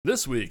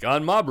This week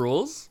on Mob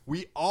Rules,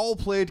 we all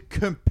played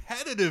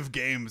competitive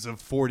games of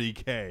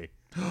 40K,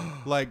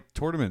 like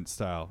tournament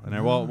style. And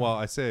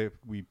I say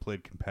we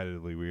played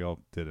competitively, we all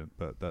didn't.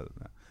 But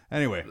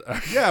anyway,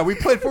 yeah, we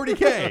played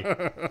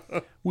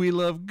 40K. We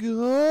love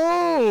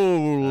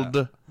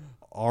gold.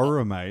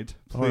 Auramite,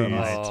 please.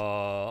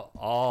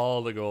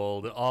 all the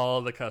gold,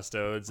 all the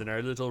custodes in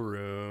our little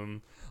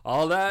room,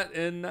 all that,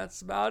 and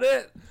that's about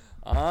it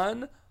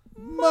on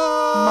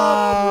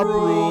Mob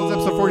Rules.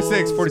 Episode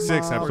 46.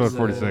 Episode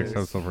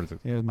 46.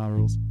 Here's my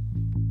rules.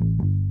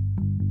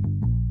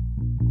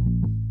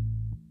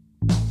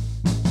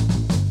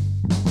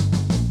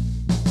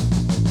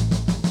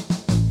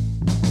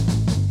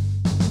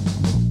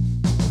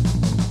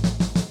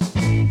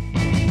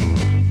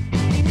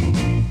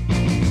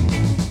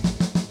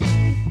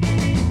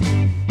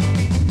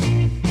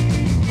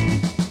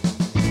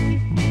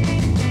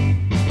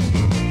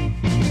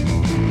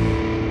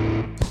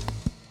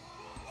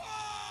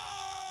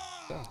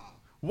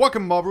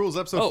 Welcome, Mob Rules,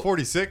 episode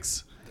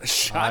 46.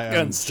 Shotgun I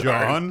am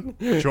Start.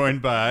 John,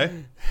 joined by...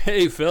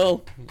 Hey,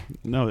 Phil.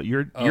 No,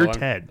 you're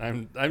Ted.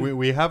 I'm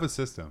We have a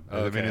system. I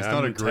Okay, mean, it's I'm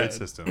not a great Ted.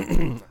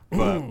 system,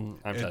 but I'm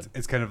Ted.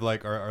 it's kind of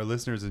like our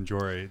listeners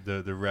enjoy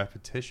the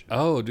repetition.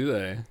 Oh, do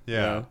they?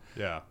 Yeah.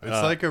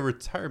 It's like a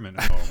retirement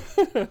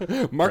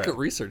home. Market Right.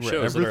 research Right.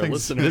 shows that our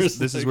Everything's- listeners.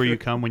 This is where you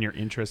come when your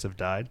interests have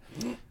died,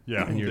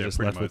 Yeah, and you're just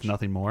pretty left with much.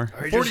 nothing more.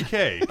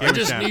 40K. I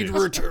just need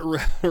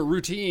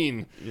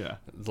routine. Yeah.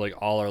 It's like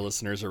all our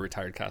listeners are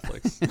retired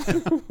Catholics.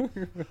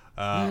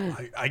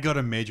 I got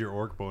a major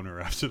orc boner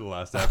after the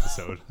last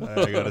episode.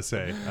 I gotta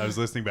say, I was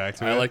listening back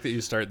to it. I like that you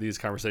start these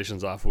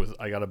conversations off with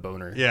 "I got a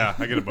boner." Yeah,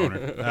 I get a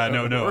boner.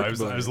 No. Orc I was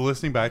boner.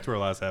 listening back to our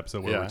last episode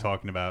where we Yeah. were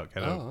talking about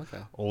kind of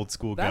okay. old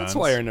school guns. That's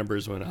why our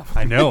numbers went up.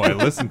 I know. I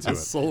listened to it.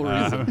 Sole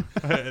reason.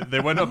 They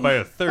went up by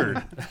a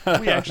third.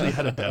 We actually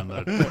had a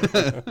download.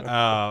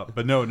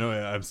 But no.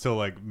 I'm still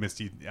like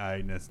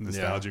misty-eyed,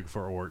 nostalgic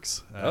for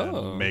orcs.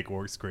 Oh. Make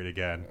orcs great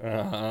again.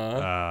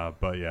 Uh-huh.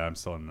 But yeah, I'm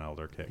still in an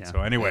elder kick. Yeah.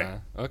 So anyway. Yeah.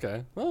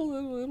 Okay.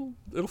 Well,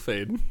 it'll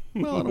fade.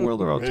 Well, in a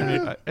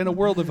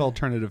world of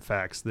alternative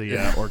facts, the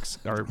orcs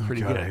are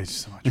pretty God, I good. hate you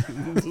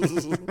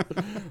so much.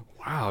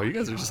 Wow, you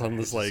guys are just on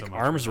this like so much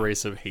arms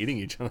race of hating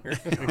each other.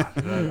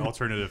 That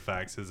alternative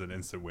facts is an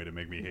instant way to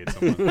make me hate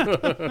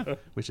someone.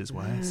 Which is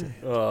why I say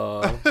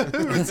it.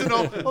 It's an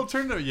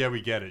alternative. Yeah, we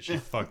get it. She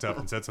fucked up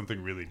and said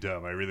something really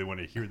dumb. I really want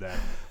to hear that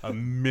a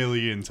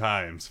million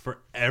times for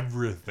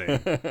everything.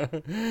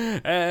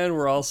 And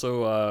we're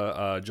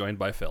also joined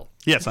by Phil.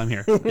 Yes, I'm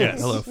here. Yes.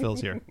 Hello,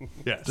 Phil's here.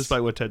 Yes.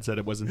 Despite what Ted said,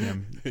 it wasn't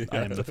him. I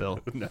am the Phil.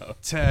 No.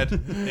 Ted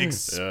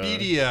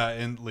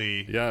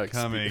expediently Yeah,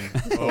 coming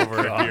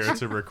over here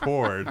to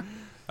record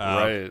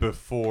Right.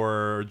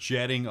 before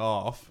jetting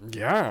off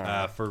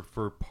Yeah. for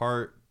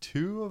part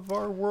 2 of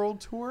our world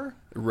tour.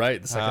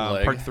 Right. The second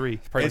leg. Part 3.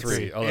 Part It's-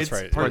 3. Oh, that's it's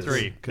right. part It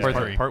is.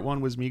 3. Part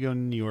 1 was me going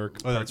to New York.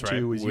 Oh, that's Part 2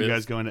 right. was With- you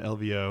guys going to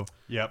LVO,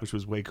 Yep. which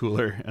was way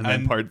cooler. And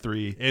then And part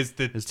 3 Is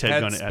the Is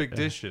Ted gonna-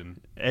 Tedspedition.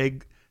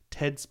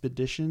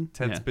 Tedspedition.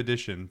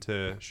 Tedspedition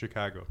to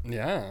Chicago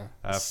Yeah.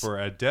 for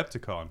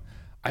Adepticon.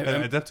 I'm-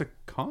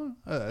 Adepticon?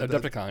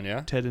 Adepticon,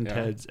 yeah. Ted and Yeah.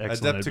 Ted's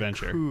Excellent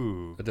Adventure.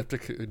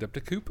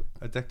 Adepticoop?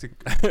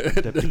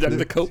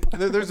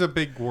 Adepticoop. There's a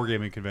big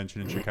wargaming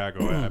convention in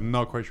Chicago. I'm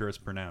not quite sure it's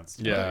pronounced.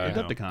 but, Yeah. you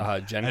know.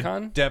 Adepticon. Gen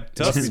Con?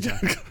 That's an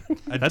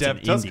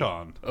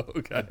Adeptuscon.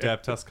 Okay.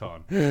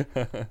 Adeptuscon.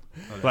 Well,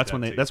 that's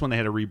when they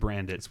had to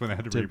rebrand it. That's when they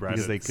had to rebrand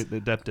because it. they could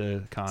the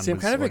Adepticon See, I'm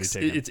was kind of already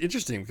taken. it's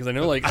interesting because I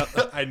know like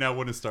I now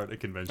want to start a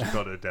convention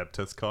called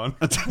Adeptuscon.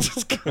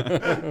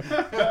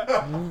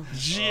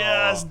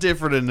 just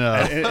different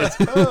enough. it's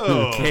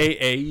Oh.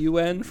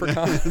 KAUN for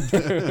con.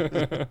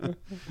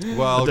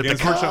 Well,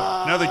 Games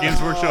Workshop, now the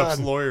Games Workshop's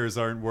lawyers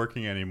aren't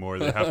working anymore.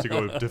 They have to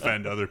go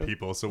defend other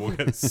people, so we'll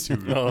get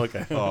sued. Oh,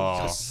 okay.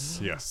 Oh,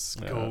 yes.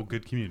 Go,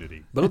 good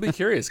community. But I'll be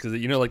curious because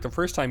you know, like the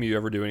first time you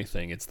ever do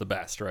anything, it's the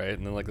best, right?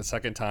 And then like the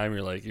second time,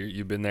 you're like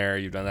you've been there,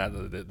 you've done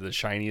that, the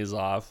shiny is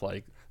off.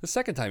 Like the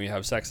second time you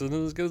have sex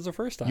isn't as good as the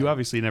first time. You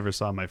obviously never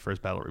saw my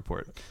first battle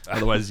report.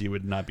 Otherwise, you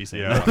would not be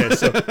saying Yeah. that. okay,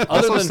 so other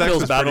Also, than sex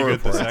Phil's was battle pretty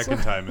good the report,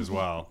 second time as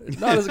well.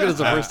 not as good as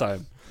the first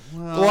time.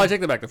 Well, I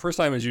take that back. The first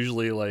time is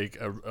usually like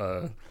an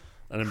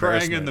Crying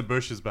embarrassment. in the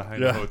bushes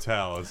behind Yeah. a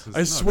hotel. Is I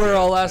not swear good.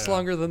 I'll last Yeah.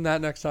 longer than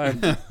that next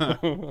time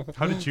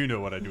How did you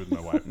know what I do with my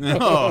wife?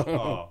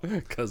 Oh,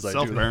 because I do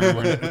self-burn.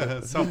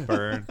 that.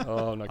 Self-burn.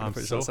 Oh, I'm not gonna I'm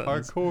finish so that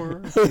sentence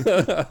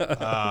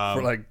hardcore.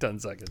 for like 10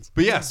 seconds.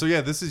 But yeah,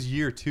 this is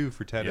year 2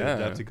 for Ted Yeah. at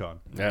Adepticon.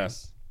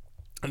 Yes.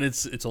 And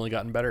it's only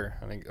gotten better.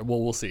 I think. Well,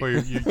 we'll see. Well,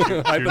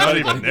 you're not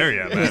even there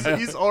yet, man.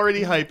 he's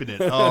already hyping it.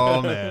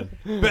 Oh man,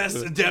 Best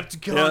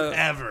Adepticon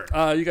Yeah. ever.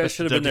 You guys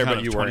should have been there, Adepticon but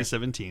of you weren't.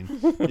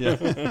 2017.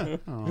 Yeah,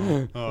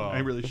 Oh. I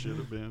really should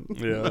have been.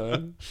 Yeah.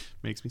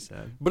 Makes me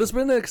sad. But it's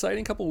been an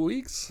exciting couple of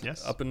weeks.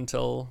 Yes. Up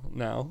until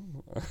now.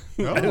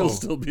 Oh. It'll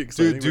still be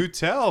exciting. Do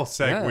tell,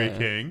 Segway Yeah.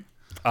 King.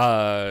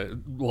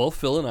 Well,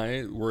 Phil and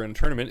I were in a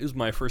tournament. It was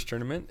my first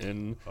tournament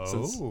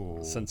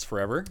since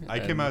forever. I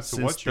came out to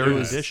Since watch third your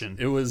edition.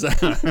 It was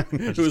it was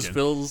kidding.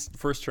 Phil's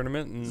first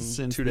tournament in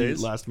Since 2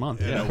 days. last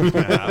month. Yeah, Yeah. a week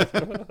and a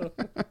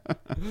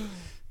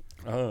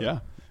half. Yeah.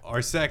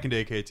 Our second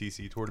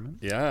AKTC tournament.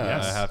 Yeah.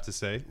 I have to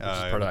say,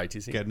 part of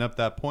ITC. getting up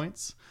that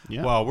points.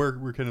 Yeah. Well,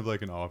 we're kind of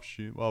like an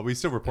offshoot. Well, we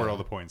still report all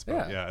the points,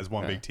 but Yeah. as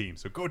one Yeah. big team.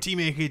 So go team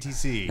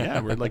AKTC.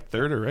 Yeah, we're like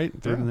third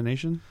in the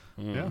nation.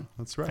 Yeah,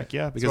 that's right. Heck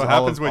yeah, That's because what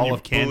all happens of, when all you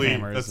of Can bully.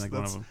 Hammer is like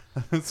one of them.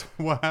 That's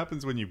what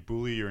happens when you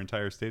bully your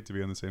entire state to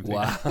be on the same team.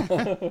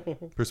 Wow.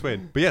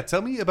 Persuade. But yeah,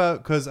 tell me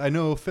about, because I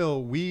know,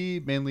 Phil,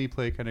 we mainly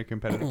play kind of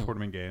competitive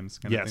tournament games,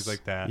 kind of Yes. things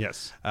like that.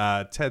 Yes.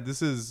 Ted,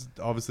 this is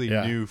obviously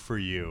Yeah. new for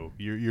you.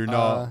 You're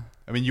not.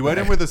 I mean, you went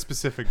in with a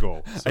specific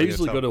goal. So I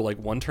usually yeah, go tell- to like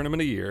one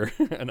tournament a year,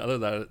 and other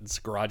than that, it's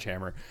Garage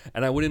Hammer.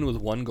 And I went in with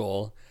one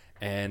goal,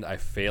 and I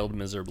failed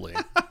miserably.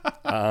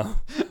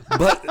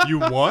 But You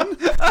won?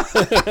 see,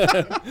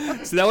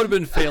 that would have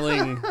been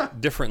failing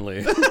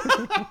differently.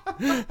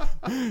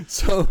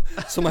 so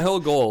my whole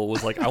goal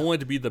was like I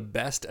wanted to be the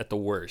best at the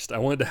worst. I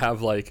wanted to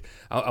have like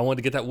I wanted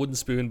to get that wooden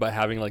spoon by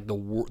having like the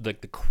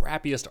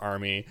crappiest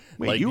army.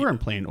 Wait, like, you weren't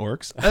playing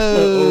orcs.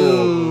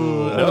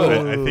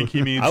 no. I think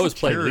he means I was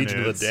playing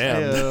Legion of the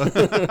Tyranids.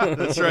 Damned.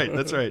 That's right.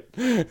 That's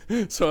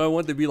right. So I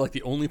wanted to be like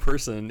the only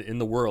person in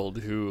the world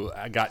who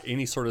got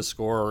any sort of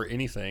score or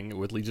anything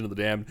with Legion of the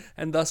Damned,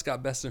 and thus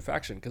got best in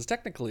faction. Because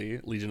technically,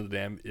 Legion of the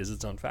Damned is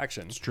its own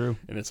faction. It's true.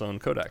 in its own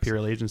codex.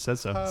 Imperial Agent said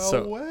so.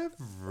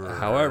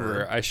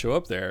 However, I show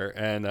up there,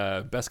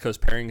 and Best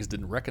Coast Pairings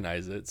didn't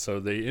recognize it, so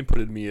they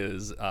inputted me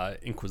as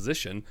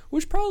Inquisition,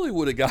 which probably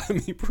would have gotten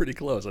me pretty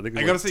close. I think.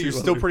 I gotta say, you're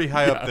still pretty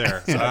high up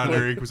there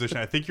under Inquisition.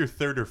 I think you're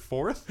third or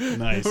fourth,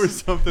 Nice. or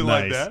something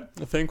like Nice. that.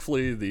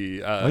 Thankfully,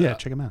 the Oh yeah,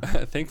 check him out.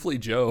 thankfully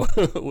Joe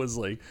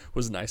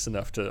was nice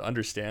enough to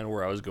understand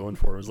where I was going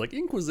for. It was like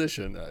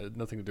Inquisition,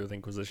 nothing to do with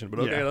Inquisition, but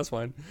okay, Yeah. that's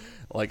fine.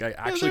 Like I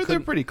actually they're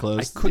couldn't, pretty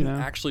close, I couldn't you know?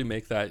 actually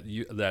make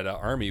that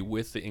army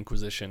with the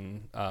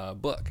Inquisition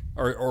book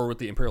or with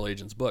the Imperial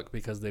Agents book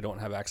because they don't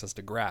have access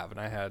to grav, and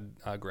I had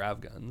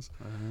grav guns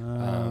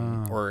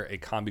or a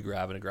combi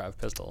grav and a grav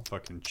pistol.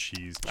 Fucking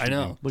cheese. I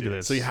know. Look at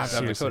this. So you have to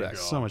have the Seriously,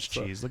 codex. So much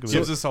cheese. Look at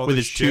Gives this. us all with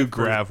this his two shit for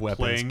grav weapons.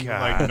 playing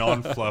God. like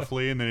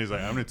non-fluffily, and then he's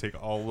like, "I'm gonna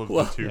take all of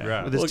the two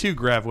grav." with his two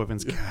grav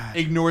weapons. God.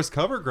 Ignores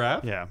cover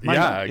grav. Yeah.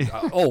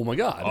 Oh my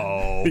god.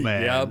 Oh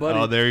man. Yeah, buddy.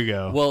 Oh, there you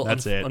go. Well,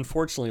 that's it.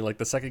 Unfortunately, like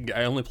the second,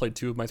 I only played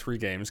 2 of my 3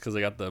 games because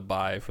I got the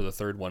buy for the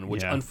third one,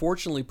 which Yeah.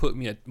 unfortunately put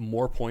me at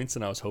more points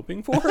than I was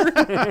hoping for.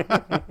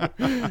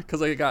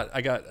 Because I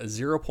got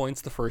 0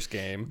 points the first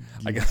game.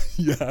 I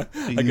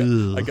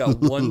got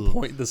 1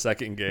 point the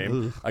second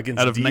game against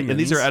out of demons. and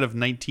these are out of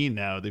 19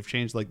 now. They've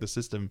changed like the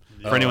system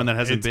for anyone that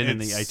hasn't been in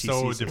the it's ITC.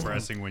 so system.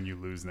 depressing when you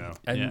lose now.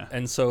 And, Yeah.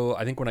 and so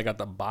I think when I got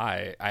the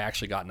buy, I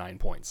actually got 9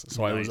 points.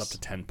 So I was Nice. up to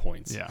 10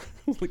 points. Yeah.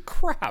 Like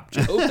crap,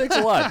 Joe, thanks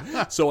a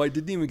lot. So I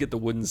didn't even get the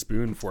wooden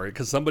spoon for it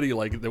because somebody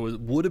like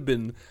would have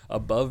been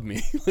above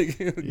me, like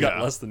got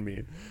Yeah. less than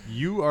me.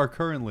 You are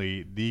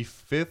currently the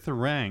 5th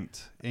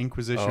ranked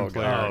Inquisition Oh,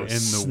 player God. in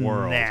the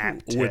world.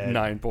 Snap, With Ted.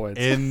 9 points.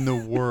 In the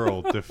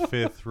world, the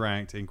 5th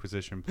ranked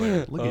Inquisition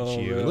player. Look at Oh,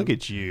 you. man. Look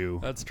at you.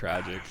 That's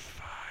tragic.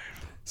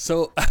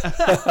 So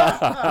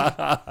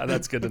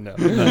that's good to know.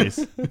 Nice.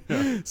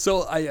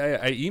 So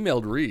I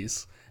emailed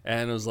Reese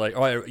and it was like,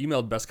 I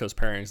emailed Best Coast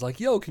Pairings like,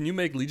 yo, can you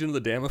make Legion of the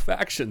Damned a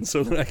faction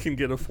so that I can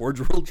get a Forge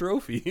World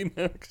trophy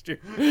next year?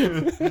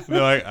 They're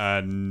like,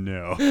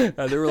 no.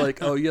 And they were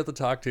like, oh, you have to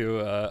talk to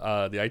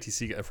the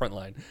ITC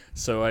frontline.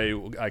 So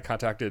I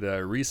contacted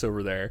Reese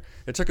over there.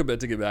 It took a bit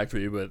to get back to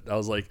me, but I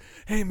was like,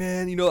 hey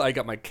man, I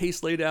got my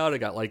case laid out. I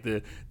got like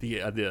the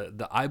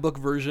iBook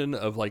version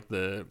of like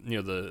the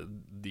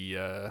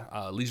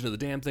Legion of the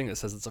Damned thing that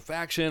says it's a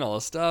faction, all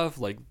this stuff.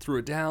 Like threw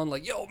it down,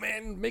 like, yo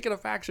man, make it a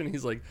faction.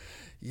 He's like,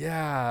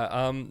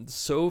 yeah,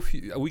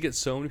 we get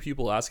so many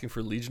people asking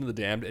for Legion of the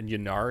Damned and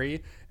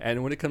Ynnari,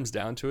 and when it comes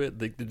down to it,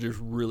 there just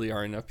really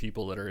aren't enough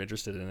people that are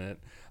interested in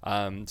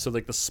it. So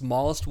like the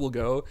smallest we'll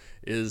go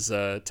is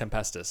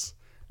Tempestus,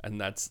 and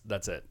that's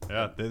it.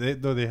 Yeah,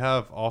 they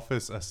have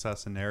Office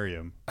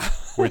Assassinarium,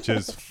 which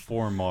is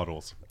 4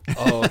 models.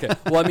 Oh, okay.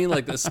 Well, I mean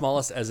like the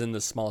smallest, as in the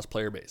smallest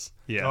player base.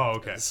 Yeah. Oh,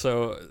 okay.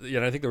 So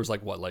I think there was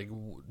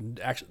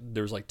actually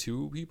there was like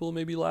 2 people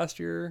maybe last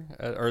year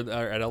at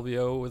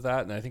LVO with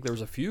that, and I think there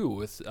was a few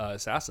with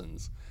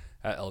assassins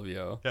at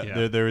LVO.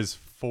 Yeah. There is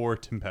 4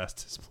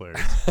 Tempestus players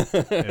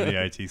in the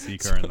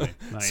ITC currently.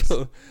 Nice.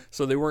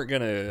 So they weren't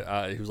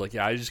gonna. He was like,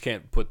 yeah, I just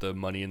can't put the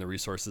money and the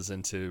resources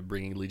into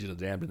bringing Legion of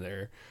the Damned in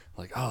there.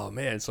 Like, oh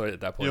man. So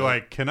at that point, You're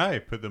like, can I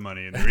put the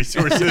money and the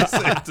resources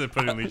into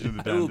putting Legion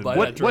of the I will Damned buy in?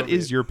 that What trophy.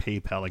 is your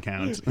PayPal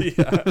account?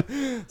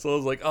 Yeah. So I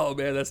was like, oh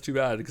man, that's too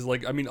bad. Because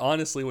like, I mean,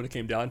 honestly, when it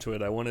came down to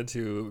it, I wanted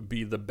to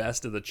be the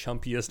best of the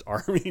chumpiest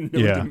army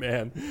known Yeah. to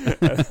man.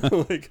 And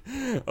I'm like,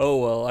 oh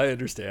well, I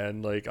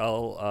understand. Like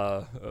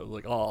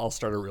I'll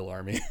start a real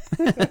army.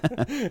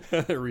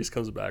 me. Reese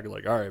comes back and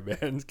like, all right,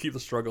 man, keep the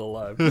struggle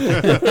alive.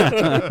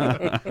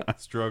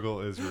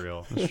 Struggle is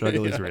real. The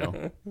struggle is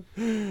real.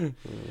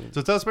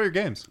 So tell us about your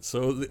games.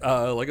 So,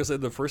 like I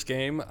said, the first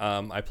game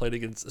I played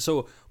against.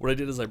 So what I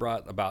did is I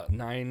brought about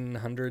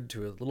 900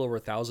 to a little over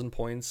 1,000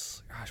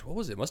 points. Gosh, what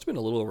was it? It must have been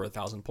a little over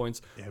 1,000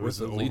 points. Yeah, it was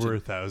worth of over Legion.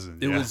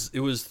 1,000. It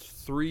was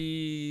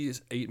 3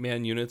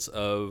 8-man units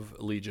of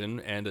Legion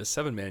and a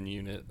 7-man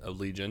unit of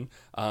Legion.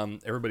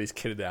 Everybody's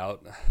kitted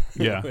out.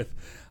 Yeah. with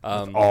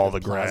all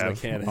the plasma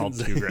grav, cannons. all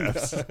 2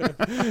 gravs.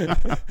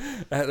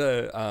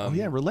 Oh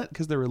yeah,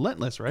 because they're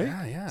relentless, right?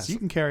 Yeah. So you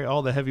can carry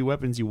all the heavy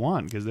weapons you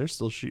want because they're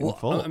still shooting Well,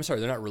 full. I'm sorry,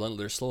 they're not relentless.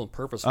 They're slow and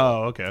purposeful.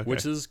 Oh, okay.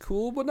 Which is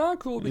cool, but not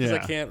cool because I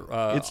Yeah. can't.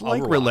 It's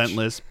like Overwatch.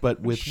 relentless,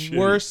 but with Shitty.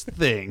 worse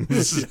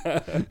things.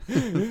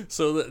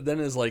 So then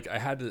is like I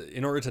had to,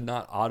 in order to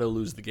not auto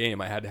lose the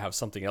game, I had to have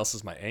something else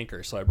as my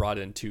anchor. So I brought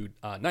in 2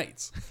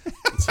 knights.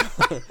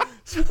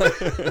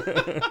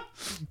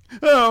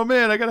 Oh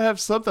man, I gotta have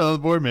something on the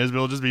board. May as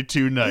well just be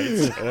 2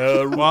 knights.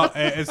 Well,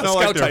 it's not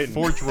like Scout they're Titan.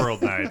 Forge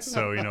World Knights,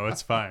 so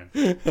it's fine.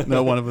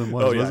 No, one of them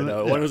was. Oh yeah, wasn't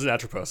no, it? one was an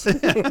Atropos.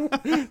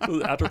 It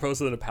was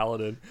Atropos and then a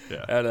Paladin.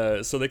 Yeah.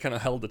 And so they kind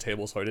of held the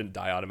table, so I didn't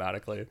die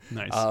automatically.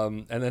 Nice.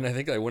 And then I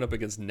think I went up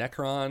against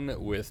Necron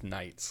with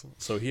knights.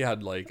 So he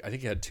had I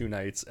think he had 2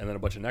 knights and then a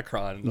bunch of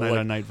Necron. And they're Knight like,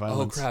 on knight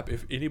violence. Oh crap!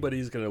 If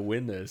anybody's gonna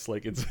win this,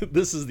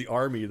 this is the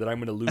army that I'm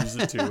gonna lose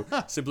it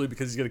to simply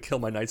because he's gonna kill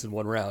my knights in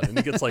 1 round, and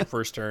he gets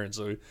first turn.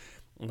 So.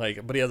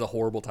 But he has a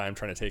horrible time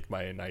trying to take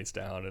my knights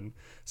down, and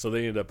so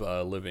they ended up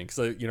living. Because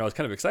I was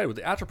kind of excited with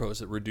the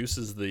Atropos. It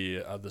reduces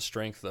the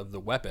strength of the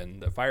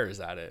weapon that fires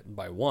at it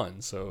by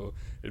 1. So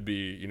it'd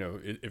be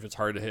if it's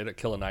hard to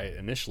kill a knight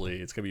initially,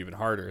 it's gonna be even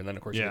harder. And then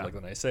of course you Yeah. get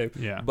the nice save.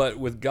 Yeah. But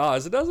with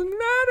Gauss, it doesn't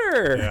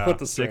matter Yeah. what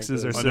the strength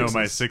Sixes is. are Oh no,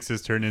 my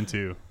Sixes. 6s turn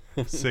into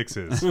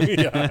 6s.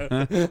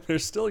 Yeah, they're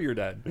still your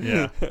dad.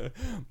 Yeah.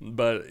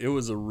 But it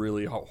was a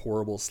really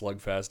horrible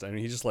slugfest. I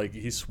mean,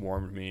 he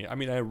swarmed me. I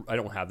mean, I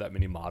don't have that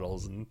many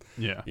models, and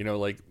Yeah.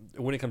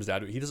 when it comes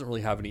down to it, he doesn't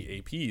really have any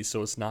AP,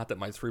 so it's not that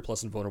my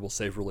 3+ invulnerable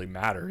save really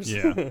matters.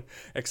 Yeah.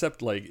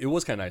 Except it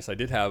was kind of nice. I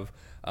did have,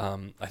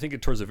 I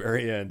think towards the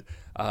very end,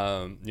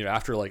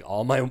 after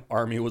all my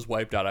army was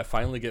wiped out, I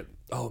finally get.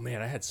 Oh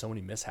man, I had so many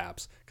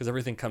mishaps because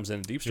everything comes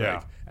in deep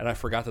strike, Yeah. and I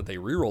forgot that they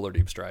reroll their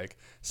deep strike.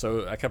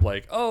 So I kept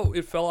oh,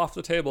 it fell off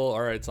the table. All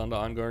right, it's on to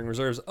ongoing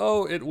reserves.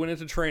 Oh, it went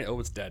into train.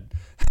 Oh, it's dead.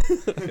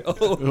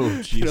 Oh,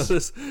 jeez.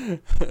 this.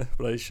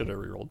 But I should have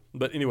rerolled.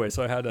 But anyway,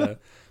 so I had a.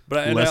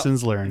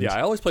 Lessons learned. Yeah,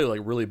 I always play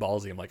really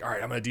ballsy. I'm like, all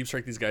right, I'm gonna deep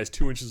strike these guys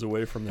 2 inches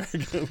away from their.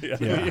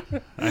 Yeah.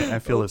 I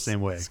feel the Oops,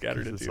 same way.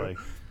 Scattered 'Cause into it's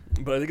you.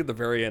 But I think at the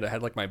very end, I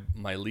had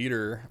my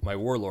leader, my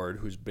warlord,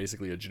 who's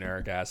basically a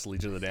generic ass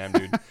Legion of the Damned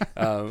dude,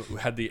 who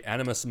had the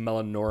Animus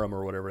Melanorum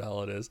or whatever the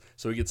hell it is.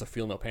 So he gets a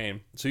feel no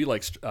pain. So he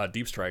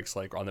deep strikes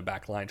on the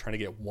back line, trying to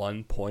get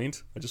 1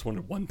 point. I just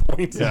wanted 1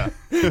 point. Yeah.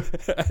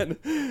 And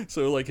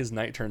so his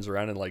knight turns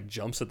around and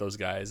jumps at those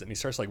guys, and he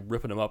starts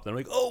ripping them up. And I'm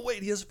like, oh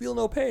wait, he has feel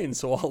no pain.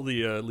 So all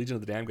the Legion of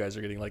the Damned guys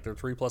are getting their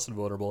 3+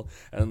 invulnerable,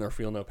 and then their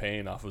feel no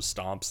pain off of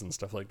stomps and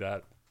stuff like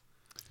that.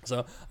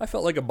 So I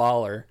felt like a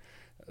baller.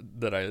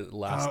 That I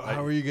last.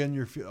 How are you getting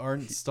your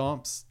aren't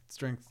stomps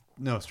strength?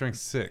 No, strength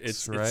 6.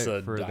 It's right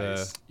a for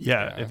dice.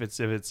 Yeah, Yeah. if it's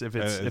it's if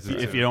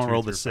a you don't 2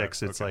 roll the through 6,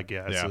 5. it's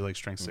Okay. it's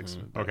strength 6.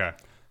 the okay.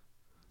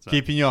 So-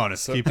 Keeping you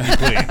honest, keeping you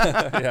clean.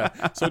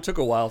 Yeah, so it took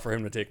a while for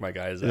him to take my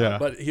guys out, Yeah.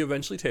 but he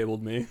eventually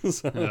tabled me.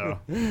 So. No.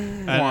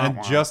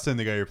 And Justin,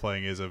 the guy you're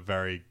playing, is a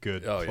very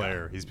good Oh, yeah.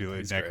 player. He's been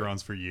playing He's great.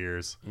 Necrons for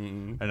years,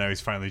 Mm-hmm. and now he's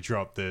finally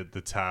dropped the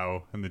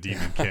Tau and the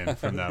Demonkin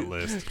from that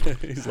list.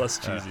 He's less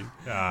cheesy.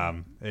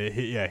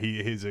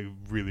 He's a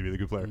really, really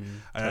good player.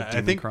 I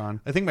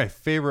Demoncron. think my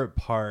favorite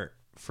part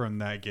from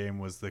that game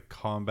was the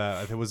combat.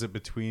 I think was it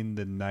between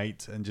the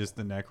knight and just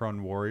the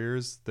Necron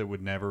warriors that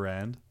would never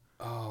end.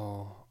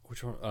 Oh,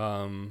 which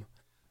one?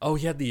 Oh,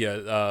 he had the.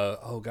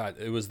 Oh God,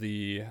 it was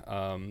the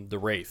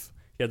wraith.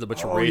 He had a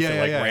bunch of wraith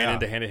that ran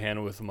into hand in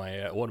hand with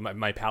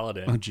my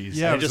paladin. Oh jeez.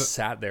 Yeah, I it was just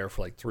sat there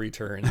for 3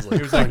 turns. It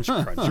was crunch,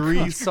 crunch.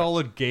 3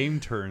 solid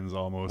game turns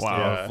almost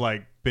Wow. of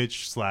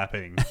bitch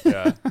slapping.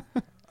 Yeah.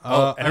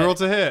 I rolled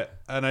to hit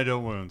and I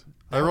don't wound.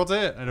 I rolled to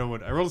hit, I don't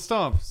wound. I rolled a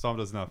stomp. Stomp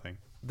does nothing.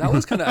 That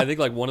was kind of, I think,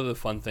 one of the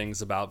fun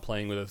things about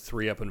playing with a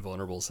 3-up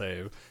invulnerable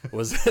save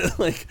was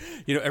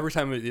every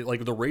time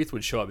the wraith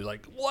would show up, be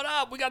like, "What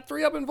up? We got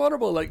 3-up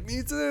invulnerable." Like,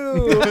 me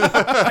too.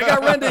 I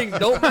got rending.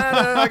 Don't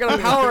matter. I got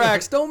a power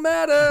axe. Don't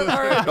matter. All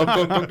right. Dunk,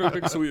 dunk, dunk, dunk,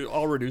 dunk. So we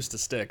all reduced to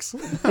sticks,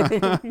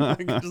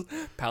 just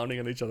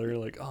pounding on each other.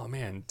 Like, oh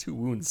man, 2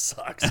 wounds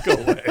sucks. Go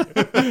away.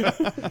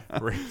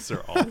 Wraiths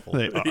are awful.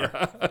 They are.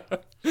 Yeah.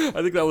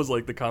 I think that was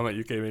the comment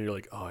you came in. You're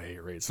like, "Oh, I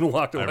hate wraiths," and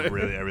walked away. I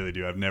really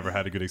do. I've never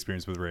had a good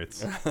experience with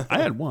Wraiths. I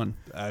had one.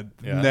 Yeah.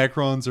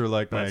 Necrons are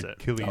my That's it.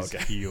 Achilles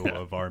Okay. heel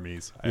of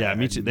armies. Yeah,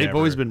 me too. They've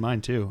always been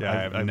mine too.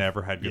 Yeah, I've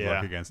never had good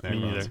luck against me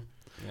Necrons. neither.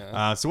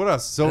 Yeah. So what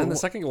else? So And then the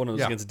second one was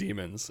yeah. against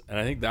demons, and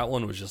I think that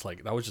one was just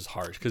like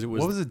harsh because it was,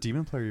 what was the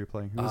demon player you were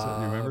playing? Who was it?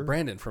 You remember?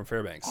 Brandon from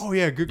Fairbanks. Oh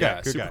yeah, good guy.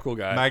 Yeah, good super guy. cool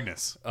guy.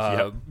 Magnus.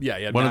 Yeah, he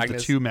had One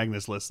Magnus. of the 2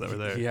 Magnus lists that were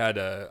there. He had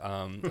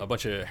a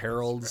bunch of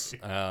heralds,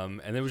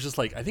 and it was just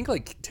like I think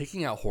like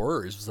taking out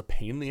horrors was a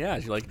pain in the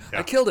ass. You're like,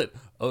 I killed it.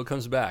 Oh, it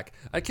comes back.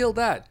 I killed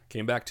that.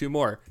 Came back 2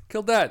 more.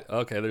 Killed that.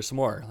 Okay, there's some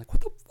more. Like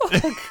what the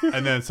fuck?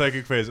 And then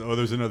psychic phase. Oh,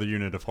 there's another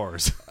unit of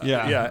horrors.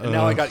 Yeah. And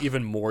now I got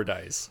even more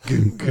dice.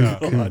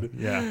 God.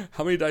 Yeah.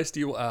 How many dice do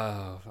you?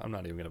 I'm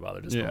not even gonna bother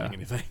displaying Yeah.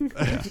 anything.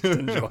 Just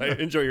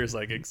enjoy your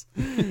psychics.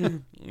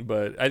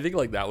 But I think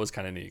like that was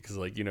kind of neat because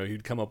like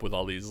he'd come up with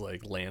all these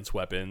like lance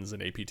weapons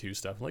and AP2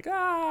 stuff. I'm like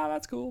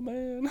that's cool,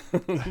 man.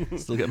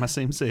 Still get my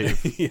same save.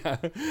 Yeah,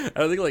 and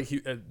I think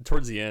like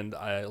towards the end,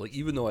 I like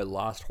even though I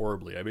lost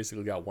horribly, I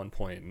basically got 1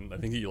 point, and I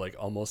think he like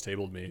almost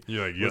tabled me.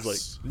 You're like, It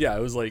was yes.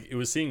 it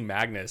was seeing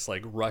Magnus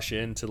like rush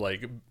in to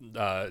like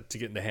to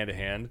get into hand to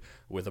hand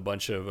with a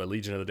bunch of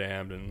Legion of the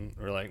Damned, and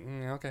we're like,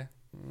 okay.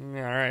 All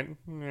right,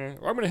 I'm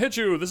gonna hit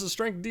you. This is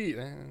strength D.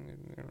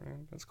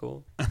 That's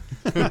cool.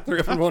 3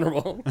 up and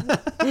vulnerable.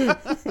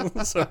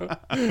 So,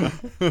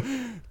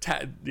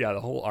 the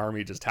whole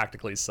army just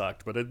tactically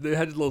sucked, but it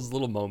had those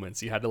little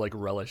moments. You had to like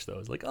relish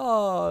those. Like,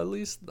 at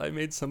least I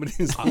made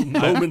somebody's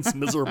moments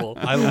miserable.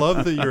 I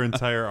love that your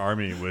entire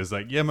army was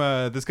like,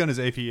 yeah, this gun is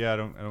AP. Yeah, I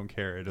don't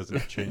care. It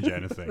doesn't change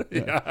anything.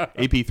 Yeah.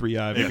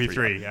 AP3.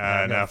 AP3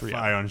 and got 3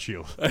 ion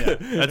shield.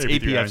 That's AP.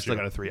 AP3 I've still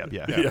got a 3 up.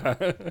 Yeah.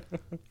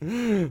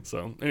 Yeah.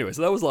 So anyway,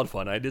 so that was a lot of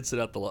fun. I did sit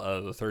out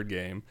the third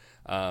game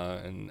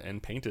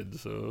and painted,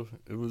 so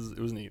it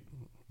was neat.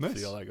 Nice.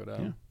 See all that go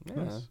down. Yeah.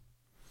 Nice.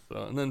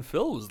 So and then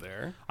Phil was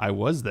there. I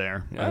was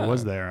there. Yeah. I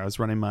was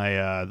running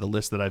my the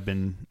list that I've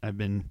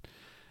been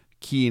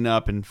keying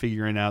up and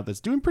figuring out that's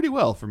doing pretty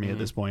well for me at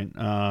this point.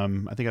 I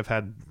think I've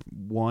had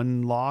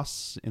 1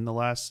 loss in the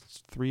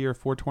last 3 or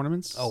 4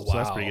 tournaments. Oh wow, So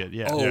that's pretty good.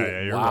 Yeah. Oh,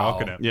 Yeah, you're wow.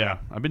 rocking it. Yeah,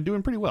 I've been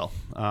doing pretty well.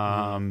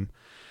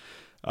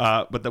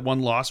 But the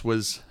 1 loss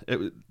was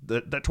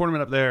that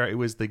tournament up there. It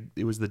was the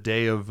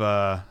day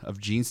of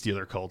Gene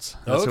Stealer cults.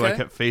 That's who I Okay.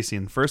 kept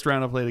facing. First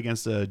round I played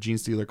against a Gene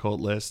Stealer cult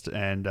list,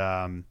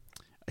 and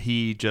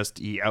he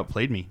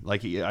outplayed me.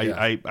 Like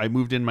I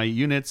moved in my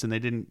units, and I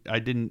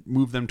didn't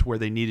move them to where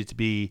they needed to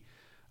be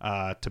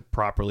to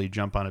properly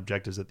jump on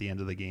objectives at the end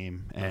of the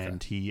game,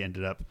 and he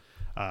ended up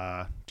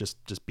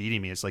just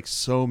beating me. It's like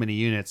so many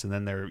units, and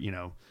then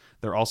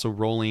they're also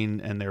rolling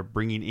and they're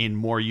bringing in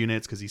more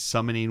units because he's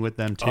summoning with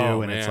them too.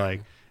 Oh, and man.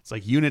 it's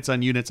like units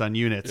on units on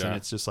units. Yeah. And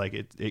it's just like,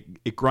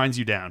 it grinds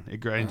you down. It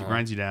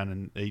grinds you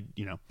down. And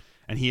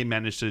and he had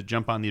managed to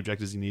jump on the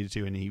objectives he needed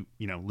to. And he,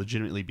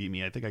 legitimately beat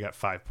me. I think I got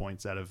 5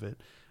 points out of it.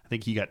 I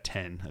think he got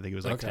 10. I think it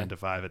was like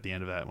 10-5 at the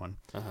end of that one.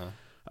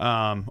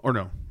 Or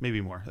no, maybe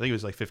more. I think it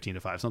was like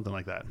 15-5, something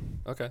like that.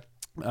 Okay.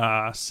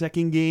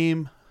 Second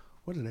game.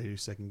 What did I do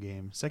second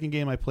game? Second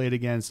game I played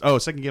against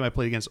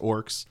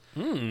Orcs.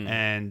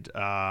 And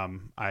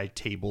I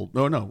tabled.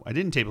 No, I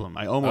didn't table him.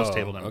 I almost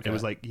tabled him. Okay. It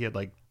was like he had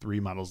like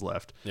 3 models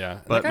left. Yeah,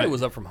 But that guy my-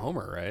 was up from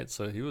Homer, right?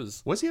 So he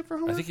was. Was he up for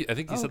Homer? I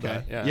think he said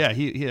that. Yeah. Yeah,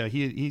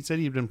 he said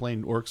he'd been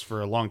playing Orcs for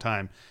a long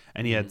time,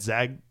 and he had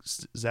Zagstruck,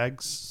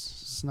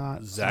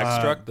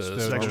 Zagstruck, the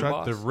Zagstruck, Star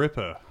boss? the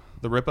Ripper.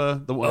 the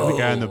Ripper, the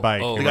guy on the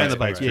bike. Oh, The guy on the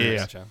right, bike. right, Yeah, right, yeah.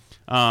 gotcha.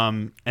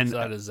 And So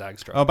that is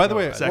Zagstruck. Oh, by the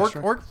way,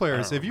 Zagstruck? orc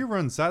players, I don't if you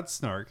run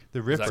Zatsnark,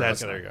 the Ripper, Zagstruck,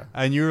 there you go.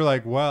 and you're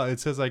like, well, it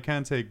says I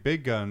can't take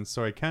big guns,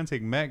 so I can't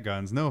take mech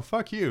guns. No,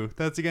 fuck you.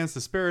 That's against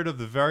the spirit of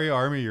the very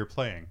army you're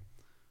playing.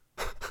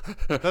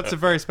 That's a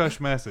very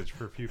special message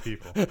for a few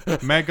people.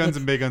 Mech guns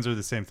and big guns are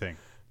the same thing.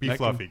 Be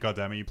fluffy. God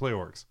damn it, you play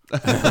orcs.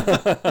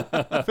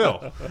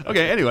 Phil.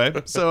 okay, anyway,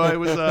 so I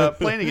was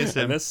playing against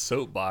him, And this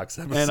soapbox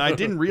episode. and I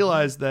didn't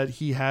realize that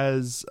he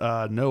has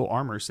no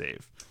armor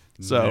save.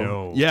 So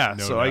No, yeah,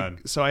 no, so none.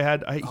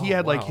 he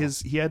had like wow.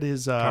 he had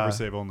his Cover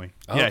save only.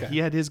 yeah, Okay. he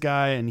had his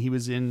guy, and he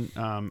was in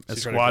a you tried to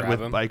squad with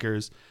grab him?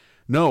 bikers.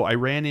 No, I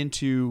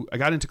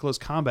got into close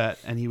combat,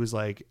 and he was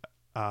like,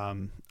 I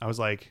was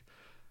like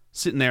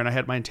sitting there, and I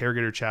had my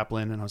interrogator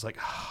chaplain, and I was like,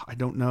 I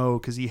don't know,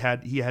 because he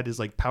had his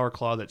like power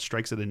claw that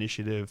strikes at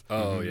initiative.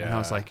 Oh, yeah. And I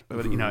was like,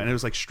 but, and it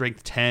was like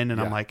strength 10, and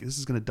I'm Yeah. like, this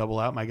is gonna double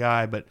out my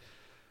guy, but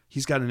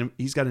he's got an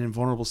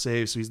invulnerable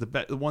save, so he's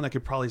the one that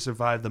could probably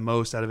survive the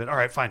most out of it. All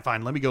right,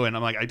 fine, let me go in.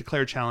 I'm like, I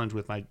declare a challenge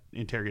with my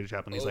interrogator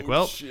chaplain. He's like,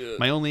 well, shit.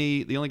 the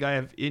only guy I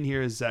have in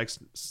here is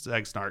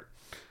Zagsnart.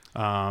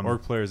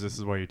 Orc players, this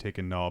is why you take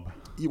a knob.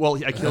 Well,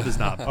 I killed his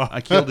knob. I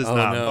killed his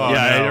knob. no. Yeah, Oh, I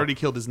had no. already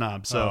killed his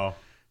knob. So, Oh.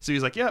 so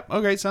he's like, "Yeah,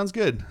 okay, sounds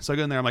good." So I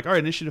go in there. I'm like, "All right,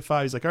 initiative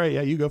 5." He's like, "All right,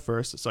 yeah, you go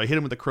first." So I hit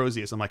him with the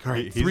Crozius. I'm like, "All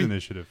right, He's 3,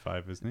 initiative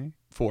 5, isn't he?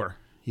 4."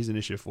 He's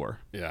initiative 4.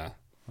 Yeah.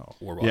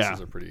 War Yeah.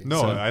 bosses are pretty.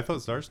 No, So- I thought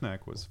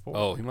Zarsnack was 4.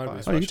 Oh, he might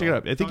have been. Oh, you can check it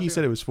up. I think he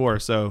said it was 4.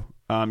 So,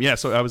 yeah.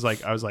 So I was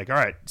like, "All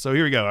right, so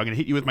here we go. I'm gonna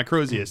hit you with my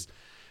Crozius."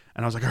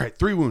 And I was like, "All right,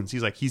 3 wounds."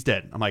 He's like, "He's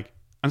dead." I'm like,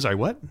 "I'm sorry,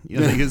 what?"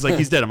 He's like,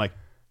 "He's dead." I'm like,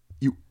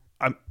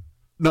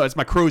 No, it's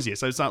my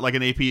Crozius. It's not like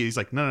an AP. He's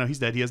like, no, he's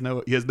dead. He has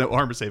no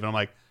armor save. And I'm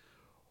like,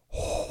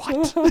 what?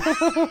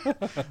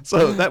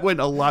 So that went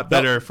a lot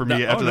better for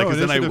me after that, because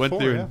then I went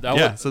through.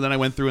 So then I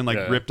went through and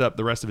ripped up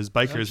the rest of his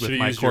bikers with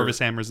my Corvus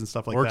hammers and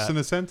stuff like Works that. in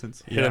a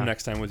sentence. Hit him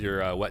next time with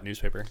your wet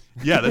newspaper.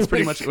 Yeah, that's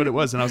pretty much what it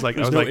was. And I was like,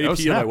 no oh AP in my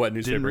snap, wet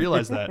newspaper. didn't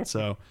realize that.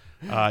 So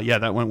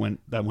that one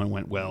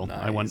went well. Nice.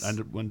 I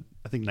won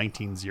I think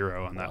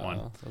 19-0 on that one.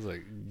 That was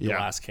like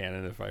glass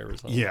cannon if I ever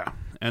saw. Yeah.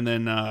 And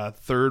then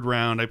third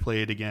round I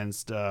played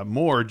against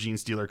more Gene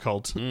Stealer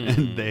Cult,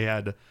 and they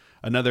had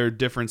another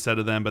different set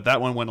of them, but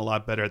that one went a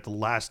lot better. At the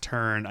last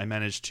turn, I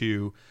managed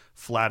to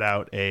flat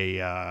out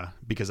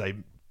because I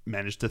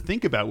managed to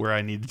think about where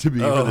I needed to be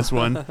for this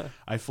one.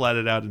 I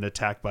flatted out an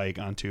attack bike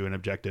onto an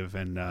objective,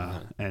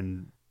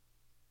 and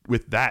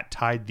with that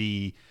tied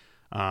the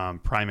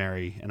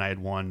primary, and I had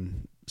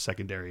won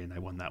secondary, and I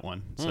won that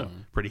one, so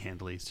pretty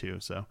handily too.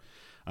 So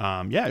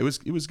it was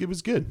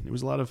good. It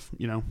was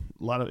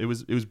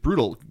it was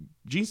brutal.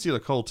 Gene Stealer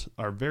Cult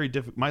are very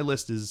difficult. My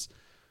list is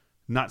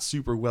not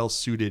super well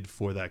suited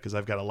for that, because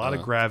I've got a lot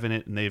of grav in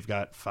it, and they've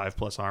got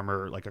 5+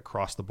 armor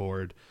across the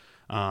board.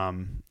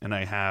 And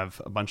I have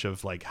a bunch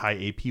of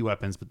high AP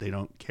weapons, but they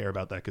don't care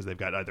about that because they've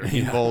got either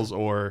invuls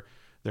or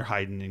they're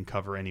hiding in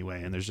cover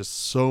anyway. And there's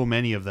just so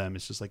many of them.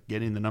 It's just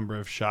getting the number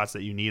of shots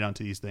that you need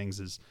onto these things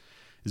is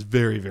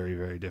very, very,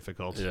 very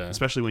difficult. Yeah.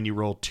 Especially when you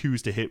roll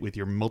 2s to hit with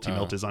your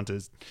multi-meltas onto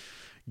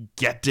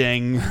get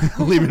dang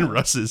Lehman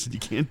Russes, and you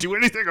can't do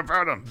anything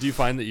about them. Do you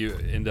find that you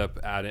end up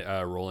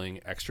rolling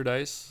extra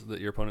dice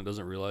that your opponent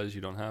doesn't realize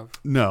you don't have?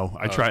 No,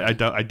 I try. I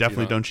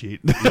definitely don't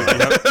cheat.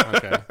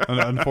 Okay.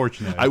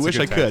 Unfortunately, I wish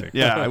I could.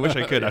 Yeah, I wish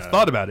I could. I've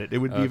thought about it. It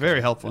would be very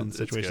helpful in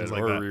situations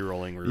like that. Or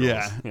re-rolling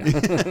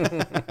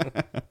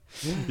rerolls.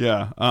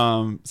 Yeah.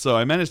 So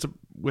I managed to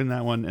win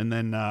that one, and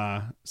then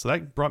so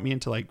that brought me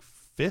into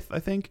 5th, I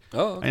think.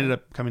 Oh, okay. I ended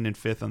up coming in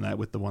 5th on that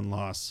with the one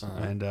loss,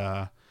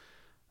 but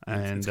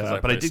I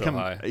did come.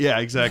 High. Yeah,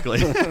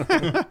 exactly.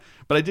 But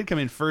I did come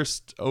in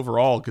first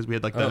overall, because we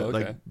had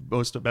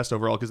best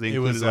overall, because they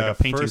included a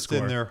painting first score.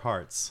 in their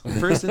hearts.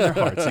 First in their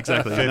hearts,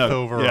 exactly. 5th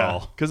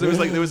overall. Because there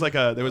was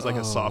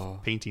a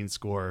soft painting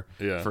score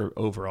for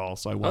overall,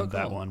 so I won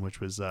that one, which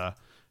was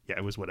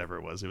it was whatever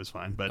it was. It was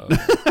fine, but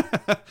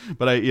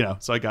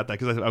but so I got that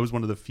because I was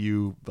one of the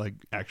few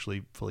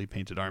actually fully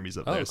painted armies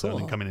up there. Cool. So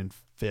then coming in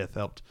 5th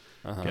helped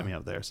get me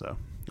up there. So,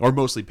 or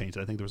mostly painted.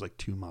 I think there was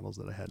 2 models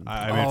that I had.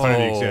 I mean,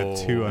 funny you had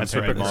 2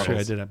 unpainted models.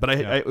 I didn't, but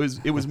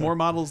it was more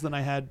models than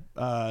I had.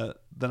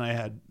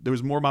 There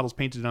was more models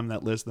painted on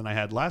that list than I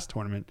had last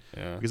tournament,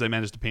 because I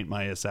managed to paint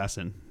my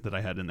assassin that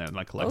I had in there in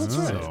my collection.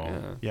 Oh, that's right.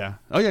 So, yeah.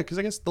 Oh yeah, because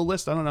I guess the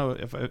list. I don't know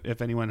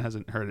if anyone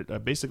hasn't heard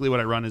it. Basically, what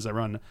I run is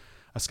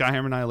a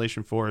Skyhammer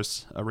Annihilation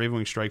Force, a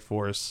Ravenwing Strike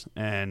Force,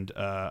 and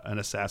an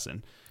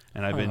assassin.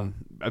 And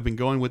I've been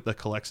going with the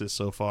Calexis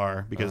so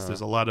far, because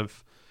there's a lot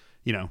of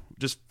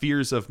just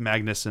fears of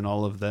Magnus and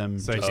all of them,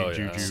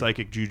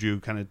 psychic juju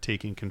kind of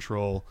taking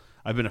control.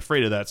 I've been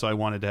afraid of that, so I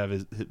wanted to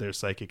have their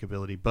psychic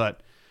ability.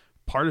 But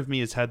part of me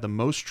has had the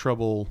most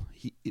trouble.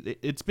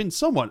 It's been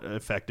somewhat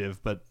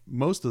effective, but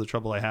most of the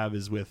trouble I have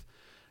is with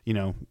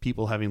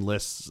people having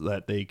lists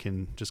that they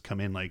can just come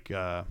in like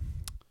the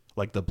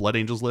Blood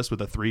Angels list with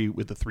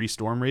the 3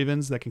 Storm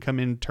Ravens that can come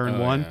in turn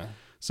 1. Yeah.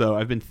 So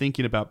I've been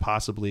thinking about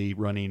possibly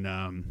running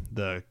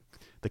the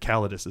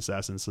Calidus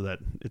Assassin, so that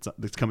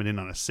it's coming in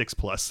on a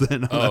 6+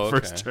 then on that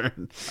first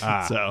turn.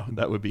 So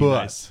that would be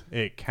nice.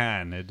 It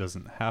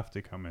doesn't have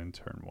to come in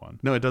turn 1.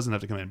 No, it doesn't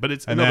have to come in. But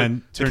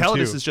then the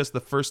Calidus is just the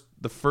first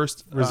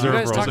reserve. You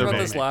guys talked about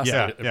this last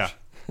time.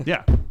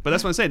 Yeah, but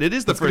that's what I'm saying. It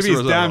is the first. It's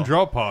gonna be his damn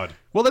drop pod.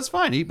 Well, that's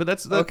fine. But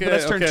that's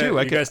turn 2.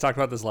 You guys talked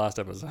about this last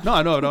episode. No.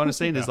 What I'm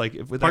saying is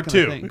with part that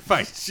 2. Kind of thing,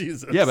 Fight.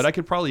 Jesus. Yeah, but I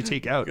could probably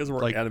take out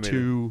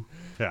two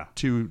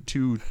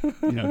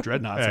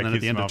dreadnoughts, and then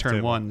at the end of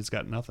turn 1, it's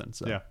got nothing.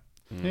 So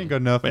he ain't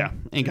got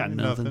nothing. Ain't got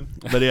nothing.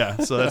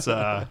 But so that's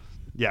I've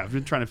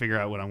been trying to figure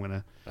out what I'm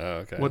gonna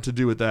what to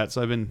do with that.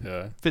 So I've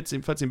been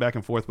fitzing back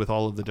and forth with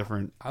all of the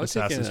different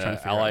assassins, trying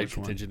to figure allied out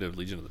contingent of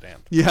Legion of the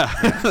Damned. Yeah,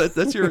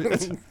 that's your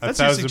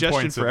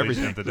suggestion for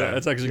everything.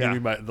 That's actually gonna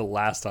be the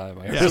last time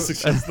I ever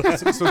suggest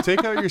that. So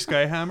take out your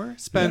Skyhammer,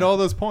 spend all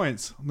those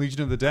points,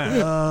 Legion of the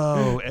Damned.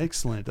 Oh,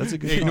 excellent. That's a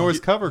good. Ignores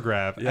cover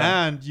grab,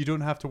 and you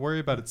don't have to worry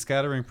about it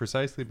scattering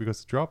precisely because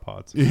of drop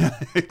pods. Yeah,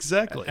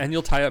 exactly. And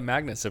you'll tie up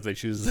Magnus if they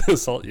choose to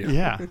assault you.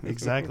 Yeah,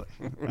 exactly.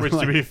 Which,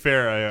 to be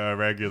fair, a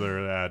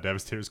regular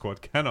Devastator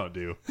squad cannot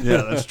do.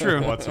 Yeah, that's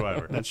true.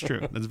 Whatsoever. That's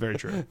true. That's very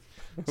true.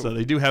 So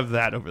they do have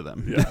that over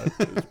them. Yeah,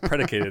 it's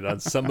predicated on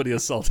somebody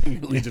assaulting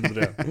your Legion of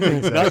the Damned.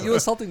 Exactly. Not you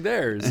assaulting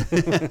theirs.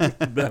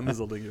 Them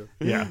assaulting you.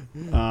 Yeah.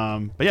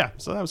 But yeah,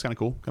 so that was kind of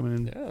cool coming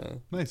in. Yeah,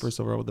 nice. First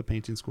overall with the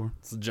painting score.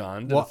 So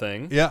John did a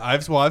thing. Yeah,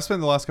 I've spent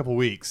the last couple of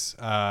weeks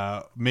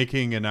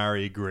making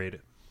Inari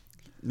graded.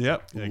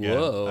 Yep.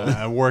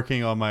 Whoa.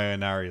 Working on my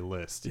Inari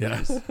list.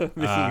 Yes.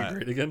 Making it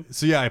great again.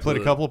 So yeah, I played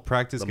a couple of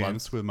practice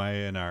games with my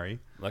Inari.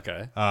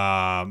 Okay.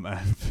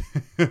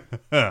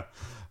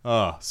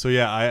 So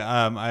yeah,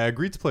 I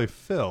agreed to play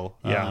Phil.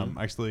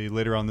 Actually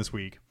later on this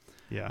week.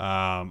 Yeah.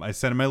 I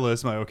sent him my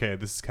list. I'm like, okay,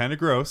 this is kind of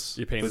gross.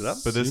 You painted it up,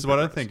 but this is what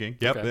I'm thinking.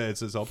 Yep,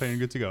 it's all painted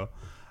good to go.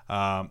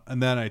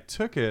 And then I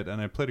took it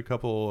and I played a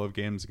couple of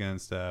games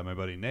against my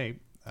buddy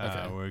Nate.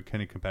 Okay. We're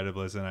kind of competitive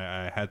list, and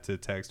I had to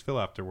text Phil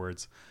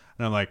afterwards,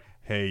 and I'm like,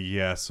 "Hey,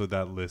 yeah, so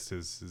that list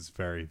is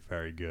very,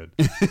 very good.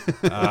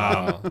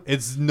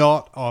 It's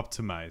not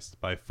optimized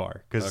by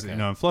far because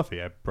Okay. I'm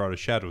fluffy. I brought a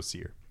Shadow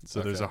Seer,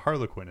 so there's a Okay.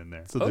 Harlequin in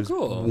there. So Oh, there's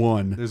cool.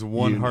 one. There's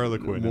one unit,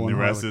 Harlequin, and one the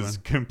rest is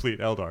Harlequin. complete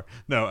Eldar.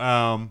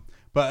 No,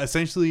 but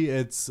essentially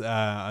it's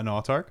an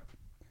Autarch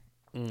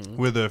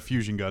with a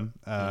fusion gun.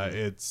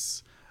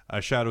 It's a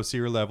Shadow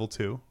Seer level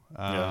 2.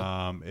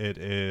 Yeah. It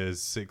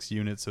is 6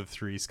 units of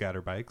 3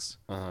 scatter bikes.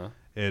 Uh-huh.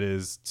 It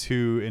is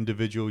 2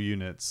 individual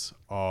units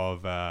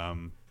of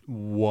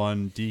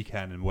 1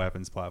 D-cannon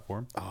weapons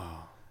platform.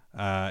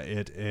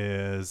 It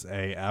is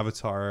a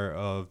avatar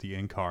of the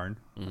Incarn,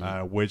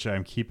 which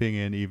I'm keeping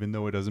in, even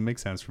though it doesn't make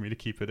sense for me to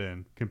keep it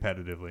in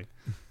competitively,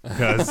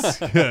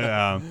 because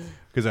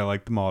I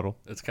like the model.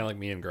 It's kind of like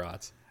me and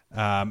Grotz.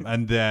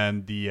 And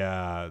then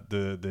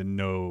the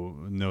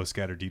no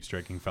scatter deep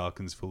striking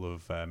falcons full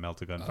of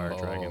Meltagun fire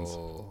dragons.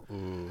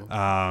 Ooh.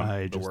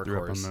 I the just threw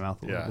up on workhorse. my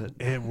mouth a Yeah. little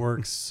bit. It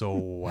works so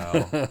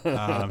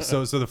well.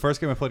 So the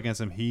first game I played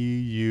against him,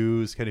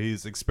 he's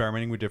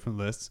experimenting with different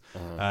lists.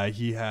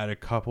 He had a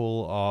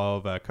couple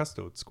of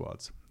custode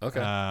squads.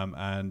 Okay.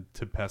 And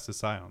to pass the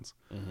scions.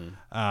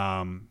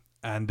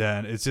 And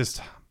then it's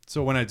just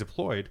so when I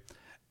deployed,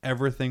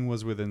 everything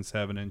was within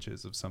 7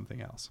 inches of something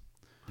else.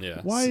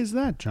 Yeah. Why is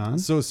that, John?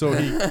 So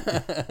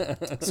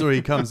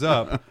he comes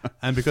up,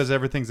 and because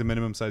everything's a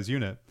minimum size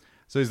unit,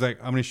 so he's like,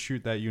 I'm gonna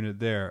shoot that unit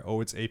there. Oh,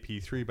 it's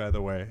AP3 by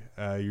the way.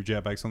 Your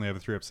jetbikes only have a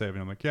 3-up save,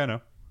 and I'm like, yeah,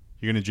 no.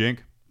 You're gonna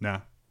jink? Nah.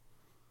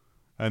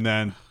 And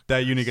then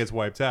that unit gets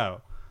wiped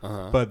out,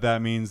 but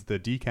that means the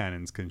D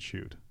cannons can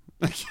shoot.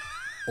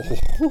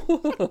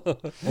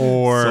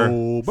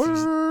 or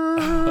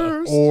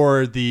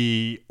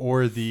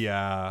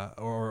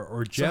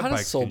jet So how does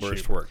bikes Soul can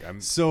Burst shoot. work?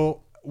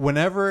 So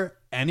whenever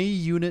any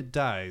unit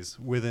dies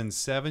within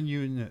 7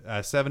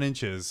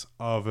 inches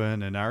of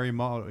an Inari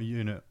model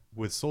unit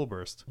with Soul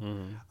Burst,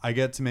 I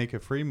get to make a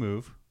free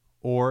move,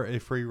 or a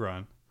free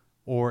run,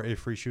 or a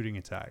free shooting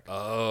attack,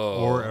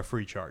 or a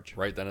free charge.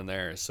 Right then and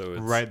there. So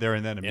it's Right there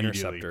and then immediately.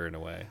 Interceptor in a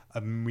way.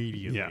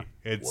 Immediately. Yeah.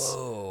 It's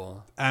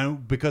Whoa.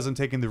 and because I'm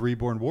taking the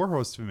Reborn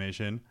Warhost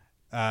formation,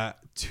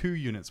 2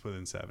 units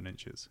within 7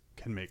 inches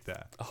can make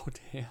that. Oh,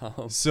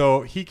 damn.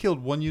 So he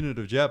killed 1 unit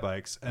of jet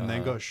bikes and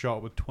then got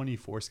shot with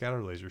 24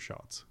 scatter laser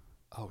shots.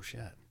 Oh,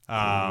 shit.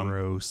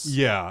 Gross.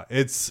 Yeah,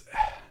 it's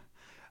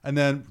and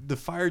then the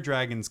fire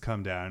dragons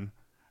come down,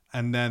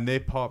 and then they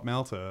pop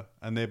Melta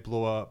and they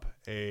blow up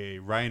a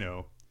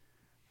rhino.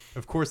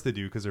 Of course they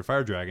do, because they're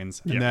fire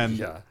dragons. And then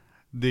Yeah.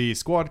 the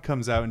squad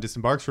comes out and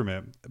disembarks from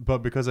it. But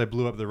because I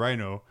blew up the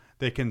rhino,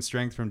 they can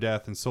strength from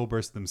death and soul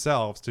burst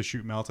themselves to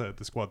shoot Melta at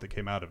the squad that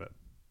came out of it.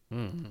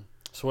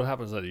 So what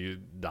happens? Do you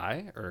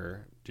die?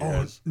 Or do you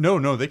guys...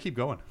 No, they keep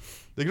going.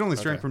 They can only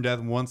strength Okay. from death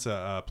once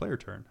a player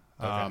turn.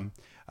 Okay.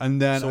 And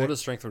then So what is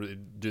strength?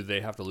 Do they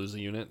have to lose a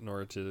unit in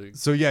order to...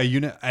 so yeah,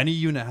 any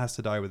unit has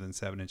to die within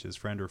 7 inches,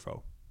 friend or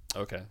foe.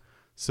 Okay.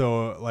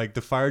 So like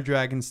the fire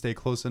dragons stay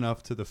close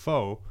enough to the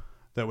foe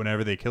that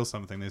whenever they kill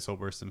something, they soul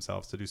burst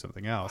themselves to do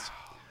something else.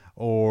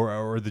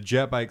 Or the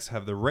jet bikes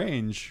have the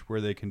range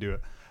where they can do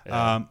it.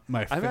 Yeah. I'm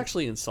I'm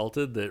actually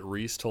insulted that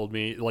Reese told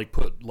me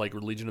put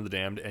Legion of the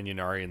Damned and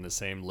Yannari in the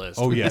same list.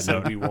 Oh, yeah, He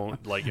said no. we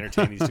won't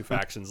entertain these two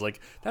factions.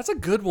 That's a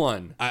good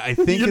one. I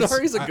think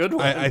Yannari's a good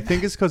one. I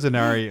think it's because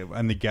Inari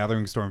and the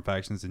Gathering Storm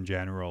factions in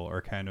general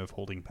are kind of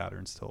holding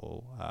patterns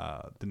till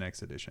the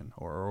next edition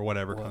or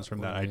whatever comes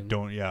from that. what do I you mean?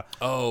 don't. Yeah.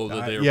 Oh,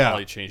 they'll yeah.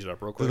 probably change it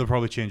up real quick. They'll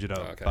probably change it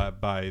up Okay.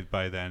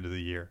 by the end of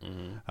the year.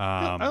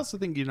 I also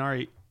think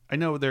Yannari. I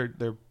know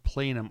they're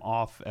playing them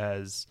off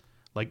as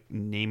like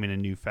naming a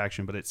new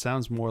faction, but it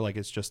sounds more like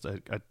it's just a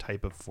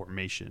type of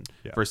formation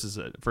Yeah. versus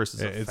a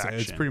faction.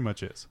 It's pretty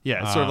much is.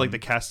 Yeah, it's sort of like the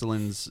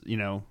Castellans,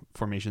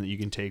 formation that you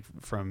can take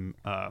from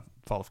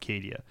Fall of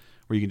Cadia,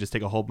 where you can just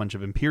take a whole bunch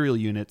of Imperial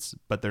units,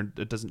 but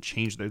it doesn't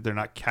change. They're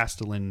not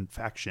Castellan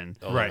faction,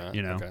 Oh, right?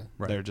 yeah. Okay.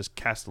 They're just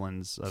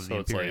Castellans of So the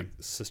it's Imperium.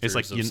 like Sisters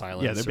of yeah,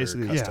 Silence they're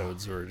basically or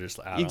Custodes or just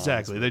add-ons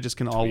exactly. with They just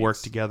can all work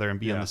tweaks. together and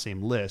be on Yeah. the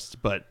same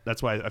list. But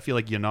that's why I feel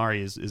like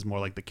Yannari is more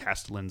like the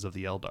Castellans of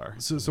the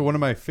Eldar. So one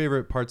of my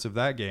favorite parts of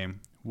that game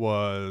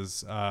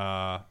was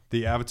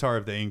the Avatar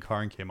of the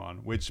Incarn came on,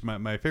 which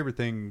my favorite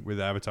thing with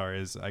Avatar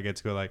is I get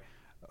to go like,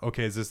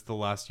 okay, is this the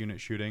last unit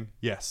shooting?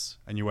 Yes.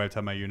 And you wiped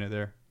out my unit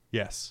there?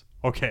 Yes.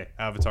 Okay,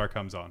 Avatar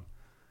comes on.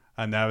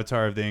 And the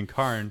Avatar of the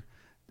Incarn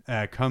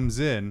comes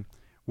in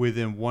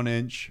within 1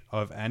 inch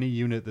of any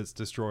unit that's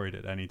destroyed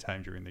at any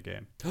time during the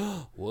game.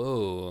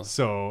 Whoa.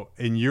 So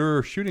in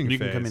your shooting You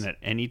phase, can come in at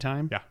any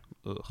time. yeah,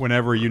 Ugh,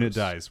 whenever a unit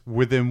dies,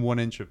 within 1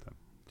 inch of them.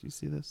 do you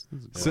see this?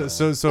 This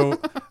is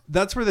So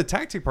that's where the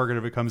tactic part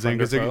of it comes in,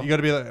 because Thunderfoe? you got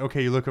to be like,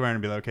 okay, you look around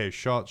and be like, okay,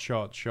 shot.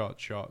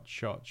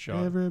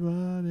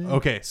 everybody.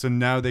 Okay, so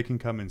now they can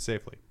come in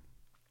safely.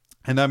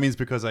 And that means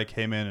because I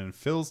came in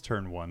Phil's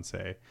turn 1,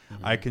 say,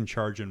 I can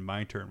charge in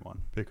my turn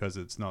 1 because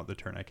it's not the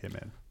turn I came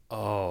in.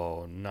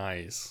 Oh,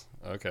 nice.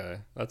 Okay,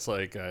 that's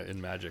like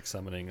in Magic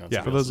summoning on. Yeah.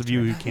 somebody For those else's of you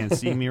turn. who can't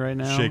see me right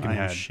now, Shaking I am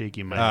head.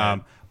 shaking my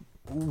head.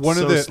 One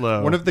So of the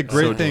slow. one of the So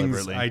great things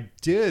deliberately. I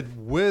did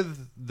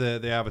with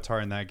the avatar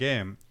in that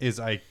game is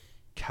I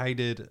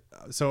kited.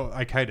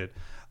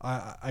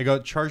 I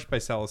got charged by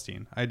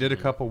Celestine. I did a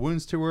couple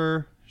wounds to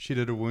her. She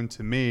did a wound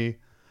to me.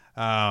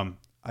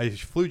 I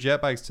flew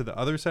jetbikes to the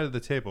other side of the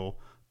table,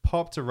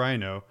 popped a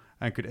rhino,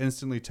 and could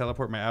instantly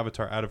teleport my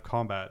avatar out of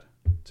combat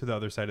to the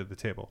other side of the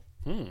table.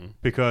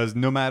 Because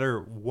no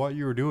matter what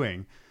you were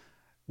doing,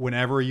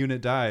 whenever a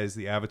unit dies,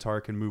 the avatar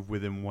can move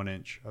within 1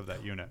 inch of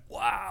that unit.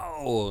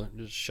 Wow,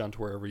 just shunt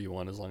wherever you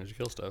want as long as you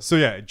kill stuff. So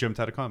yeah, it jumped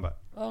out of combat.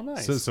 Oh,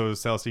 nice. So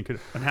Celestine could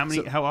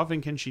And how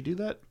often can she do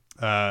that?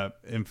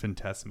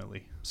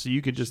 infinitesimally. So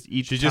you could just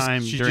each She just-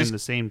 time she during just- the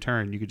same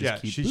turn, you could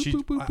just keep. she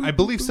boop, boop, boop, I boop,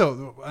 believe boop.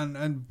 so.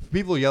 And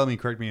people yell at me,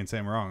 correct me, and say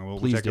I'm wrong. We'll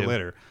Please check it do.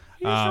 later.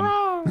 He's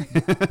wrong.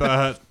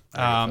 But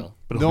Phil.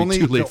 But it'll be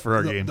too late for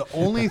our game. The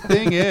only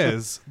thing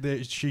is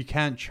that she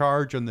can't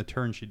charge on the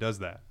turn she does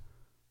that.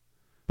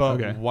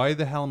 But Okay. why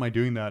the hell am I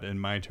doing that in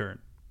my turn?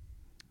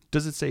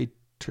 Does it say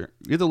turn?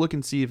 You have to look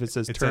and see if it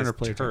says It turn says or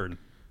player turn. turn.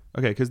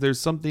 Okay, because there's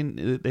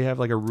something they have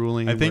like a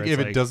ruling. I think where if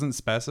it's it like- doesn't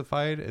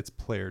specify it, it's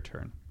player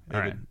turn. If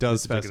All right. it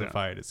does Just to pick it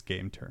specify it, it's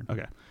game turn.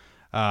 Okay.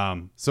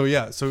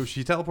 So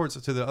she teleports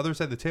to the other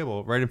side of the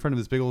table, right in front of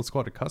this big old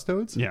squad of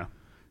custodes. Yeah.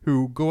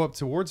 Who go up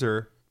towards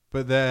her,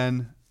 but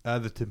then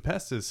the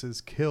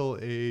Tempestus kill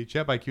a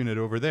jetbike unit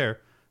over there.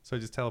 So I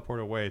just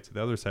teleport away to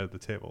the other side of the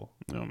table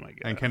Oh my god.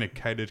 and kind of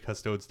kited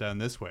custodes down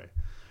this way.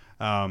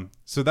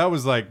 So that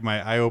was like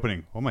my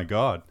eye-opening. Oh my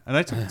god! And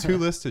I took 2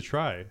 lists to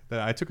try.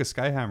 I took a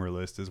Skyhammer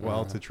list as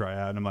well to try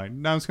out, and I'm like,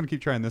 no, I'm just gonna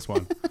keep trying this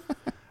one.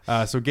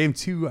 So game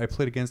 2, I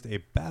played against a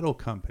battle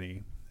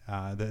company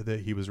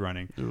that he was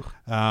running.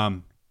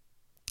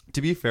 To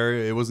be fair,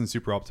 it wasn't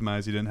super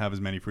optimized. He didn't have as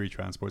many free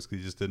transports because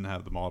he just didn't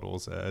have the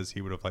models as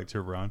he would have liked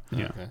to run.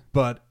 Yeah. Okay.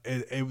 But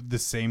the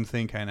same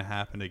thing kind of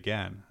happened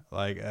again.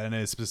 Like, and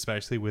it's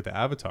especially with the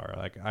Avatar.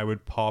 Like, I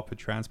would pop a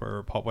transport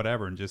or pop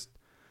whatever and just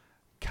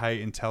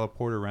kite and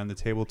teleport around the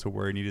table to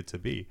where it needed to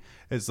be.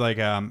 It's like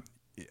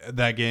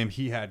that game.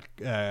 He had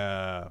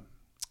the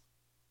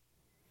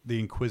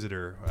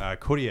Inquisitor,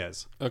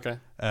 Codiez, Okay.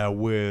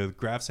 with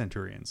Graph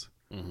Centurions.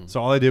 Mm-hmm.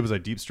 So all I did was I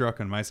deep struck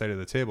on my side of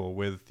the table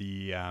with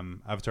the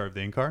Avatar of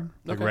the Incarn,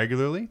 like Okay.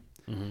 regularly.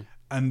 Mm-hmm.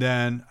 And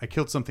then I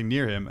killed something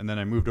near him, and then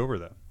I moved over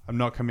them. I'm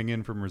not coming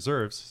in from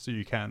reserves, so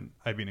you can't.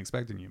 I've been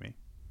expecting you, me.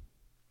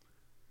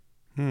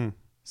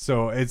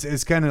 So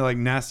it's kind of like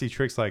nasty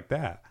tricks like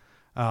that.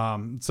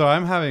 So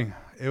I'm having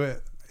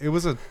it. It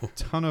was a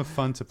ton of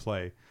fun to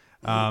play.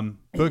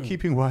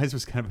 Bookkeeping wise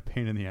was kind of a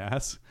pain in the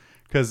ass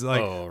because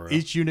like right.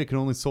 each unit can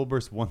only soul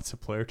burst once a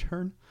player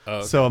turn. Oh,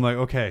 okay. So I'm like,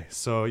 okay,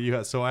 so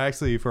I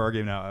actually for our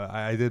game now,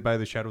 I did buy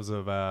the Shadows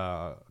of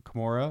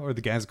Komora or the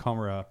Gangs of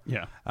Komora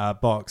Yeah.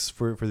 box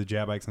for the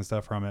jab bikes and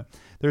stuff from it.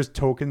 There's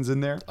tokens in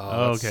there.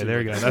 Oh, that's okay,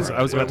 there you go. super That's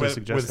I was about to with,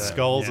 suggest with that.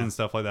 skulls Yeah. and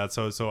stuff like that.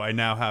 So I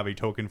now have a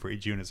token for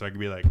each unit, so I can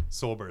be like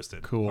soul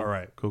bursted. Cool. All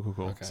right. Cool.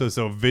 Okay.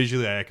 So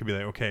visually, I could be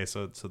like, okay,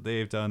 so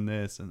they've done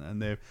this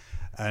and they've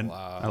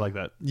Wow. I like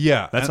that.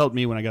 yeah, That's and, helped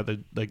me when I got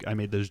I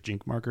made those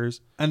jink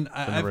markers. and the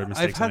I've, red I've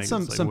mistakes I had make,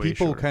 some it's, like, way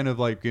people shorter. kind of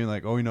like being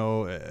like,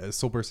 oh,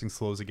 soul bursting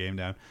slows the game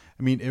down.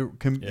 I mean,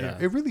 Yeah.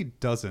 it really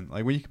doesn't.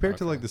 Like when you compare it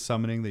to Okay. like the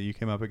summoning that you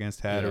came up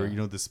against had, or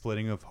Yeah. the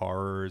splitting of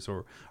horrors,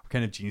 or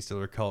kind of Gene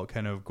Stealer cult,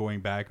 kind of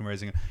going back and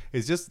rising.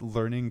 It's just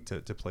learning to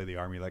play the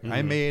army. Like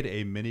I made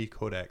a mini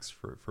codex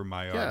for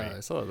my Yeah, army. I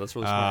saw that. That's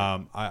really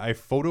smart. I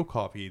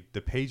photocopied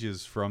the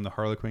pages from the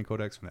Harlequin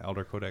Codex, from the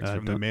Elder Codex,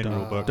 from the main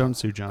rule book Don't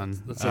sue John.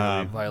 That's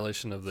a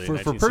violation of the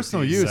for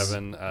personal use.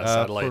 1967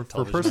 satellite for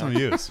television personal Act.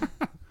 use.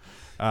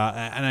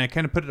 And I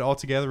kind of put it all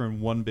together in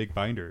one big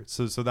binder,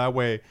 so that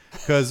way,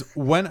 because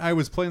when I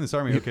was playing this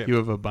army, okay, You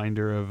have a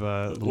binder of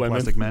little Women.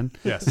 plastic men.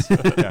 yes, yeah,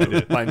 I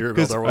did. Binder of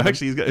 'Cause Elder Woman.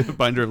 Actually, he's got a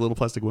binder of little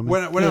plastic women.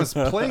 When I was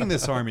playing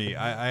this army,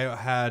 I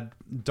had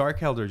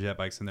Dark Elder jet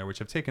bikes in there,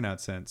 which I've taken out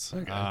since.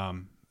 Okay.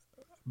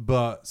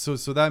 But so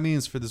that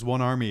means for this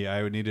one army,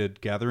 I would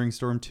needed Gathering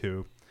Storm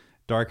 2,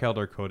 Dark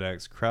Elder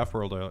Codex, Craft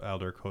World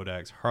Elder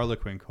Codex,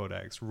 Harlequin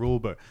Codex,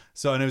 Rulebook.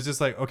 So, and it was just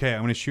like, okay,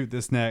 I'm going to shoot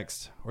this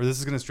next, or this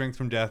is going to Strength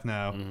from Death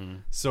now.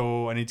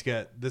 So I need to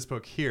get this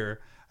book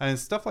here. And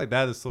stuff like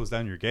that slows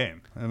down your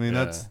game. I mean,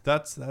 Yeah.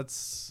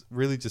 that's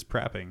really just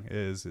prepping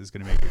is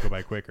going to make it go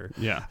by quicker.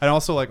 Yeah. And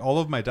also, like, all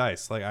of my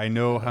dice, like, I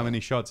know how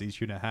many shots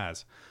each unit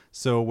has.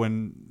 So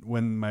when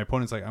my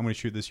opponent's like, I'm going to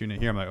shoot this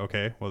unit here, I'm like,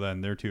 okay, well, then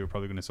their two are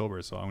probably going to soul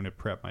burst. So I'm going to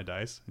prep my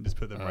dice and just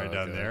put them right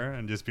down okay. there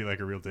and just be like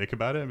a real dick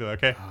about it and be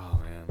like, okay,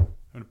 Oh man. I'm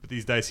going to put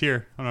these dice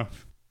here. I don't know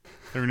if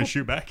they're going to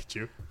shoot back at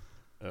you.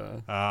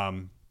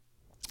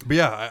 But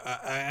yeah,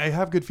 I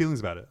have good feelings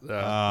about it.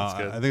 That's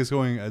good. I think it's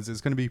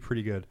going to be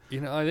pretty good.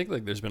 You know, I think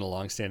like there's been a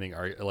long-standing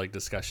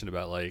discussion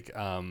about like,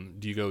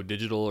 do you go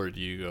digital or do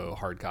you go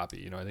hard copy?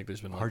 You know, I think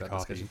there's been like Hard that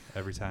copy discussion.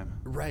 every time.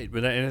 Right,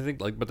 but I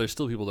think like, but there's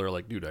still people that are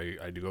like, dude,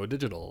 I do go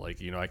digital. Like,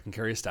 you know, I can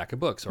carry a stack of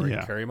books, or I Yeah.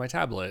 can carry my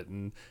tablet,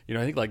 and you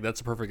know, I think like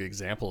that's a perfect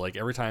example. Like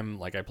every time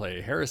like I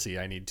play Heresy,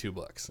 I need 2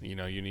 books. You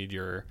know, you need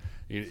you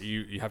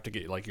have to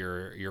get like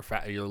your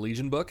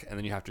Legion book, and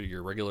then you have to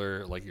your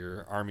regular like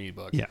your Army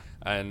book. Yeah.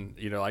 And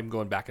you know, I'm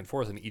going back and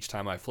forth, and each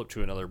time I flip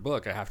to another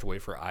book, I have to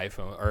wait for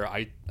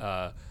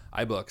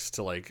iBooks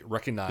to like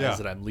recognize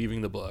that I'm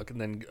leaving the book, and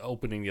then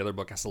opening the other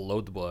book has to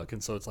load the book,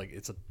 and so it's like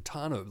it's a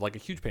ton of like a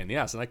huge pain in the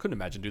ass, and I couldn't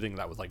imagine doing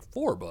that with like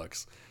 4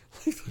 books.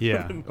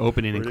 Yeah,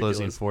 opening and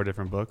closing ridiculous. 4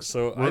 different books.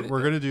 So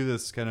We're gonna do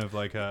this kind of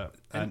like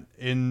an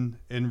in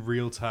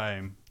real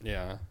time.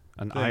 yeah,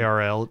 An thing.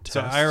 IRL test.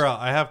 So IRL,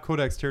 I have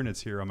Codex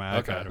Tyranids here on my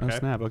Okay. iPad. Oh, Okay.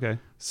 snap. Okay.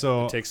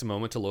 So it takes a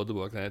moment to load the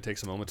book, then it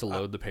takes a moment to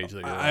load the page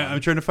that you're I'm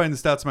on. trying to find the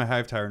stats of my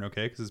Hive Tyrant,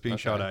 okay? Because it's being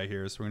Okay. shot at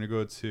here. So we're gonna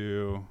go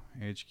to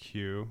HQ,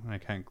 and I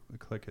can't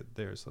click it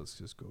there. So let's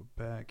just go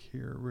back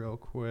here real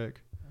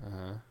quick.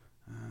 Uh-huh.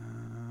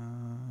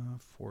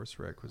 Force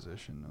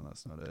requisition. No,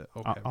 that's not it.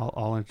 Okay.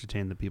 I'll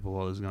entertain the people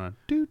while it's going.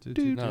 No,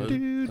 I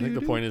think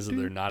the point is that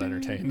they're not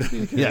entertained.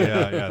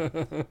 yeah.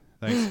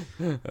 Thanks.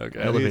 Okay.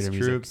 Elevator Elites,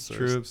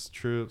 music.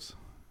 troops.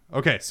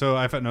 Okay, so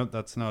I found. No,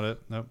 that's not it.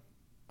 Nope.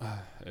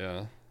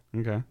 Yeah.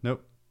 Okay.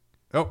 Nope.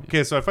 Oh,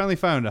 okay. So I finally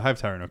found a Hive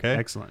Tyrant. Okay.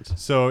 Excellent.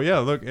 So yeah,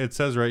 look, it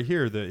says right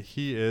here that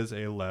he is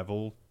a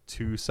level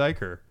 2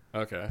 Psyker.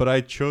 Okay. But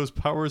I chose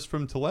powers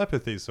from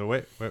telepathy. So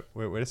wait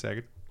a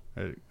second.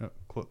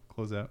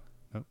 Close out.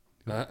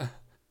 No.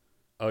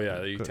 Oh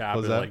yeah, you tap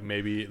close and that. like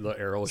maybe the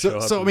arrow will show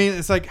up. So I mean,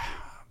 it's like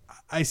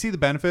I see the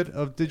benefit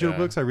of digital Yeah.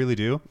 books. I really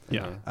do.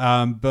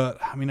 Yeah. But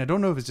I mean, I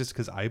don't know if it's just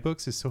because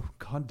iBooks is so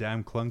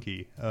goddamn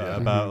clunky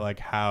about like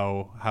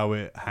how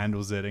it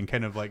handles it and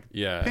kind of like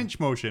Yeah. pinch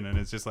motion, and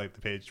it's just like the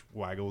page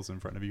waggles in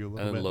front of you a little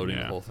And bit. then loading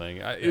Yeah. the whole thing.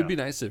 It would be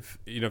nice if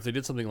if they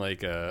did something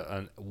like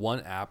one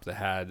app that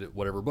had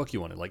whatever book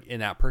you wanted, like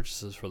in-app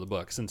purchases for the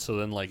books, and so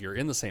then like you're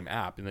in the same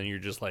app, and then you're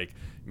just like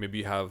maybe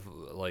you have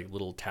like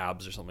little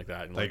tabs or something like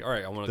that, and like all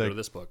right, I want to go to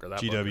this book or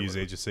that. book or GW's whatever.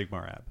 Age of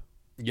Sigmar app.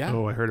 Yeah.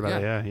 Oh, I heard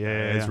about it.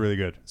 Yeah. It's really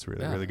good. It's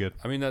really Yeah. really good.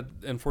 I mean, that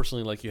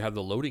unfortunately, like you have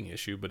the loading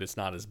issue, but it's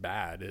not as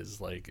bad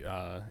as like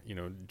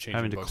changing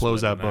Having to books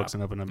close within out an app. books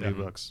and open up new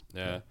books.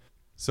 Yeah.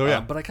 So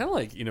yeah, But I kind of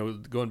like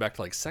going back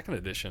to like 2nd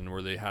edition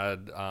where they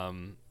had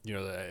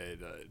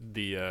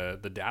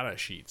the data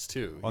sheets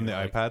too on the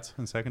like, iPads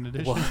in 2nd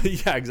edition. Well,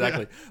 yeah,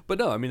 exactly. But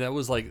no, I mean that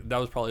was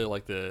probably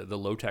like the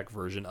low tech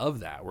version of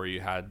that, where you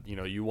had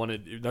you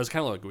wanted that was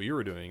kind of like what you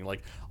were doing.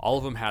 Like all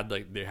of them had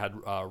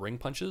ring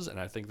punches, and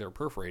I think they're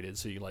perforated,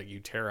 so you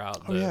tear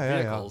out the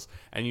vehicles,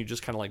 and you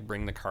just kind of like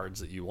bring the cards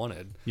that you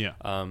wanted. Yeah.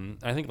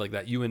 I think like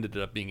that you ended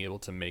up being able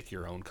to make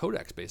your own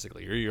codex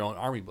basically, or your own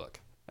army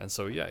book, and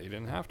so yeah, you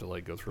didn't have to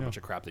like go through a bunch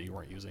of crap that you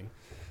weren't using.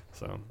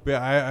 So But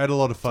yeah, I had a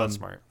lot of fun. that's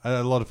smart. I had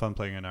a lot of fun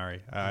playing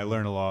Inari. I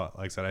learned a lot.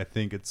 Like I said, I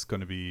think it's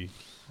going to be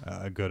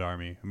a good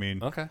army. I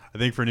mean, Okay. I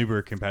think for an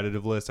uber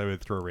competitive list, I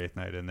would throw Wraith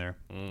Knight in there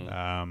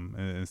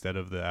instead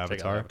of the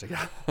Take out Avatar.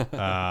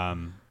 Avatar.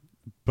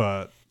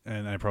 But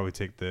I'd probably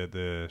take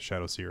the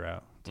Shadow Seer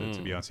out.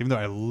 To be honest, even though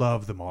I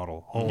love the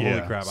model. Holy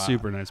Yeah, crap!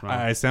 super nice model.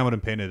 I sampled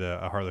and painted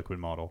a Harlequin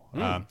model.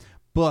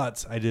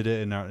 But I did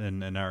it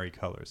in Inari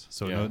colors,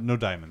 so Yeah. no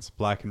diamonds,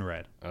 black and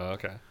red. Oh,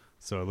 okay.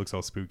 So it looks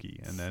all spooky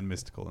and then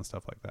mystical and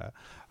stuff like that.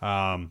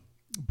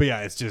 But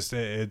yeah, it's just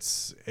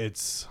there's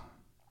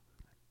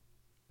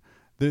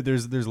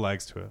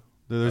legs to it.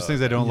 There's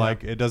things I don't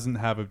like. It doesn't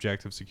have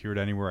objective secured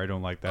anywhere. I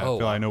don't like that. Oh,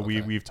 Phil, I know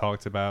okay. we've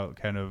talked about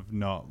kind of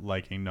not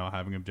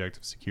having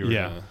objective secured.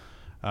 Yeah.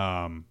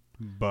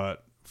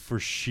 But for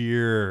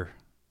sheer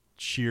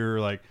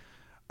like,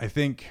 I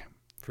think.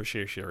 For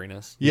sheer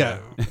sheeriness. Yeah.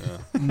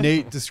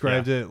 Nate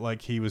described it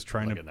like he was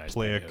trying Like to a nice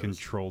play a potatoes.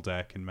 control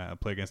deck and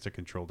play against a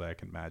control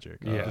deck in Magic.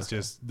 Yeah. It's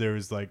just there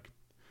was like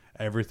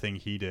everything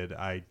he did,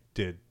 I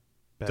did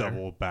Better.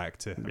 double back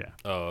to him. Yeah.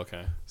 Oh,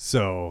 okay.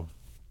 So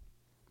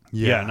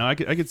Yeah, no, I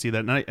could see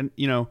that, and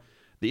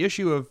the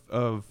issue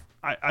of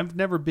I've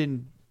never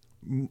been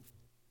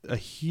a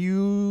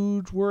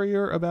huge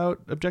worrier about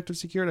objective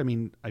secured. I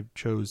mean, I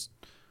chose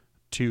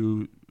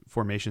 2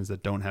 formations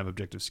that don't have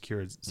objective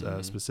secured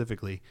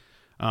specifically,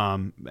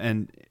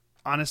 and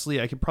honestly,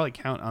 I could probably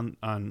count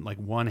on like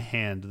one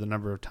hand the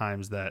number of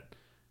times that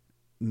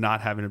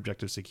not having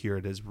objective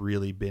secured has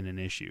really been an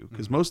issue,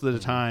 because most of the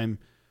time,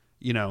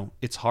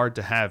 it's hard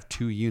to have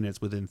 2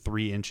 units within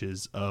 3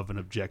 inches of an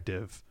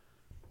objective.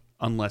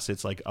 Unless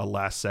it's like a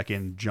last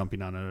second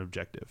jumping on an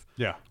objective,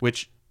 yeah.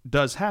 which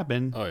does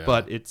happen. Oh, yeah.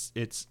 But it's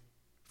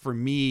for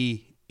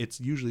me,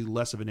 it's usually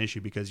less of an issue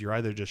because you're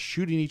either just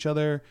shooting each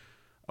other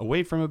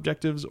away from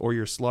objectives or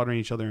you're slaughtering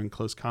each other in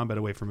close combat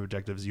away from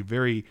objectives. You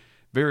very,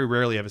 very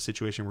rarely have a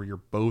situation where you're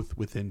both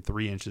within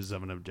 3 inches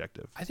of an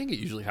objective. I think it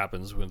usually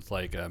happens with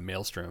like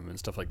Maelstrom and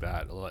stuff like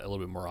that a little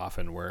bit more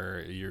often,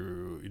 where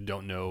you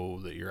don't know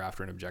that you're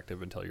after an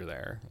objective until you're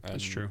there. And,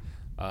 That's true.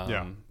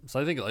 Yeah. So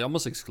I think like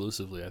almost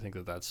exclusively, I think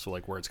that's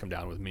like where it's come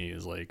down with me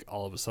is like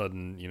all of a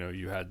sudden,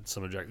 you had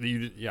some objective.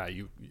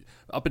 You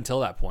up until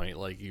that point,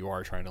 like you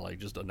are trying to like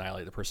just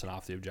annihilate the person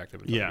off the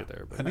objective and try to get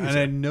there. But And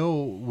I know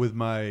with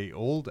my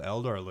old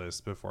Eldar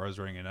list before I was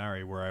running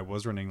Inari, where I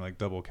was running like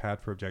double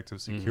cat for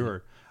objective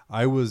secure,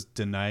 I was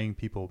denying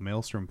people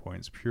Maelstrom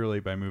points purely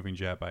by moving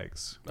jet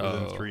bikes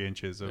within 3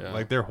 inches of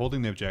like they're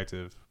holding the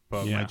objective.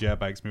 But my jet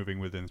bike's moving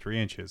within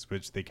 3 inches,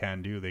 which they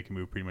can do. They can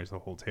move pretty much the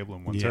whole table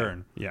in one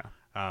turn. Yeah.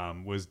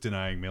 Was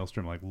denying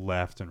Maelstrom like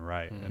left and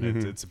right, and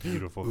it's a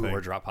beautiful thing.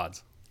 or drop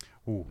pods.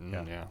 Ooh,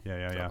 yeah.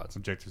 yeah. pods.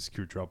 Objective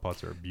secure drop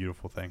pods are a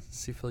beautiful thing.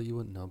 See, Phil, you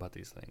wouldn't know about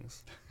these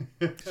things.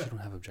 'Cause you don't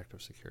have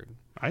objective secured.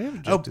 I have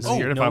objective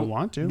secured if I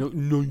want to.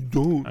 No, you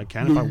don't. I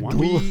can if I want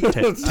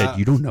to. Ted,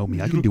 you don't know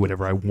me. I can do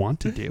whatever I want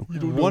to do.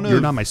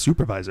 You're not my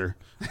supervisor.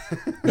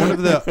 One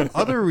of the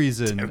other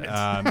reason, one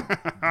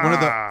of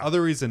the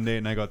other reason Nate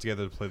and I got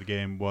together to play the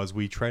game was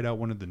we tried out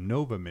one of the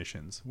Nova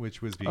missions,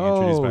 which was being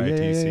introduced by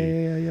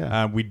ITC.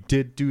 Yeah. We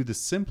did do the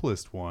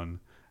simplest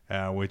one,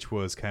 which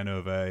was kind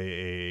of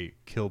a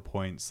kill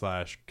point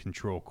 /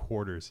 control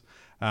quarters.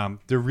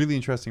 They're really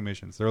interesting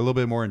missions. They're a little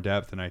bit more in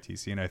depth than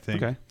ITC, and I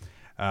think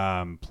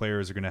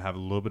players are going to have a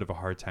little bit of a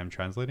hard time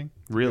translating.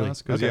 Really?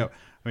 Because I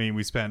mean,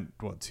 we spent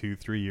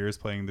 2-3 years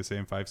playing the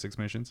same 5-6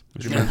 missions.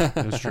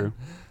 That's true.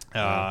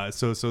 A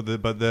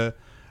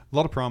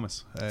lot of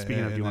promise.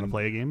 Speaking of, do you want to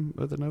play a game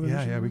with the Nova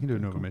mission? Yeah, we can do a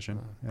Nova mission.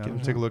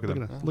 Take a look at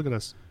them. Look at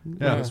us.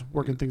 Yeah. Just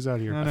working things out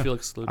here. I feel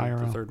excluded.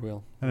 IRL. The third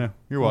wheel. I know.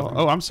 You're welcome.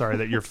 I'm sorry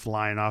that you're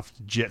flying off,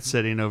 jet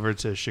setting over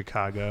to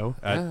Chicago.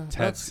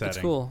 That's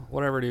cool.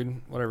 Whatever, dude.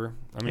 Whatever.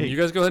 I mean, Hey, you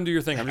guys go ahead and do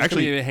your thing. I'm just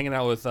actually- going to be hanging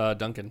out with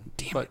Duncan.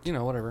 But,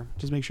 whatever.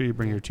 Just make sure you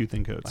bring your 2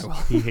 thin coats.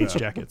 He hates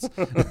jackets.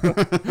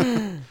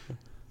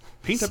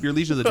 Paint up your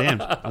Legion of the Damned.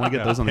 I want to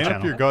get those on the Paint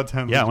channel. up your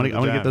goddamn Yeah, I want Legion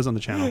of to the get those on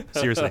the channel.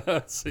 Seriously.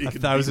 So you can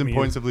 1,000 beat me.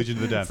 points of Legion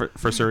of the Damned.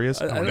 For serious?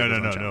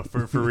 No.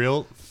 For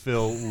real,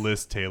 Phil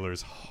List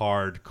Taylor's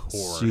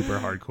hardcore. Super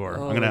hardcore.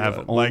 Oh I'm going to my have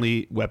God.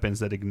 only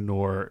weapons that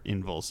ignore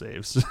invul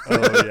saves.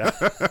 Oh, yeah.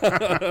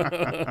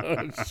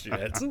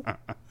 Shit.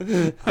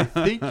 I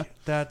think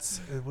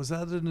was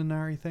that an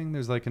Inari thing?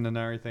 There's like an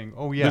Inari thing.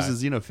 Oh yeah.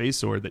 There's a Xeno phase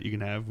sword that you can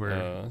have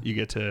where you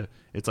get to.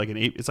 It's like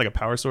a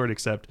power sword,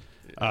 except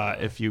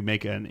if you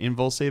make an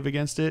invul save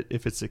against it,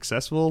 if it's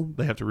successful,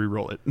 they have to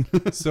re-roll it.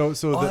 So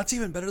That's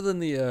even better than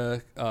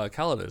the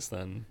Calidus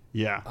then.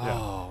 Yeah.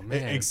 Oh,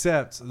 man.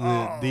 Except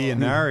the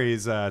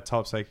Inari's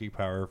top psychic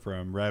power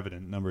from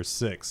Revenant number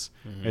 6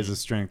 is a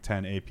strength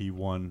 10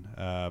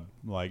 AP1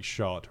 like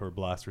shot or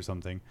blast or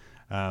something,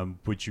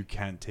 which you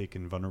can't take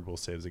invulnerable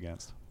saves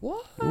against.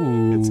 What?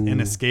 It's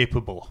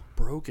inescapable.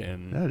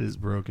 Broken. That is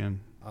broken.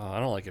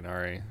 I don't like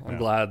Inari. I'm Yeah.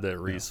 glad that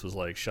Reese was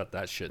like, shut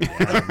that shit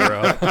down,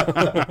 bro.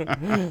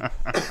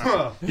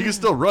 You can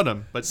still run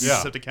them, but you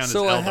just have to count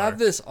So as I Eldar. have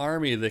this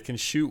army that can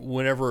shoot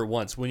whenever it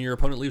wants. When your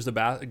opponent leaves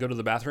go to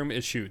the bathroom,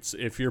 it shoots.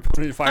 If your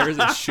opponent fires,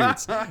 it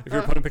shoots. If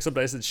your opponent picks up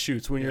dice, it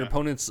shoots. When your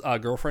opponent's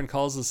girlfriend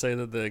calls to say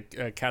that the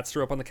cats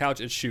threw up on the couch,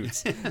 it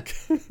shoots.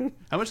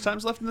 How much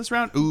time's left in this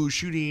round? Ooh,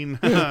 shooting.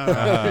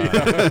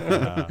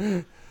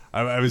 I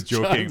was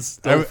joking.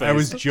 I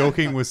was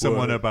joking with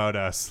someone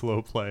about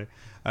slow play,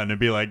 and it'd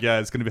be like, yeah,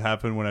 it's gonna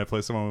happen when I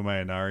play someone with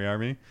my Inari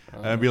army,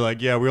 and I'd be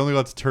like, yeah, we only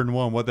got to turn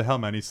 1. What the hell,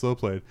 man? He slow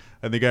played,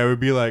 and the guy would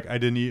be like, I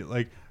didn't eat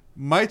like.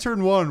 My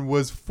turn 1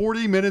 was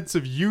 40 minutes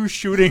of you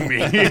shooting me.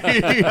 What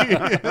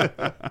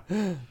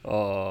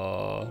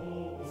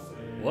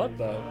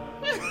the?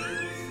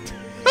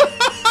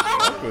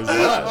 What was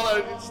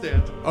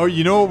that? Oh,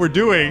 you know what we're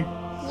doing?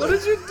 What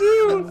did you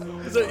do?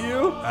 Is that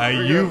you?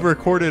 You've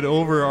recorded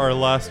over our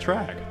last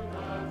track,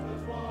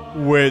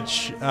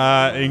 which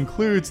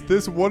includes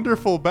this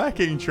wonderful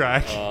backing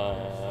track.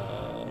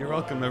 You're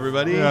welcome,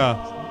 everybody.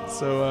 Yeah.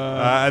 So,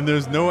 And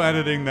there's no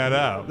editing that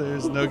out.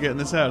 there's no getting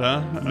this out,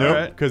 huh?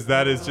 Nope, because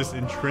that is just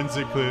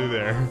intrinsically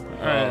there.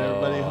 All right,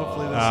 everybody.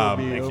 Hopefully this will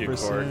be thank you, over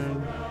Cord.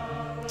 soon.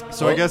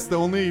 So Well, I guess the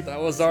only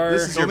That was our.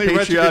 This is your only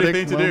retrograde patriotic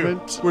thing to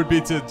moment. do would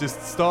be to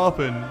just stop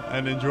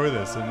and enjoy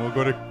this, and we'll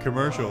go to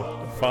commercial.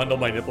 Fondle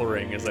my nipple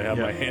ring as I have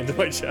my hand to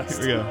my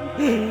chest. Here we go. All right,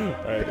 good Your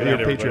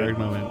night, everybody. patriotic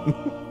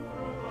moment.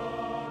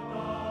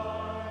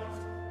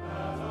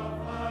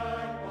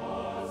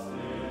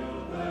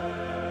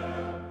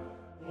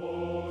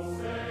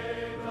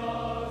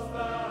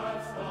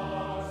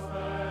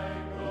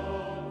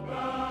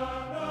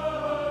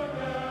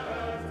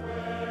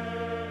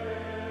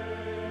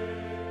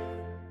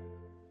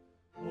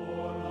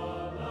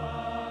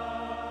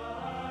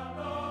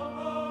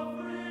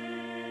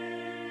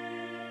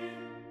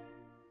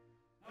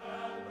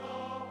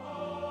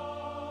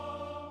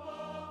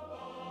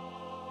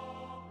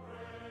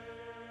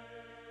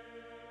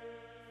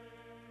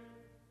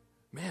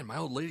 Man, my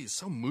old lady's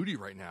so moody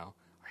right now.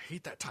 I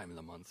hate that time of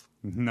the month.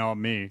 Not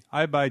me.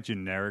 I buy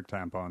generic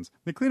tampons.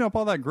 They clean up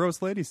all that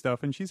gross lady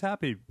stuff, and she's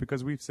happy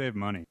because we've saved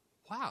money.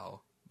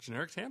 Wow,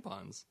 generic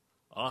tampons.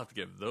 I'll have to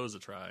give those a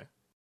try.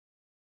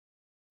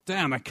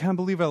 Damn, I can't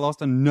believe I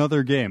lost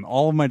another game.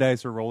 All of my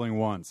dice are rolling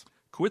once.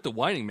 Quit the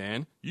whining,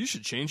 man. You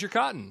should change your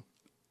cotton.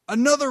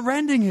 Another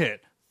rending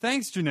hit.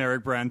 Thanks,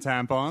 generic brand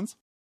tampons.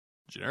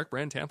 Generic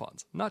brand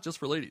tampons, not just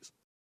for ladies.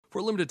 For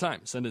a limited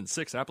time, send in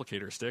 6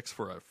 applicator sticks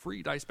for a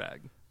free dice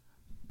bag.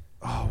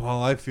 Oh,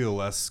 well, I feel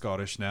less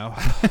Scottish now.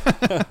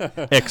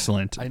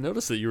 Excellent. I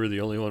noticed that you were the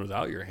only one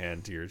without your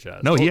hand to your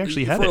chest. No, he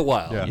actually had for it. a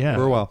while. Yeah.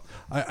 For a while.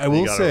 I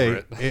will got say,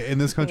 over in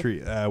this country,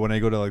 when I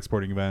go to like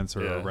sporting events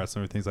or Yeah.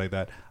 wrestling or things like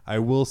that, I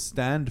will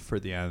stand for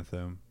the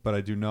anthem, but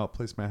I do not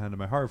place my hand on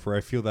my heart, for I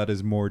feel that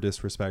is more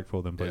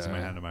disrespectful than placing my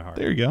Yeah. hand on my heart.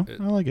 There you go.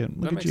 I like it.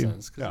 That Look at makes you.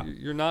 sense because Yeah.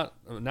 you're not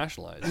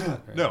nationalized.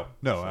 right? No,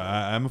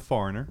 I'm a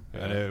foreigner,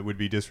 and Yeah. it would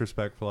be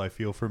disrespectful, I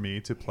feel, for me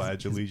to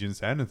pledge allegiance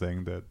to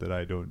anything that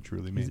I don't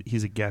truly mean.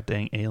 He's a goddamn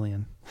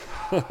alien.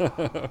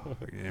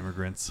 Fucking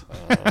immigrants.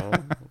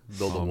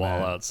 Build a Oh, wall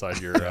man. outside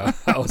your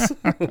house.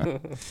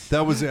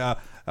 That was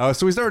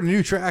so we started a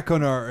new track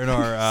on our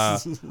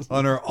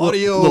on our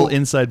audio. Little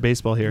inside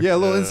baseball here. Yeah, a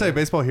little inside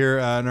baseball here.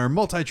 On our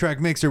multi-track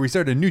mixer, we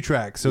started a new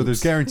track, so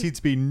there's guaranteed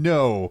to be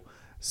no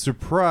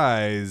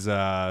surprise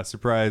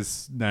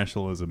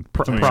nationalism.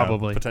 coming up.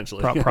 Probably.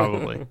 Potentially.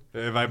 Probably.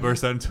 If I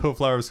burst out into a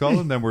flower of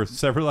Scotland, then we're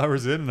several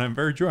hours in, and I'm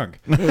very drunk.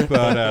 But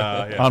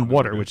yeah, On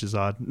water, which is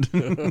odd.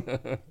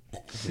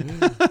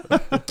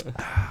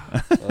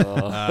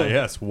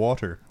 yes,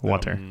 water.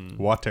 Water.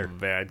 Water.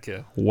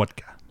 Vodka.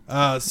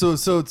 Vodka. So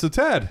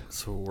Ted,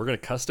 So we're gonna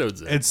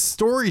custodes it. it's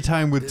story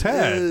time with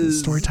Ted.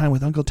 Story time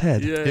with Uncle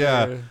Ted.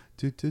 Yeah.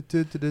 So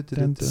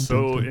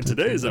in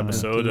today's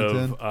episode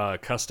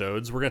of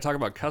Custodes, we're gonna talk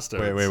about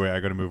custodes. Wait! I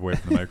gotta move away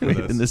from the mic for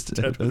In this. this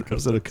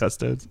episode of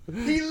Custodes.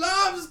 He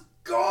loves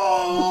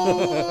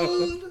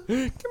gold.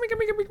 Gimme.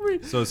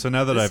 So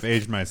now that I've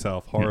aged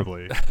myself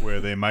horribly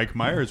with a Mike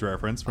Myers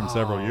reference from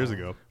several years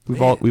ago,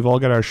 We've all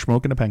got our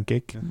smoke and a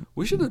pancake.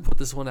 We should have put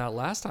this one out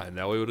last time.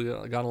 That way we would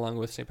have gone along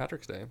with St.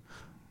 Patrick's Day.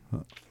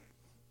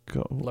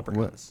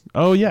 Leprechauns.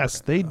 Oh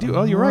yes, they do.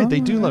 Oh, you're right. They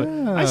do love it.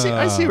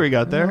 I see where you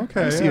got there.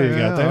 Okay, I see where you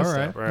got there. all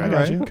right, Right. I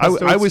got you.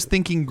 I was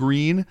thinking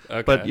green,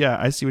 Okay. but yeah,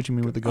 I see what you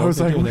mean with the gold. I was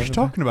They like, do what are have you it.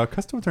 talking about?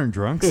 Custodes aren't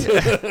drunks.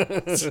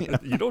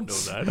 You don't know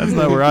that. That's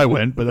not where I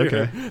went, but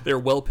okay. They're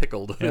well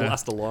pickled. They Yeah.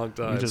 last a long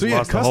time. just So yeah,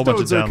 lost a whole bunch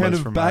of custodes are kind downloads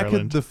of from back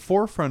Ireland. at the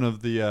forefront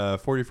of the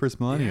 41st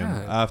millennium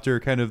Yeah. after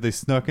kind of they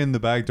snuck in the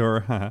back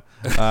door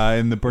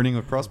in the burning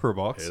of Prospero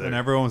box, Hey, and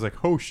everyone was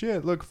like, "Oh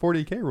shit! Look,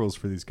 40K rules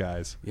for these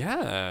guys."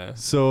 Yeah.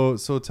 So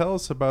tell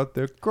us about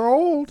the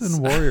Golden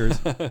Warriors.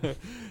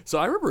 So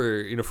I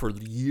remember, for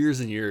years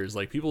and years,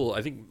 like people,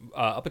 I think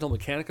up until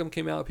Mechanicum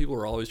came out, people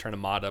were always trying to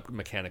mod up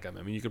Mechanicum.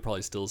 I mean, you could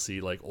probably still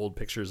see like old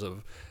pictures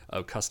of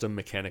custom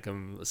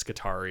Mechanicum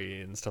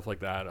Skitarii and stuff like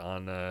that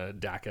on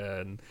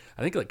DACA, and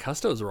I think like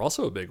Custodes were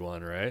also a big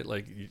one, right?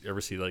 Like you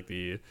ever see like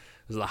the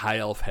high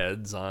elf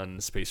heads on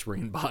Space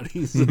Marine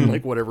bodies and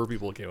like whatever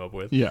people came up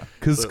with. Yeah.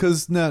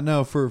 Because now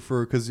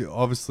because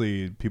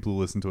obviously people who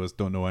listen to us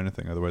don't know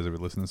anything, otherwise they would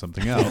listen to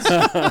something else.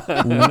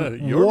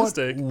 Your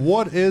mistake.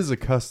 What is a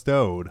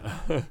custode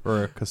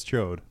or a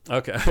custode?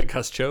 Okay,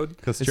 Custode.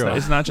 Custode.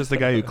 It's not just the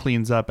guy who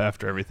cleans up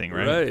after everything,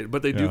 right? Right,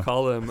 but they do Yeah.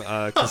 call them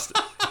That's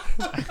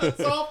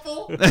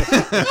awful.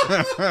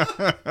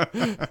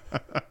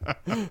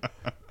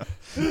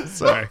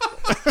 Sorry.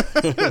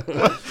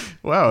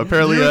 Wow.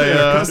 Apparently,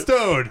 I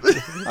custode.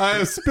 I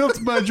have spilt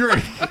my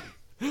drink.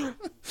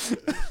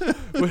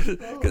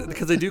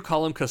 because they do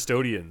call them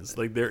custodians.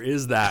 Like there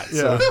is that.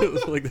 So,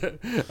 like that,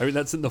 I mean,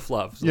 that's in the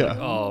fluff. So Yeah. Like,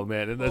 oh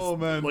man, and that's Oh,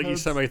 man, like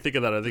each that's- time I think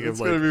of that, I think of It's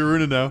gonna like be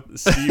ruined now.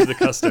 Steve the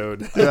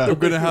Custode. Yeah, I'm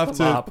gonna have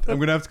to. Mop. I'm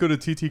gonna have to go to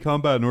TT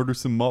Combat and order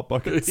some mop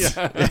buckets.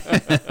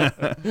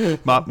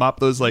 mop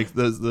those like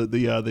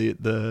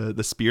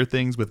the spear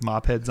things with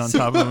mop heads on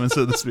top of them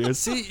instead of the spears.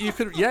 See, you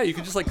could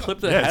just like clip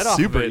the Yeah, head it's off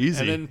super of it easy.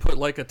 and then put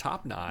like a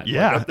top knot.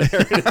 Yeah. like, up there,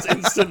 and it's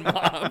instant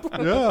mop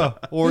Yeah,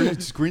 or you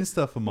just green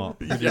stuff them up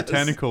with your Yes.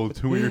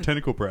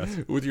 tentacle press.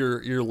 with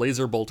your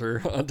laser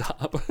bolter on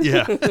top.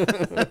 Yeah.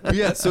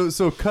 Yeah,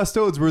 so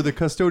custodes were the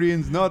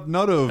custodians not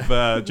of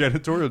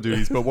janitorial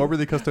duties, but what were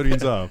the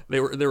custodians of? They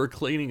were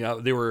cleaning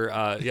up. They were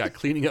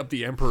cleaning up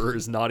the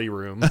Emperor's naughty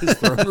room, his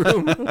throne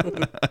room.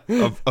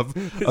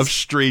 of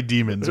stray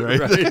demons, right?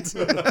 Right.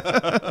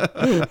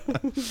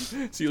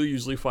 So you'll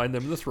usually find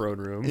them in the throne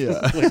room, Yeah.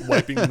 like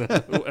wiping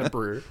the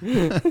emperor,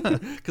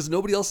 because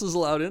nobody else is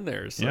allowed in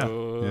there. So Yeah.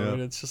 I mean,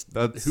 it's just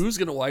That's- who's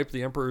gonna wipe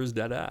the emperor's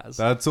dead ass?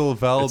 That's old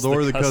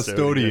Valdor the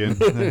custodian.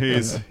 custodian.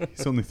 he's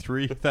only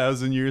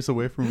 3,000 years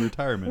away from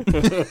retirement.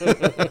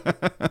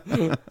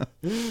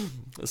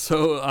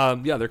 So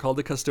they're called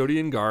the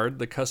Custodian Guard,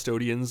 the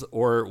Custodians,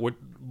 or what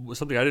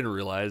something I didn't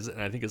realize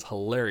and I think is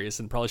hilarious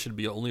and probably should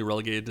be only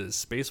relegated to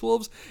Space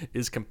Wolves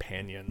is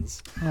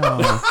companions.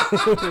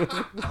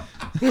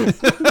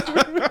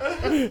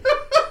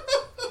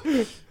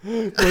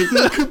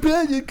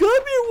 Companion,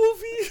 come here,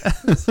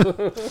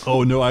 Wolfie.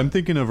 Oh no, I'm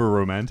thinking of a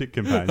romantic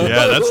companion.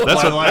 Yeah, that's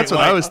what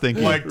I was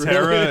thinking. Like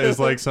Tara is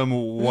like some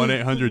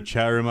 1-800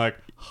 chat room. Like,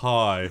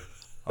 hi,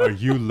 are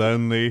you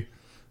lonely?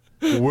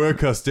 we're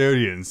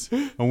custodians,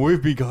 and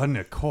we've been guarding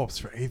a corpse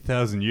for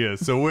 8,000 years,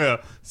 so we're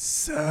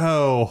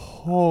so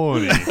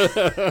horny.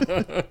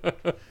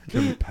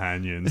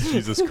 Companions,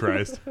 Jesus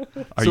Christ.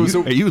 Are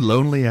you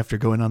lonely after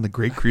going on the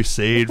Great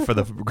Crusade for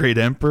the Great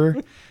Emperor?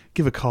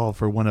 Give a call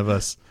for one of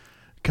us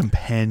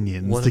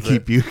companions to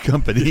keep you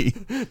company.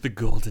 The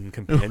golden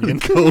companion.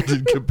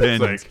 Golden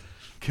companions. It's like,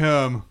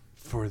 come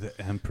for the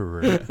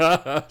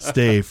Emperor.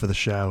 Stay for the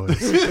showers.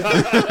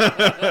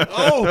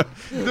 Oh,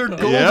 they're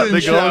golden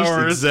the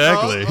showers.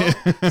 Exactly.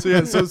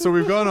 So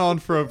we've gone on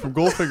from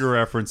Goldfinger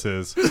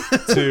references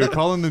to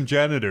calling them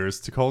janitors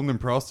to calling them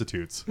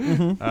prostitutes.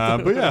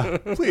 But yeah,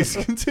 please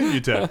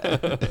continue,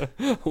 Ted.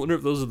 I wonder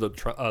if those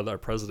are our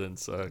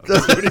president's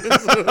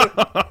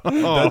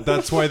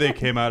That's why they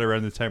came out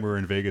around the time we were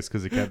in Vegas,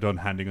 because they kept on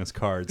handing us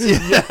cards.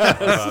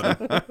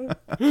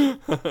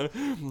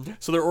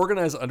 So they're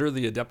organized under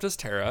the Adeptus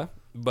Terra,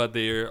 but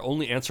they're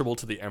only answerable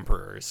to the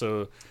Emperor.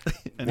 So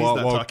And he's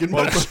not talking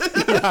much.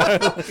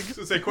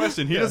 It's a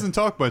question. He doesn't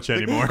talk much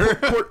anymore.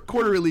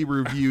 Quarterly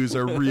reviews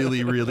are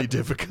really, really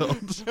difficult.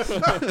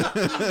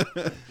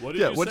 what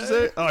did What'd you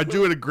say? Oh, I'm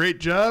doing a great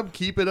job.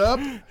 Keep it up.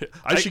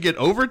 I should get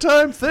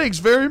overtime. Thanks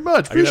very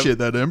much. Appreciate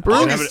that,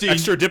 Emperor. Have an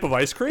extra dip of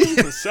ice cream?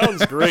 This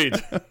sounds great.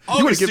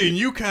 Augustine,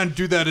 you can't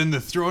do that in the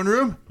throne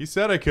room. He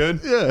said I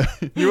could. Yeah.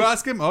 You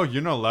ask him? Oh,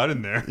 you're not allowed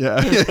in there.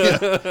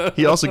 Yeah.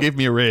 He also gave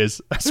me a raise.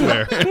 I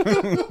swear.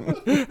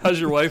 How's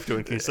your wife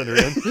doing? Can you send her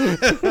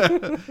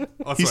in?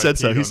 Also, He said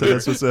so. He said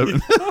that's what's up.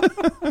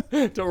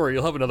 Don't worry,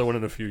 you'll have another one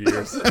in a few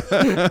years.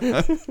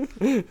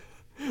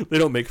 They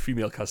don't make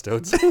female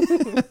custodes.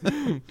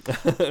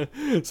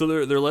 So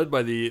they're led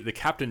by the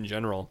Captain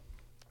General,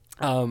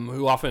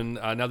 who often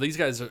now these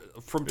guys are,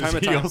 from time to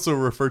He time, also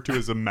referred to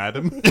as a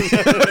madam.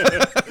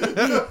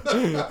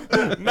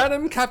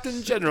 Madam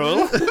Captain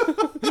General,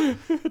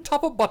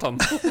 top or bottom.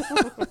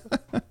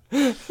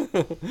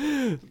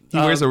 He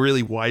wears a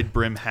really wide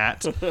brim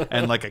hat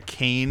and like a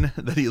cane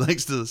that he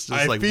likes to just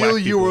I like feel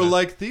whack you people were with.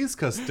 like these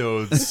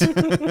custodes.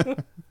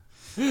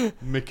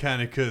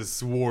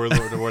 Mechanicus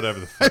Warlord or whatever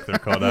the fuck they're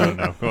called. I don't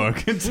know. Go on,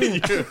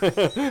 continue.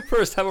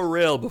 First, have a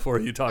rail before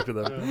you talk to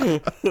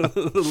them.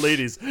 The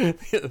ladies,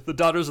 the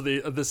daughters of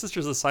the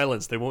sisters of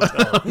silence, they won't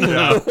tell.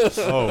 Yeah.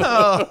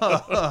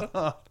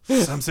 Oh.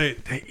 Some say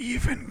they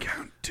even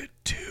count to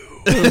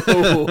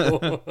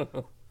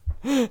 2.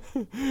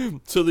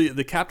 So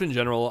the Captain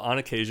General on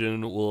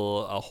occasion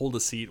will hold a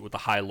seat with the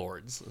High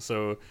Lords.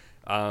 So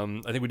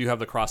I think we do have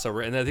the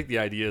crossover, and I think the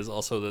idea is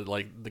also that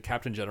like the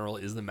Captain General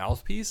is the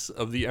mouthpiece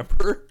of the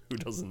Emperor, who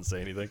doesn't say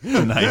anything.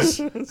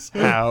 Nice.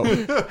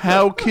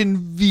 How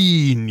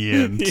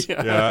convenient.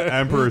 Yeah,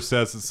 Emperor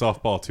says it's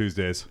softball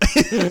Tuesdays.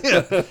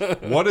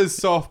 What is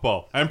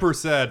softball? Emperor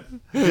said.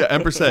 Yeah,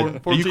 Emperor said, "Are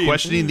 14. you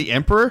questioning the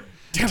Emperor?"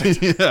 Damn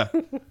it. Yeah.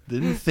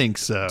 Didn't think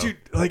so. Dude,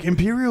 like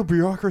imperial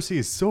bureaucracy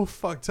is so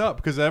fucked up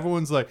because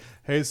everyone's like,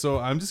 hey, so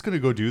I'm just going to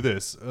go do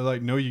this.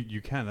 Like, no,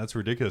 you can't. That's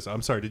ridiculous.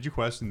 I'm sorry. Did you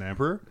question the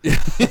Emperor?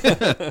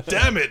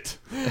 Damn it.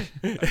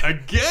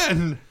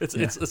 Again.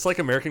 It's like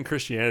American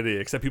Christianity,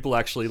 except people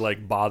actually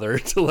like bother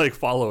to like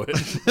follow it.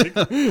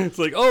 It's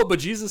like, oh, but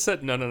Jesus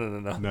said no.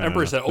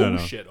 Emperor said, oh no.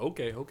 shit.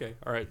 Okay.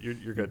 All right,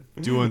 you're good.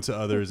 Do unto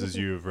others as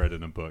you have read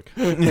in a book.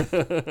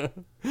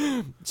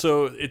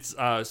 So it's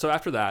so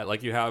after that,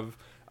 like you have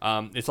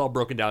it's all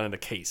broken down into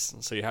case.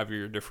 So you have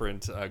your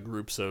different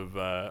groups of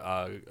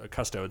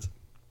custodes.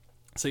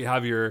 So you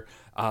have your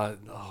a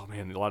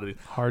lot of these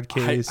Hard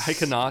case.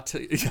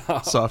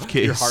 Hykenot, Soft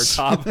case. your hard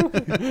top.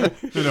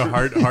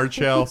 Hard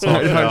shell,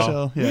 soft Hard shell.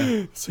 shell.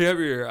 Yeah. So you have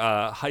your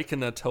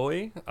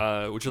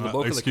Hykenotoi, which are the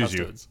bulk of the excuse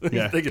you. custodes.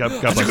 Yeah. They get-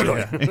 God bless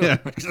you. Yeah.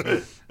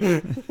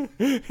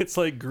 It's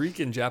like Greek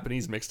and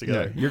Japanese mixed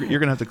Yeah. together. You're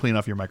gonna have to clean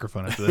off your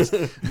microphone after this.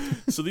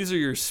 So these are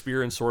your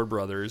spear and sword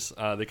brothers.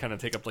 They kind of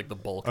take up like the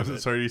bulk of I'm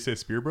it. sorry, did you say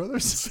Spear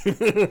Brothers?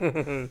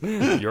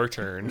 Your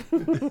turn.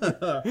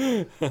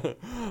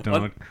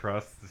 Don't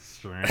cross the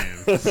streams.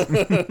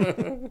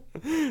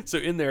 So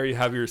in there you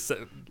have your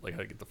like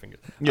how to get the finger.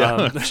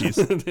 Yeah.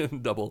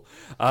 Double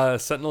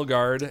Sentinel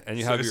Guard, and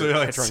you have So your you're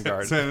like Hetron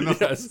Guard. Sentinel-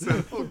 Yes.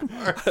 Sentinel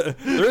Guard.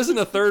 There isn't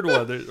a third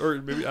one,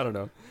 or maybe I don't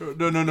know.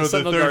 No. The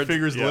Sentinel third Guard,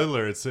 finger's yeah.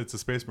 littler. It's a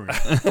Space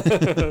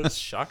Marine.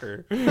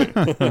 Shocker.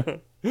 So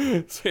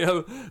you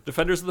have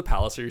Defenders of the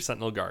Palace are your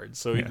Sentinel Guard.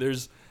 So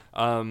there's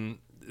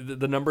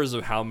the numbers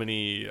of how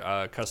many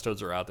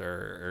custodes are out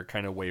there are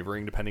kind of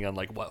wavering depending on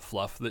like what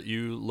fluff that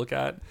you look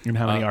at. And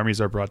how many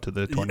armies are brought to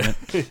the tournament?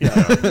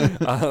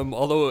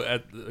 Although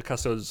at the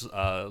custodes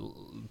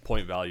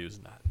point value is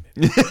not.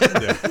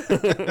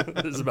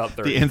 There's about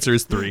 30. The answer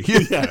is 3.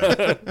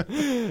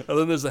 And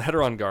then there's the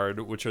Heteron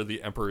Guard, which are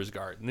the Emperor's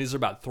Guard. And these are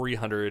about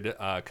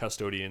 300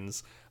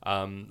 custodians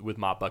with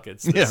mop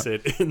buckets that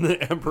sit in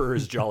the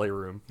Emperor's Jolly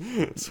Room.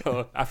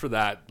 So after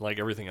that, like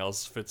everything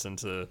else fits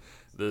into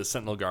the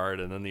Sentinel Guard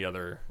and then the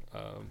other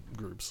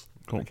groups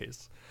in the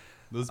case.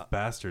 Those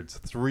bastards.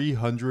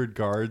 300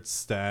 guards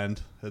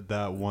stand at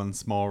that one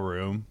small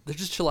room They're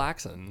just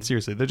chillaxing.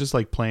 Seriously, they're just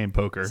like playing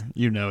poker.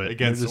 You know it.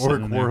 against They're just Orc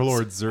sitting there.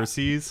 Warlord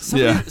Xerxes.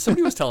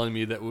 Somebody was telling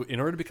me that in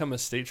order to become a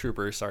state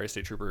trooper,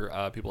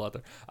 people out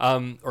there,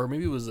 or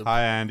maybe it was a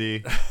Hi,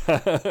 Andy.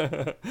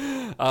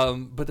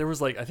 but there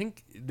was like, I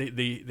think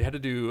they had to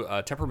do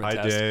a temperament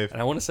Hi, test, Dave.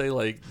 and I want to say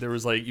like there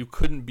was like you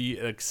couldn't be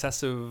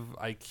excessive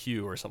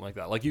IQ or something like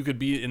that. Like you could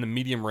be in the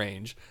medium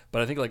range,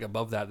 but I think like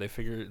above that they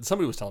figured,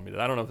 somebody was telling me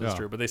that, I don't know if it's Yeah.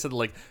 true, but they said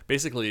like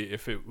basically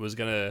if you're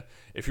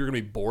gonna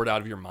be bored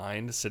out of your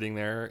mind sitting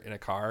there in a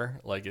car,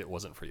 like it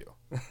wasn't for you.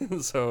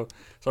 so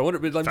I wonder,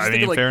 but I'm just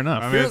thinking like fair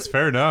enough. I mean, it's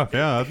fair enough.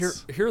 Yeah.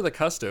 That's, here are the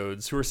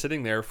custodes who are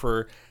sitting there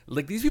for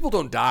like, these people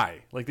don't die,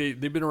 like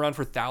they've been around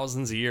for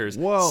thousands of years,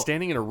 Well-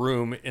 standing in a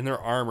room in their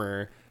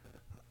armor.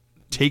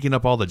 Taking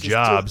up all the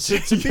jobs.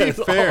 to be Yes,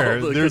 all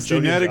fair, the they're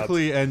custodian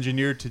genetically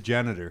engineered to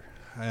janitor.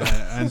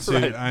 And to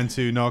Right. and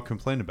to not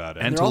complain about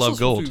it. And They're to also love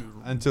gold. supposed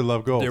to- and to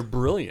love gold. They're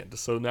brilliant.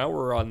 So now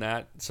we're on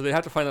that. So they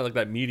have to find out like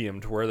that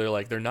medium to where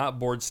they're not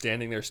bored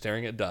standing there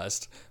staring at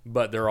dust,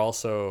 but they're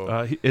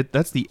also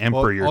That's the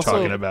emperor Well, you're also-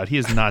 talking about. He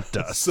is not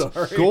dust.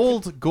 sorry.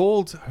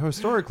 Gold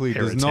historically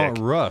does not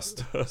Heretic.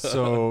 rust.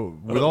 So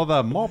with all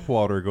that mop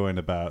water going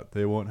about,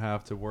 they won't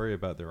have to worry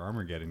about their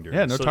armor getting dirty.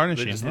 Yeah, no So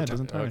tarnishing. they just Yeah, it look-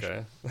 doesn't tarnish.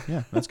 Okay.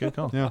 Yeah, that's a good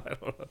call. Yeah.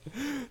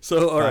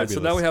 So all right. So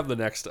now Fabulous. we have the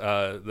next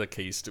the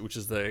case, which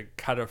is the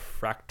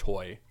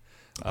cataphractoi.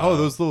 Oh,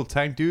 those little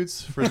tank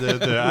dudes for the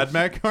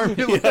AdMac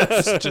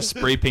army. Just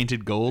spray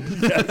painted gold. Give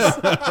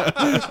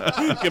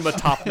them a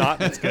top knot.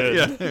 That's good.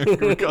 Yeah,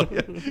 here we go.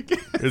 Yeah.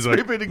 It's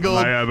Spray painted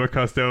gold. am a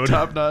custode.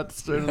 Top knot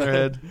straight on their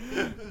head.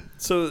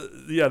 So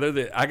yeah,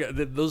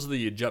 those are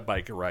the jet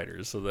bike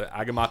riders. So the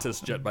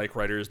Agamatis jet bike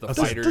riders, the Does-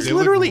 fighters. Does They look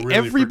literally really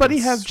everybody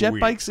freaking have jet sweet.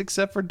 bikes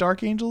except for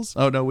Dark Angels?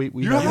 Oh no, we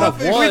You don't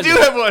have one. We do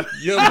have one.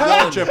 You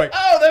have one. Jet bike.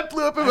 Oh, that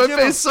blew up in my You have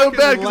a face so fucking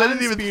bad because I land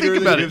didn't even speeder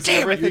think that about it. gives Damn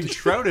it. everything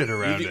shrouded You're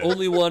around the it.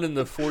 only one in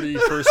the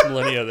 41st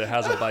millennia that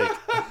has a bike.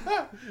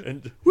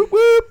 And Whoop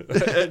whoop. enjoy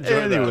that.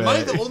 Anyway. Am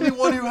I the only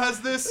one who has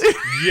this?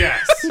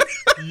 Yes.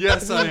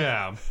 Yes, I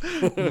am.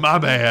 My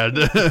bad.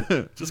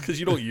 Just because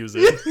you don't use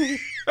it.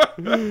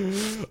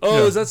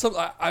 Oh, is that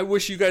something? I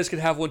wish you guys could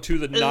have one too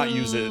that not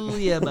use it.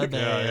 yeah, my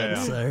yeah.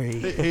 Sorry.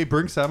 Hey,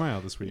 bring Sam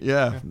out this week.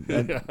 Yeah,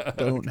 I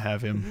don't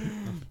have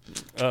him.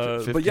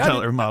 But $50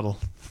 yeah, model.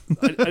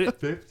 I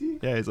 50?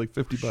 Yeah, he's like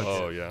 $50.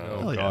 oh yeah,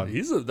 Hell yeah.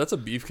 God. that's a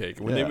beefcake.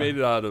 When they Yeah. made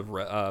it out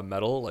of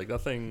metal, like that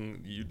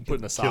thing, you put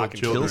in a sock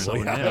and children. kill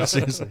someone. Yeah,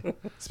 seriously.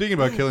 Speaking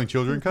about killing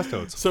children,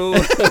 custodes. So,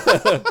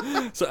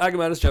 so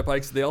Agamatis jet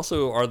bikes, they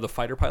also are the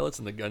fighter pilots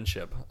and the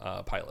gunship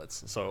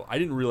pilots. So I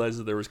didn't realize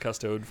that there was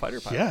custode fighter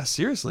pilots Yeah,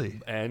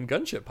 seriously. and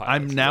gunship pilots.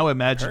 I'm now but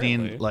imagining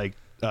apparently- like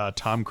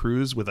Tom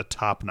Cruise with a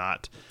top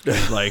knot,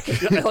 like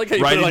I like how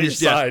you put it on your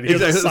side. He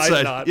has a exactly,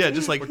 side knot. Yeah,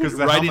 just like Because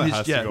the riding helmet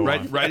his has to go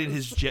on. riding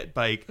his jet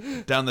bike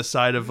down the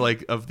side of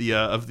like of the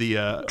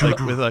like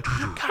with a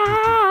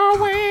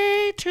car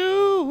way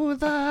to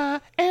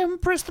the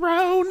Empress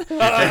throne. You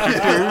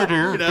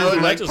know,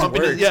 and, like just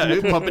pumping his,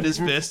 works. pumping his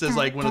fist as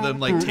like one of them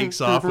like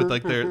takes off with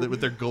like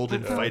their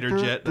golden fighter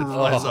jet that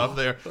flies off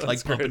there,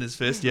 like pumping his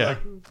fist. Yeah.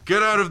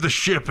 Get out of the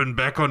ship and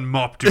back on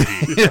mop duty.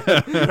 You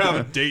have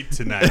a date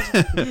tonight.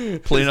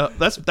 Playing up.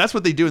 That's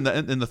what they do in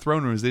the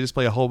throne rooms. They just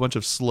play a whole bunch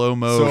of slow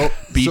mo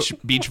beach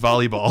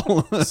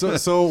volleyball.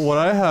 So what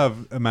I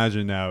have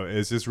imagined now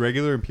is just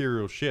regular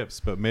Imperial ships,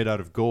 but made out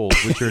of gold,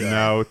 which are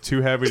now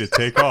too heavy to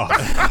take off,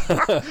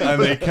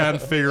 and they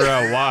can't figure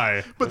out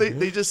why. But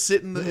they just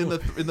sit in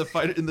the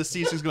fighter in the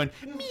seats, just going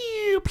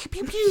mew pew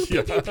pew pew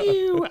pew pew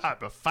pew. I'm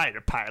a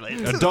fighter pilot,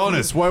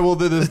 Adonis, why will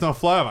this not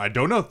fly? I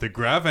don't know if the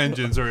grav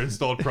engines are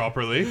installed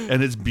properly.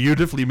 and it's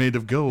beautifully made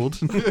of gold.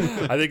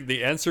 I think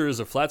the answer is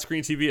a flat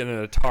screen TV and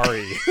an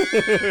Atari.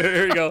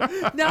 Here you go.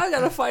 Now I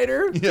got a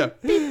fighter. Yeah.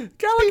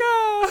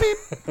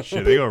 Galaga.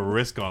 Shit, they got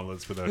wrist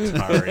gauntlets for the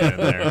Atari in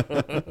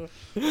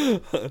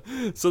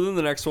there. So then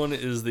the next one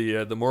is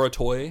the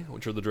Moratoi,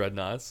 which are the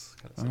dreadnoughts.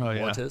 Oh,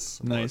 yeah.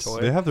 Mortis, Nice.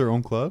 Moratoi. They have their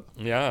own club.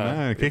 Yeah.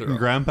 Man, They- kicking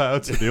grandpa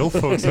out to the old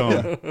folks'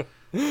 home.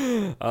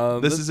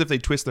 This is if they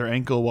twist their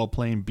ankle while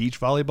playing beach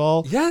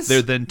volleyball. Yes.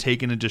 They're then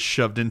taken and just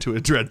shoved into a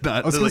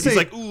dreadnought. was They're gonna like, he's say-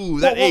 like, ooh,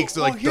 that aches.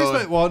 They're like,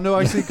 here's no,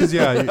 actually, because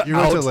you're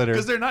into it later.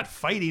 because they're not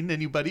fighting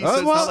anybody, so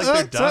it's not like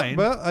they're dying.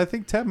 Well, I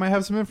think Ted might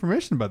have some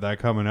information about that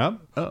coming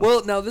up.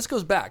 Well, now this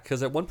goes back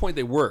because at one point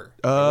they were.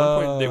 At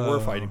one point they were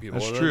fighting people.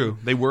 That's And then- true.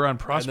 They were on And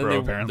then Prospero,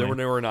 apparently.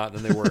 they were not,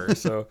 and then they were.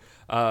 So,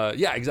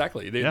 yeah,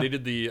 exactly. They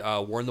did the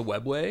War in the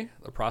Webway,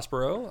 the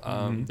Prospero.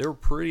 They were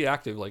pretty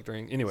active, like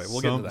during. Anyway,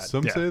 we'll get into that.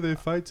 Some Yeah. say they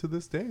fight to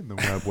this day in the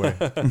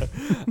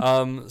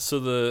webway. So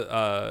the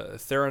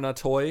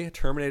Theranatoi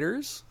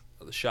Terminators,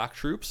 the shock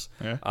troops.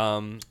 Yeah.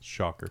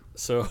 Shocker.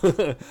 So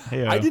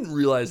I didn't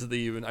realize that they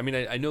even. I mean,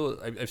 I know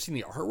I've seen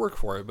the artwork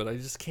for it, but I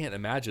just can't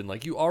imagine.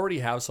 Like, you already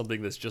have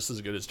something that's just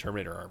as good as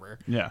Terminator armor.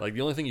 Yeah. Like,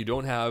 the only thing you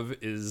don't have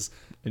is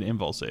An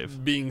invul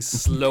save. being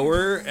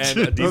slower and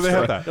a deep No, they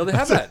have strike. that. No, they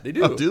have that. They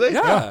do. Oh, do they?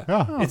 Yeah.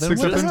 Yeah, Oh, it's then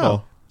 6 what up the invul.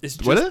 hell? It's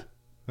just, What?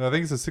 I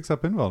think it's a 6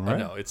 up invul, right?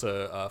 No, it's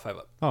a 5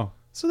 up. Oh,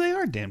 So they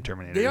are damn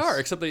Terminators. They are,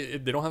 except they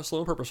don't have slow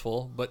and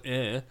purposeful, but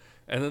and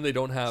then they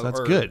don't have. So that's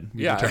good.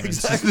 Yeah,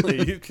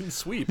 exactly. You can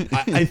sweep.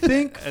 I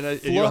think And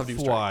you don't have to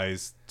use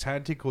fluff-wise,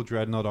 tactical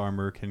dreadnought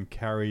armor can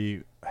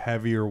carry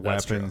heavier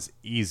That's true. weapons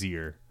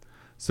easier.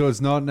 So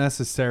it's not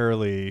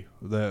necessarily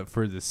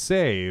for the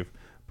save,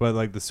 but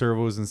like the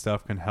servos and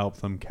stuff can help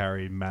them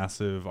carry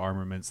massive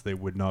armaments they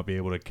would not be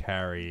able to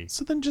carry.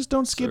 So then just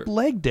don't skip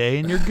leg day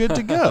and you're good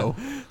to go.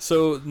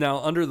 So now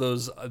under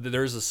those,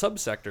 there's a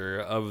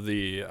subsector of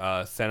the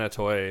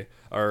Thanatoi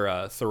or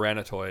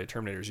Tyrannotoi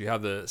Terminators. You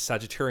have the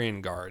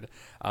Sagittarian Guard.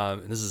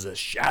 And this is a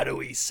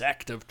shadowy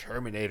sect of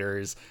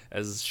Terminators,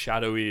 as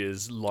shadowy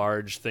as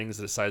large things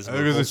the size of a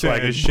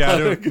Volkswagen a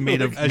shadow bug.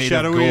 Made of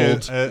shadowy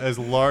gold. as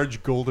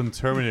large golden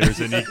terminators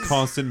that need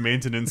constant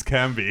maintenance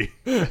can be.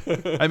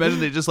 I imagine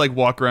they just like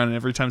walk around and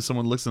every time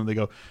someone looks at them, they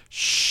go,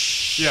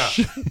 shh. Yeah.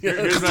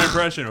 Here's my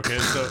impression, okay?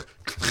 So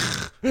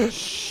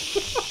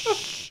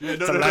yeah,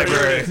 no,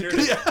 library. here it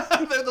is.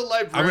 Yeah, they're the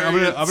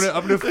librarians. I'm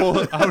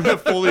gonna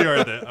Foley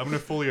art it. I'm gonna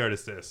Foley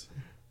artist this.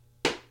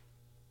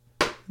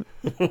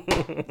 Did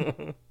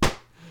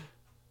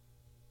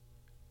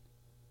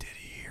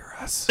he hear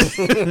us?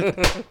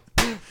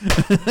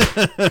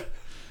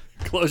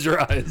 Close your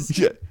eyes.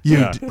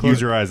 Yeah,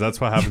 close your eyes. That's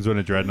what happens when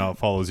a dreadnought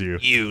follows you.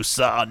 You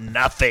saw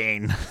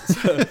nothing.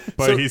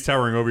 But he's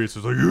towering over you, so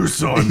it's like, you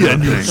saw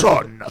nothing. You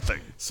saw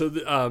nothing. So,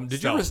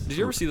 did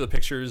you ever see the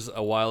pictures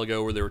a while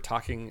ago where they were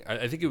talking?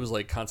 I think it was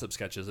like concept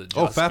sketches that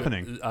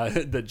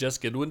that Jess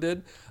Goodwin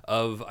did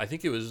of. I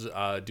think it was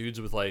dudes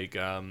with like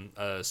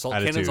assault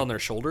cannons on their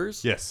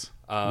shoulders. Yes.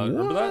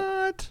 Remember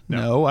that? What?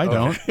 No, I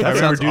don't. That I remember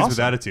sounds dudes awesome. with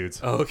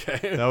attitudes. Oh,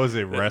 okay. That was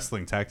a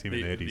wrestling tag team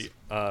in the 80s. It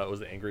was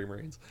the Angry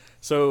Marines.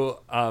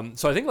 So I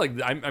think like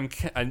I'm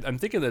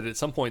thinking that at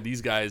some point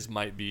these guys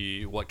might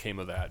be what came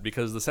of that,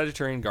 because the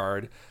Sagittarian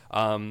Guard,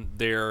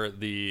 they're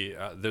the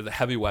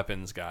heavy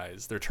weapons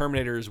guys. They're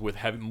Terminators with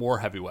more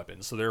heavy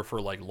weapons. So they're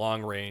for like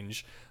long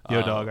range.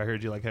 Yo, dog, I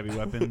heard you like heavy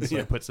weapons.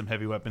 Yeah. Put some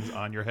heavy weapons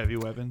on your heavy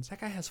weapons. That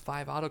guy has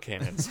 5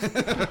 autocannons.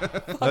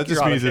 That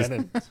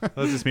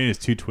just means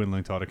it's 2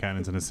 twin-linked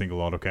autocannons and a single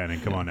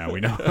autocannon. Come on now, we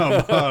know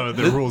how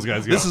the rules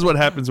guys go. This is what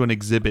happens when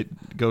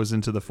Exhibit goes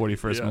into the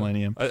 41st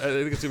millennium. I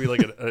think it's gonna be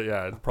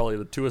like probably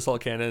the 2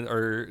 assault cannon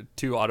or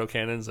 2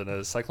 autocannons and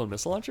a cyclone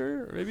missile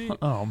launcher, maybe.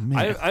 Oh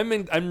man,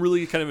 I'm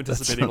really kind of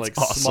anticipating like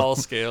awesome. small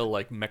scale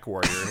like mech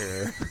warrior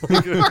here.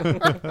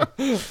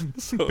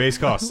 base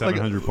cost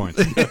 700 points.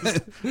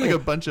 like a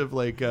bunch of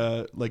like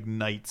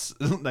knights,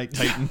 night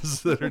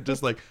titans that are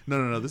just like,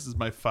 no, this is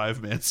my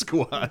 5-man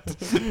squad.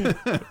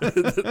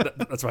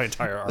 That's my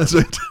entire army. That's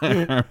my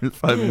entire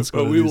 5-man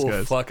squad. But we of these will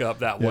guys. fuck up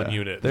that one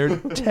unit. They're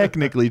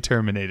technically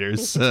Terminators,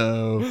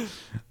 so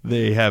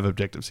they have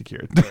objective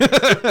secured.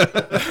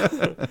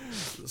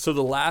 So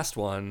the last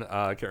one,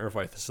 I can't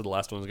remember if I said the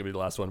last one was gonna be the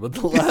last one, but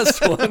the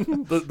last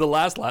one, the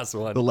last one.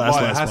 The last Well,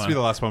 it last has one. to be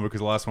the last one because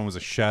the last one was a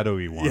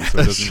shadowy one, so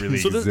it doesn't really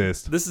So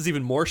exist. this is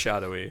even more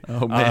shadowy.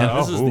 Oh, man.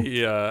 This is Oh,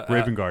 the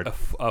Raven Guard. the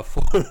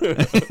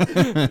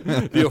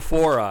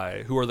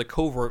Aphori, who are the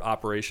covert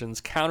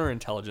operations,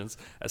 counterintelligence,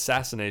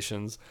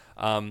 assassinations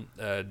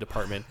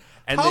department.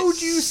 And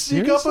How'd you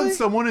sneak up on Seriously?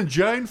 someone in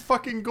giant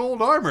fucking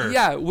gold armor?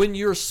 Yeah, when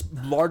you're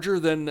larger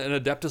than an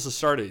Adeptus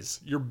Astartes,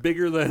 you're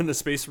bigger than the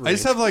Space Marine. I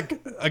just have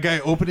like a guy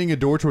opening a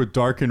door to a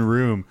darkened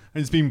room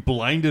and he's being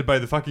blinded by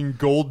the fucking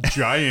gold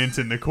giant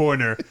in the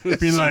corner,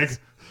 being like,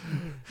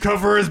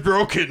 "Cover is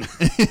broken."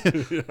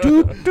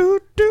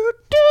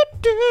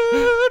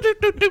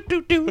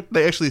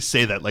 They actually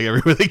say that like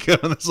everywhere they go.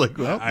 And it's like,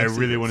 well, I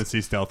really want to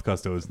see stealth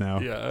custos now.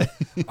 Yeah.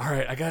 All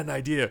right, I got an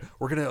idea.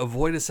 We're gonna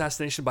avoid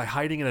assassination by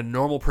hiding in a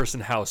normal person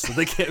house so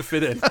they can't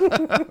fit in.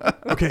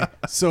 Okay,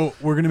 so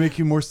we're gonna make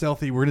you more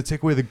stealthy. We're gonna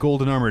take away the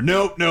golden armor.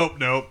 Nope.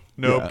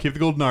 Yeah. Keep the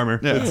golden armor.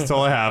 Yeah. That's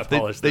all I have.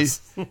 Polish they this.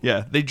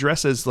 they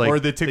dress as like, Or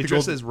they take the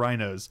dress gold- as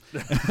rhinos.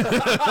 Or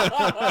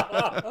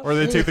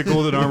they take the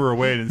golden armor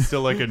away and it's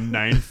still like a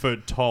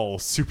 9-foot tall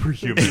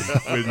superhuman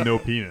with no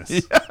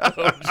penis.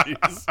 Oh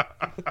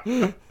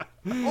jeez.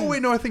 Oh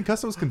wait, no, I think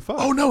custos can fuck.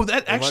 Oh no,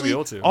 that might be actually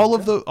able to. all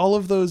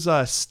of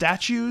those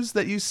statues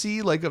that you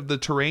see like of the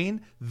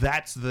terrain,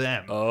 that's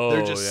them. Oh,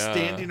 they're just yeah.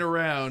 standing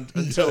around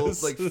until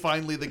Yes. like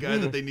finally the guy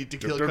that they need to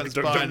kill comes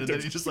dun, by, dun, and then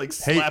dun. he just like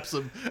Hey, slaps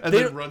him and they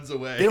then don't- runs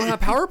away. They don't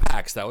have power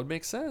packs. That would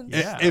make sense.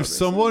 Yeah. If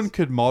someone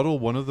could model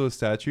one of those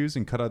statues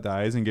and cut out the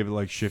eyes and give it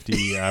like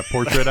shifty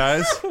portrait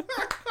eyes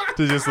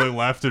to just like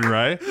left and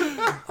right,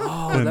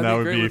 Oh, then that'd that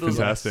would great be with those,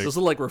 fantastic. Those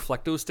are like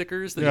reflecto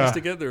stickers that you Yeah. used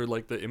to get. They're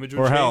like the image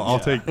would Or change. hell, I'll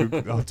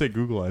take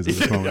Google eyes at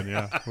this moment.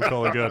 Yeah, we'll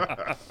call it good.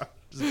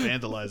 just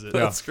vandalize it.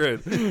 That's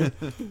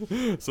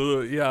great.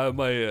 So yeah,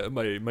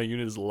 my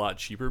unit is a lot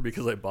cheaper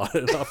because I bought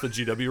it off the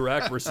GW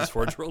rack versus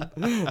Forge World.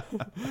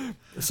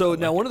 So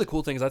now one of the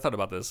cool things I thought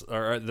about this,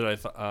 or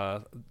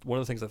that one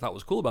of the things I thought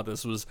was cool about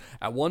this was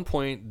at one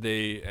point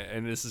they,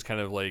 and this is kind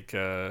of like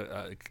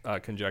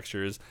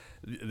conjectures,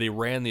 they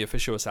ran the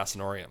Officio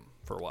Assassinorium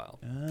for a while.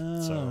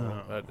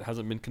 So that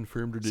hasn't been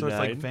confirmed or denied. So it's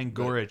like Van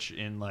Gorich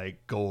in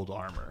like gold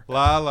armor.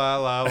 La la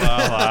la la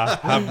la.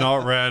 Have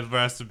not read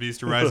Rest of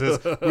Beast Arises.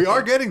 We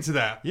are getting to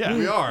that. Yeah.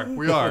 we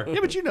are. Yeah,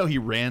 but you know he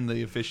ran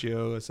the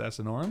Officio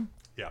Assassinorum.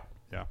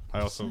 Yeah. I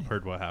also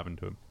heard what happened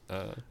to him.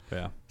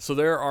 Yeah. So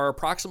there are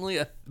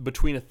approximately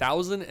between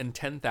 1,000 and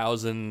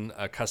 10,000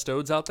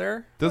 custodes out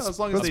there. That's, as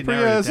long as that's they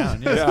pretty, narrow it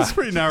down. Yeah. That's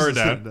pretty narrowed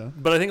down.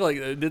 But I think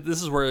like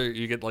this is where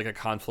you get like a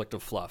conflict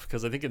of fluff,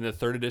 because I think in the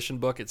 3rd edition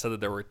book it said that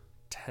there were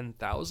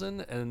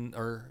 10,000 I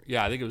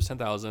think it was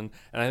 10,000,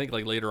 and I think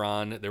like later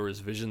on there was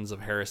Visions of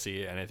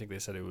Heresy, and I think they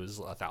said it was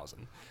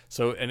 1,000.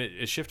 So and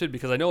it shifted,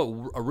 because I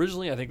know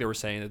originally I think they were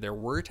saying that there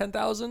were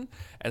 10,000,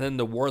 and then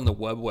the War in the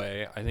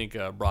Webway I think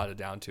brought it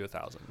down to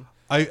 1,000.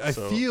 I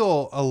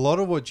feel a lot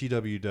of what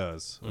GW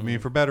does, I mean,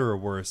 for better or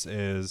worse,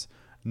 is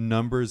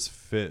numbers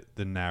fit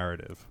the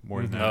narrative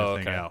more than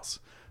anything else.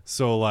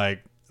 So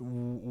like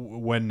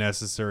when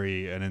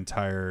necessary, an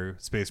entire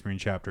Space Marine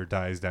chapter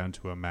dies down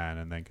to a man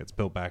and then gets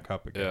built back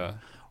up again. Yeah.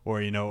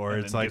 Or or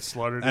And it's then like gets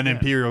slaughtered an again.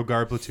 Imperial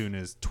Guard platoon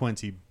is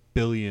 20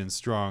 billion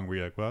strong, where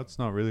you're like, well, it's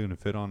not really going to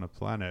fit on a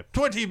planet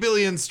 20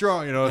 billion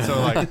strong,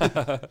 so like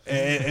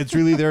it's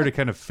really there to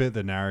kind of fit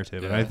the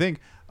narrative. And I think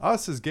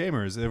us as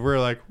gamers, if we're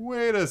like,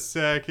 wait a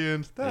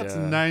second, that's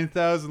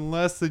 9,000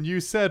 less than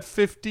you said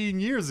 15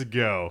 years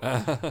ago,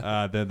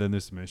 then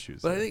there's some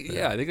issues. But I think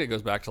I think it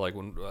goes back to like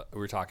when we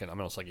were talking, I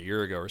mean, it's like a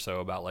year ago or so,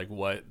 about like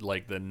what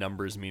like the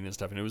numbers mean and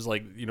stuff. And it was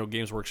like,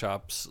 Games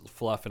Workshop's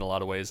fluff in a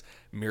lot of ways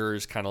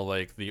mirrors kind of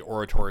like the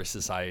Oratory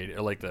Society,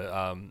 or like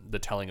the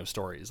telling of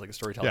stories, like a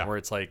storytelling, where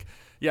it's like,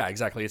 yeah,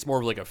 exactly. It's more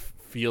of like a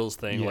feels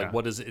thing. Like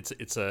what is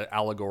it's a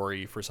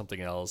allegory for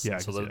something else. Yeah,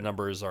 and so the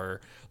numbers are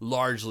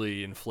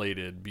largely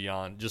inflated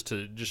beyond just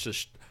to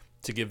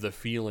give the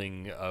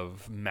feeling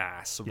of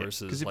mass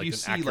versus if like you an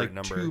see accurate like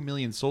number. 2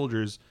 million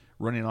soldiers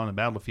running on a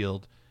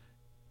battlefield,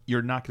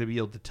 you're not going to be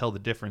able to tell the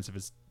difference if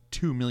it's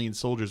 2 million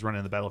soldiers running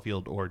on the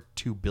battlefield or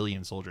 2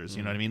 billion soldiers.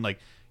 You know what I mean? Like,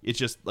 it's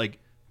just like,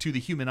 to the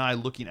human eye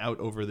looking out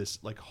over this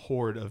like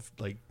horde of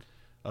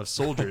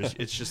soldiers,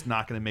 it's just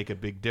not going to make a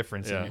big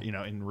difference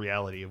in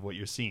reality of what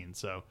you're seeing.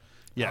 So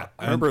yeah,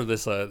 I remember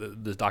this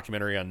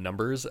documentary on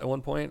numbers at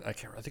one point. I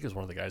think it was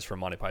one of the guys from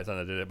Monty Python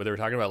that did it, but they were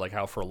talking about like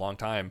how for a long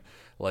time,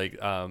 like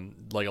a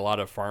lot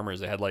of farmers,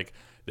 they had like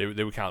they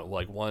would count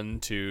like 1,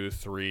 2,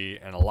 3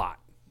 and a lot.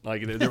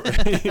 Like they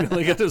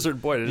get to a certain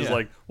point, it's just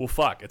like, well,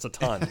 fuck, it's a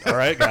ton. All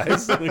right,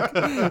 guys, like,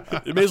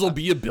 it may as well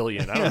be a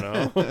billion. I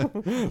don't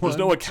know. There's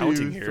no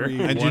accounting here.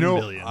 And 1 you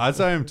billion. as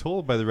I am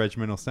told by the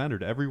regimental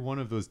standard, every one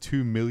of those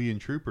 2 million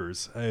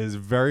troopers is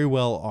very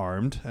well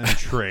armed and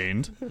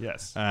trained.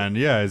 yes. And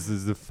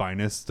is the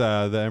finest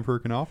the Emperor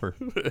can offer.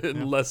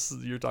 Unless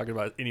you're talking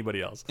about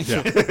anybody else.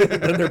 Yeah.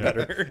 Then they're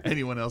better.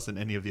 Anyone else in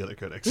any of the other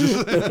codex?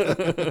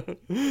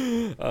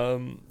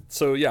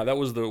 So yeah, that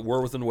was the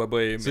War Within the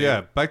Webway. So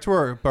yeah, back to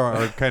our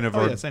kind of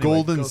our yes, anyway,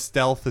 golden go.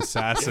 stealth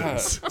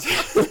assassins.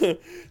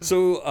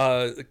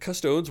 So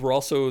Custodes were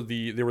also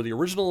the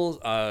original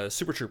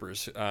Super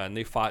Troopers, and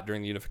they fought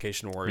during the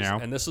Unification Wars. Yeah.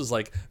 And this was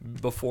like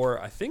before,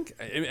 I think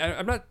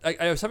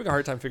I was having a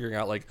hard time figuring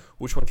out like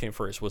which one came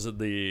first. Was it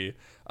the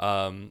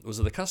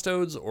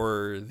Custodes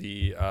or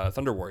the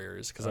Thunder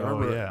Warriors? Because I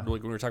remember like,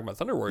 when we were talking about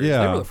Thunder Warriors,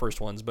 they were the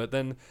first ones, but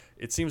then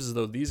it seems as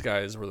though these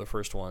guys were the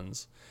first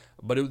ones.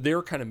 But they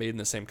were kind of made in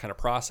the same kind of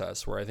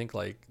process, where I think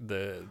like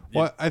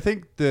I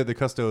think the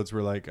Custodes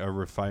were like a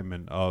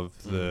refinement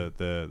of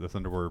the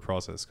Thunder Warrior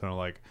process, kind of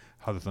like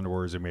how the Thunder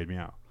Warriors are made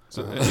meow.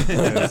 So, the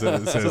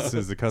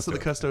Custodes. So the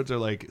Custodes are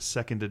like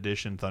 2nd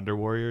edition Thunder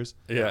Warriors.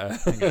 yeah.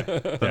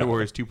 Thunder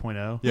Warriors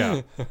 2.0.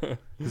 Yeah,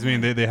 because I mean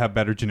they have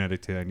better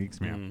genetic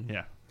techniques meow.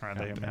 Yeah. Aren't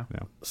they now? Yeah.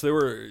 So they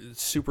were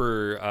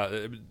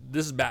super.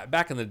 This is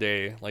back in the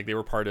day. Like they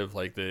were part of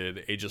like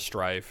the Age of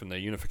Strife and the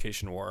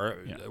Unification War.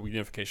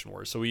 Unification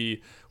War. So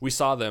we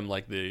saw them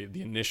like the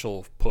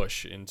initial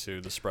push into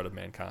the spread of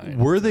mankind.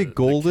 Were they the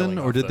golden, killing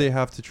or of did they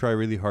have to try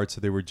really hard so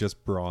they were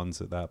just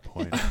bronze at that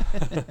point?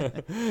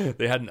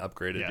 They hadn't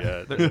upgraded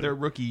Yeah. yet. Their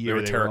rookie year,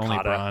 were they were only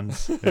terracotta.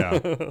 bronze. Yeah.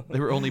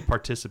 They were only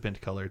participant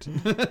colored.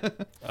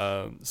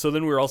 So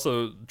then we were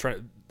also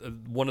trying.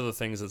 One of the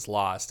things that's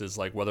lost is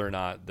like whether or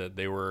not that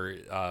they were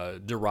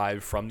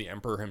derived from the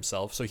Emperor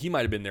himself. So he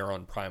might have been their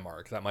own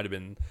Primarch. That might have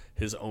been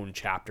his own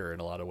chapter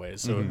in a lot of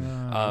ways. So,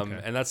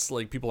 and that's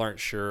like people aren't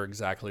sure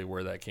exactly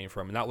where that came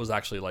from. And that was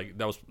actually like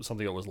that was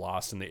something that was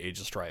lost in the Age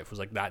of Strife. Was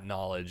like that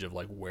knowledge of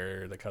like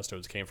where the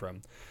Custodes came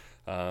from.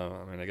 I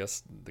mean, I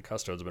guess the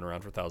Custodes have been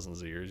around for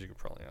thousands of years. You could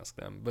probably ask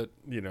them, but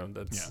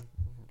that's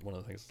one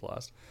of the things that's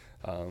lost.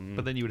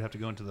 But then you would have to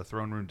go into the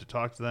throne room to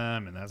talk to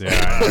them, and that's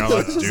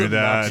Let's do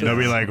that. And they'll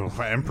be like,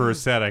 Emperor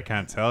said, I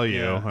can't tell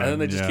you. Yeah. And then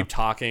they just keep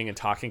talking and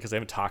talking because they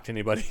haven't talked to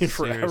anybody in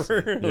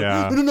forever.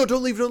 Yeah. No,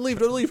 don't leave.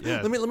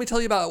 Yeah. Let me tell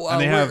you about. And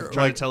they have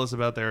trying to tell us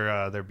about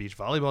their beach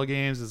volleyball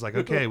games. It's like,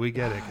 okay, we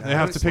get it. They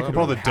have to pick up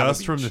all the Have a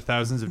dust from beach. the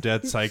thousands of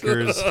dead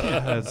psychers.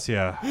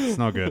 It's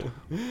not good.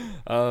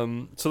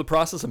 So the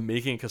process of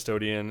making a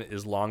custodian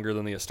is longer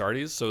than the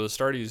Astartes. So the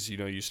Astartes,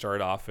 you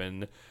start off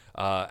in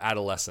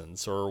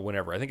adolescence or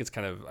whenever. I think it's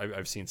kind of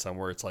I've seen some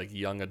where it's like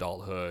young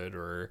adulthood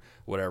or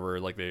whatever.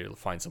 Like they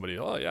find somebody,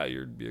 oh yeah,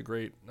 you'd be a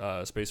great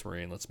space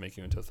marine. Let's make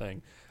you into a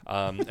thing.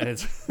 And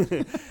it's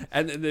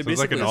and they basically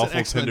like an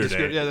awful Tinder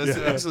date. Yeah, that's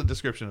an excellent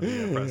description of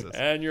the process.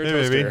 and you're a Hey,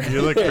 toaster. baby,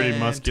 you look pretty And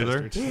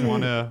muscular. toaster.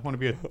 Want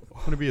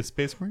to be a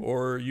space marine?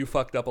 Or you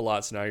fucked up a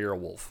lot, so now you're a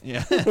wolf.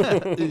 Yeah.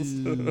 But there's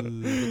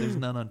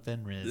none on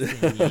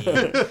Fenris.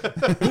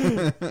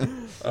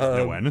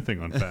 Know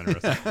anything on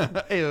Fenris?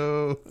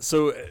 Ayo.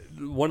 So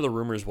one of the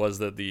rumors was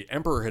that the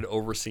emperor had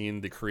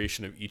overseen the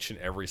creation of each and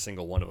every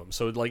single one of them.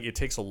 So like it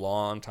takes a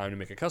long time to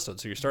make a custode.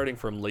 So you're starting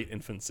from late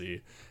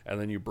infancy, and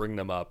then you bring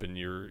them up, and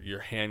you're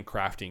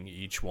handcrafting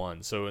each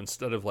one. So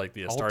instead of like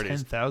the All Astartes,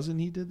 10,000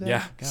 he did that?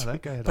 Yeah. God,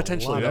 that guy had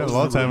Potentially, a lot, that Yeah, was a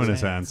lot of the time in rules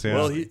his hands. Yeah.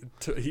 well,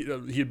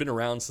 he had been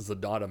around since the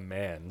dawn of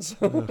man's.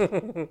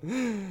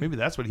 Maybe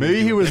that's what he Maybe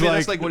was he doing. was Maybe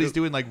that's like- like what he's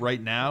doing like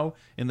right now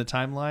in the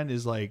timeline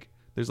is like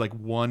there's like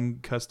one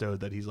custode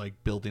that he's like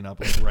building up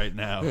like right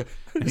now.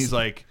 And he's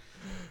like,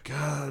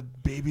 God,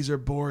 babies are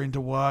boring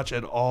to watch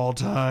at all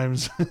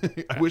times.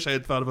 I wish I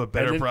had thought of a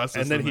better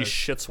process. and then than he this.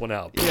 shits one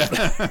out.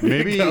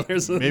 maybe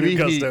There's a maybe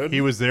new he, custode.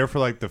 he was there for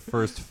like the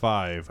first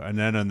 5, and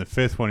then on the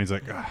 5th one he's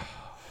like,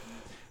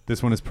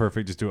 this one is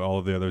perfect. Just do all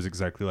of the others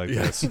exactly like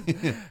this.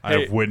 I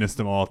Hey. have witnessed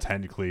them all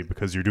technically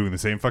because you're doing the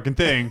same fucking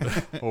thing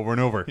over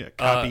and over.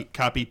 Yeah,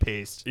 copy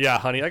paste. Yeah,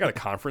 honey, I got a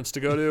conference to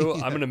go to.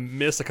 I'm gonna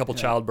miss a couple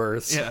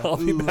childbirths. Yeah, I'll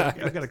be Ooh,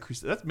 back. I got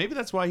a maybe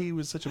that's why he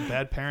was such a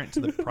bad parent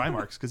to the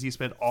Primarchs because he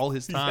spent all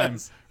his time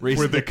Yes.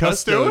 raising With the the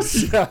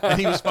custos? custos, and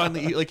he was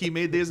finally he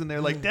made this, and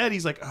they're like, Dad,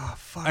 he's like, oh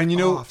fuck, And you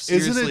know, off,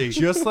 isn't it seriously.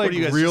 just What like are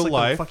you guys, real just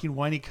like the life? fucking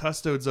whiny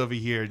custodes over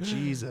here,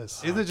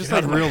 Jesus. Isn't it just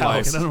Get like out of my real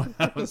life? house. Get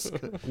out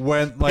of my house.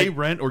 When Pay like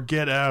rent or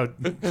get out.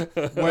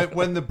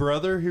 when the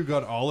brother who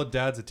got all of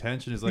Dad's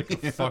attention is like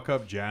a fuck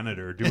up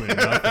janitor doing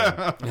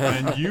nothing,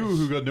 and you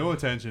who got no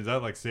attention is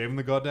that like saving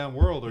the goddamn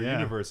world or Yeah.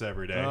 universe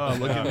every day. Oh,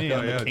 look at me,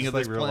 I'm the king just of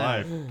like this real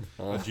planet.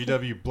 life.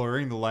 GW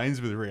blurring the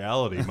lines with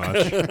reality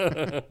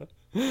much.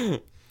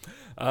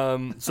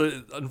 So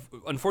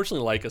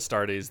unfortunately, like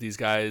Astartes, these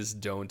guys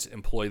don't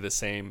employ the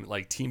same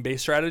like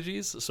team-based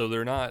strategies. So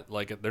they're not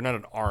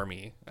an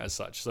army as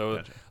such.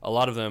 So a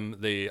lot of them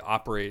they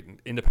operate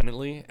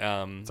independently.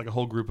 It's like a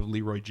whole group of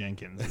Leroy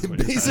Jenkins. is what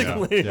you're saying.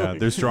 Basically, Yeah,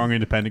 they're strong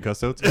independent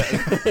custodes.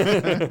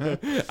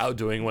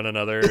 outdoing one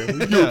another.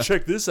 Yo,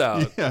 check this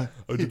out. Yeah.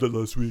 I did that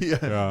last week.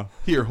 Yeah.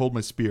 Here, hold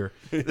my spear.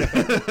 You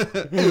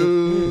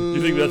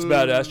think that's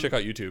badass? Check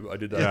out YouTube. I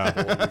did that Yeah. a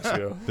couple of weeks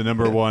ago. The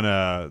number one,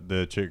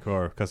 the chick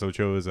or custode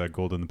show is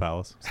Gold in the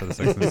Palace instead of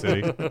Sex in the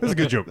City. That's a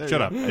good joke.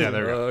 Shut up. Yeah,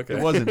 there we go. Okay.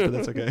 It wasn't, but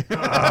that's okay.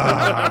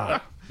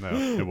 No,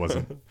 it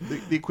wasn't.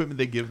 The equipment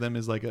they give them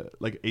is like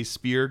a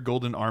spear,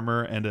 golden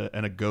armor, and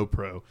a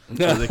GoPro,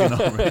 so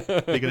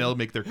they can all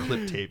make their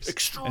clip tapes.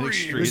 Extreme.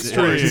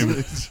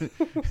 Extreme.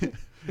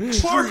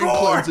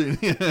 Parkour.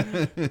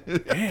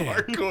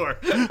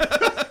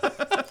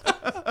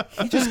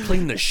 He just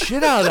cleaned the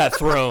shit out of that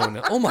throne.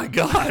 Oh my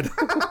god.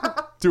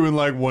 Doing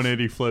like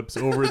 180 flips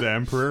over the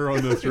Emperor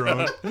on the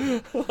throne.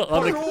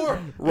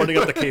 Running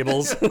up the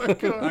cables.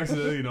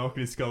 Accidentally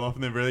knocking his skull off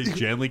and then very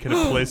gently kind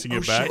of placing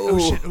it back.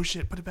 Oh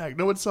shit! Put it back.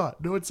 No one saw it.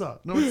 It's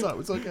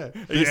okay.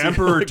 The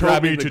Emperor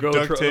told me Grabbing the to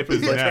duct GoPro. tape his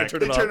He's like, neck. turn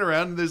They it turn off.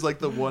 around and there's like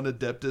the one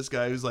Adeptus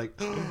guy who's like,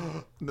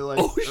 and they're like,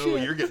 Oh, oh,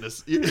 shit. you're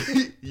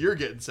getting you're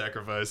getting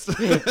sacrificed.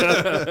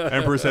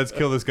 Emperor says,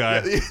 kill this guy.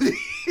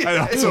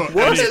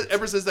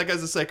 Emperor says that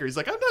guy's a psyker. He's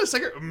like, I'm not a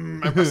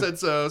psyker. Emperor said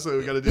so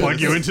we got to do Plug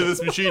this. you into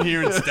this machine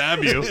here and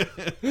stab you.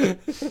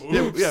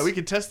 Yeah, we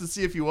can test and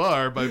see if you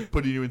are by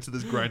putting you into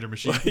this grinder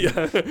machine. Yeah.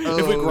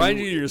 If we grind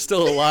you, you're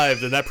still alive.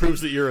 Then that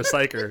proves that you're a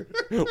psyker.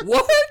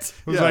 What?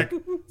 It was Yeah. like,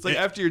 It's like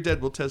after you're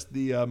dead, we'll test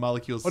the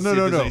molecules to Oh, no, see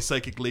no, if there's no. any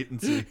psychic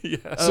latency.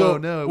 Yeah. so Oh,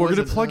 no, it we're going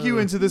to wasn't. plug you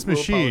Oh, into this we'll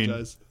machine.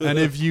 apologize. And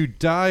if you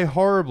die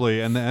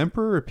horribly and the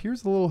Emperor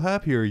appears a little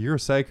happier, you're a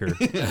psyker.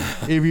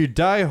 If you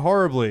die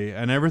horribly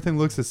and everything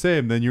looks the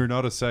same, then you're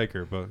not a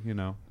psyker. But, you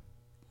know,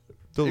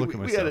 don't look at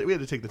we myself. had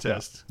to take the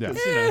test. Yeah. 'Cause,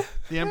 you know,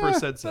 the Emperor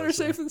said so. Better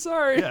so- safe than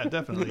sorry. Yeah,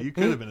 definitely. You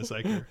could have been a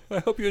psyker. I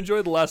hope you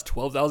enjoyed the last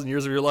 12,000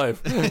 years of your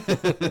life.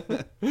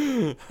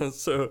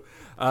 So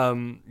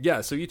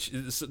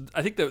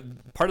I think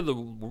that part of the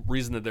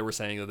reason that they were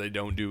saying that they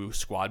don't do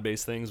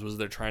squad-based things was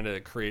they're trying to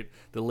create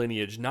the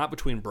lineage not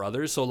between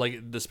brothers. So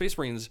like the Space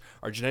Marines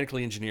are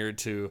genetically engineered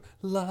to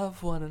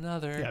love one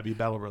another. Yeah, be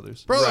Battle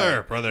Brothers.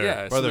 Brother,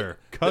 Yeah, so brother,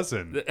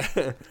 cousin.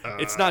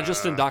 It's not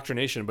just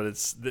indoctrination, but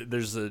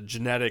there's a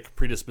genetic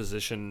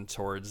predisposition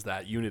towards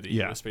that unity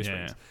Yeah, in the Space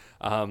yeah,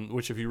 Marines.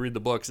 Which, if you read the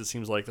books, it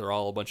seems like they're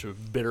all a bunch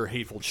of bitter,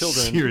 hateful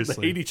children Seriously.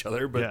 that hate each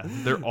other. But Yeah,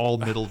 they're all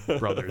middle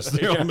brothers.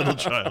 They're all middle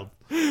child.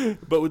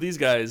 but with these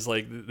guys,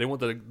 like they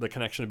want the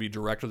connection to be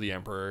direct with the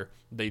Emperor.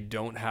 They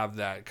don't have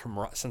that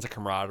sense of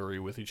camaraderie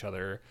with each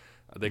other.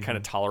 They kind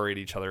of tolerate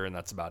each other, and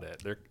that's about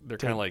it. They're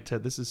kind of like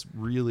Ted, this is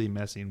really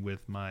messing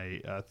with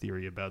my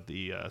theory about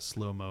the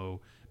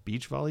slow-mo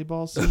beach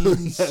volleyball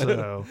scenes.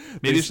 So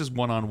maybe it's just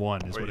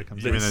 1-on-1 is what it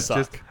comes They down mean to. it's suck.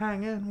 just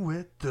hanging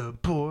with the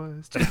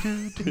boys.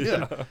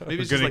 Yeah,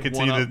 maybe it's gonna just like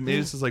continue to- maybe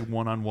it's just like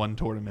 1-on-1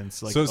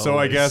 tournaments. Like So I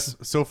always. guess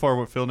so far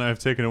what Phil and I have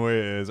taken away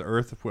is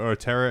Earth or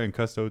Terra and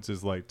Custodes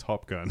is like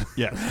Top Gun.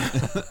 yeah,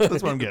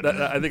 that's what I'm getting.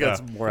 I think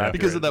that's more accurate.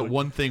 Because of that Like,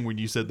 one thing when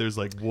you said there's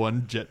like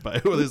one jet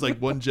bike, or there's like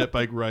one jet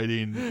bike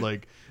riding,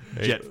 like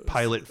jet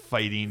pilot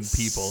fighting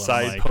people. and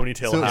side I'm like,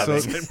 ponytail So,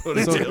 having.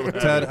 so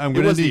Ted, I'm It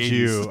gonna was the need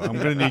you. 80s. I'm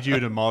gonna need you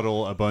to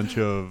model a bunch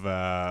of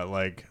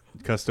like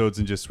Custodes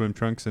in just swim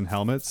trunks and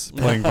helmets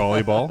playing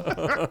volleyball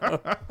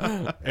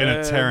in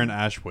a Terran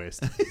ash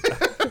waste.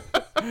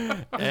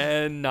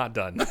 And not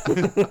done.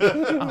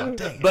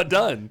 But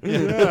done.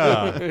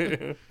 Yeah.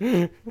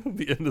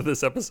 The end of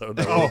this episode,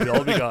 though, will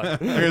all be gone. I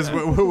guess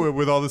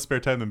with all the spare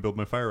time, then build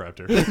my fire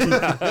raptor.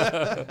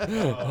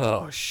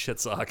 Oh, shit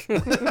sock. I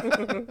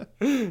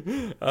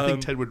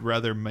think Ted would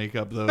rather make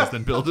up those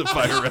than build a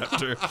fire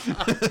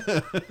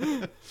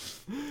raptor.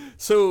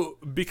 So,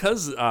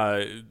 because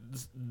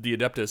the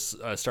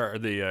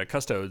Adeptus the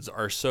Custodes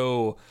are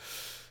so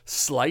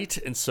slight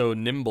and so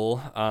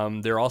nimble,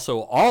 they're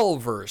also all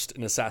versed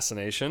in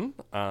assassination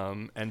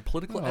and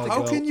political ethics.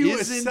 How can you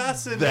Isn't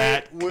assassinate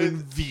that with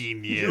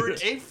convenient? You're an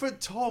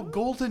 8-foot tall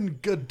golden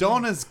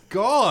Adonis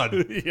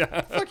god.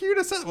 Yeah. Fuck you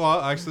to assassin.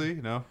 Well, actually,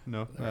 no.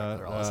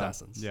 They're all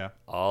assassins. Yeah.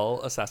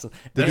 All assassins.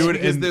 They That's do it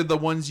because in- they're the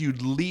ones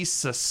you'd least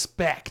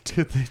suspect.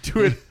 They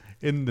do it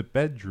in the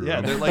bedroom.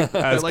 Yeah, they're like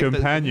they're as like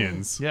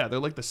companions. Yeah, they're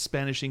like the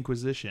Spanish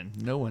Inquisition.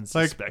 No one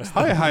Like, suspects.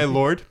 hi, High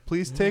Lord.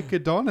 Please take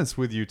Adonis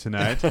with you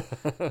tonight.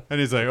 And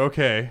he's like,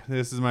 okay,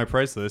 this is my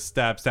price list.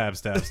 Stab, stab,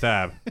 stab,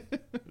 stab.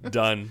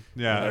 Done.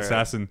 Yeah, All right.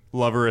 assassin.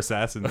 Lover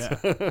assassins.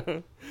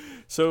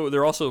 So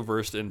they're also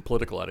versed in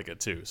political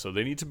etiquette too. So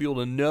they need to be able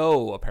to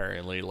know,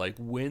 apparently, like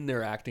when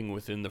they're acting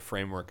within the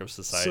framework of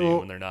society and So,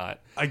 when they're not.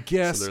 I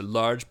guess. So they're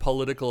large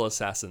political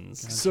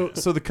assassins. So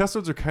the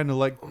Custodes are kind of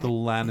like the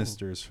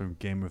Lannisters from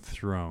Game of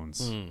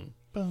Thrones.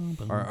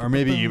 Or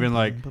maybe even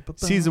like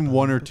season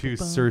 1 or 2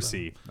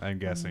 Cersei, I'm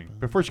guessing.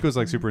 Before she goes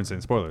like super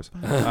insane. Spoilers.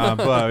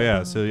 But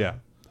yeah, so yeah.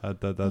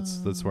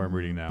 That's where I'm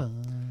reading now.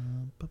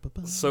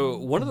 So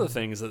one of the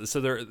things that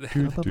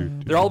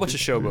they're all a bunch of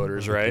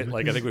showboaters, right?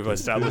 Like I think we've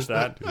established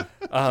that.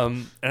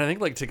 And I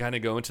think like to kind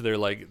of go into their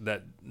like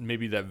that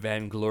maybe that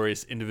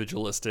vainglorious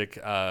individualistic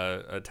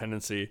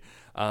tendency.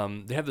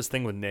 They have this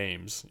thing with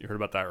names. You heard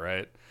about that,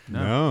 right?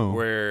 No.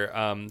 Where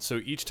so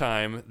each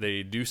time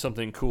they do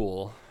something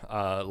cool,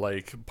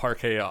 like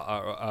parquet,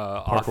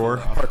 Parkour?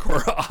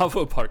 parkour off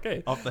of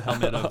parquet. Off the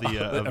helmet of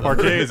the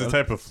Parquet is a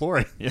type of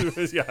flooring. Yeah.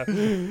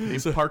 they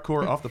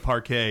parkour off the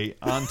parquet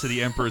onto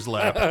the Emperor's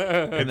lap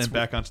and then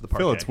back onto the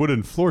parquet. Phil, it's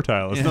wooden floor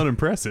tile. It's not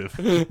impressive.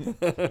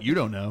 You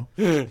don't know.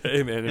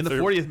 Hey man, In the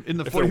 40th, in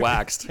the if they're 40th,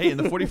 waxed. Hey, in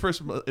the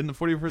 41st There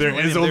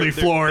millennium, is only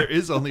floor. There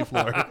is only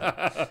floor.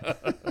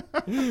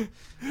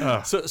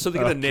 So they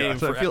get a name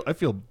for I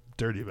feel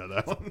dirty about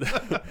that one.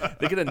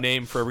 they get a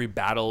name for every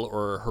battle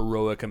or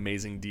heroic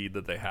amazing deed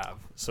that they have.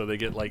 So they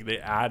get like they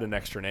add an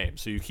extra name.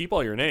 So you keep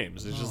all your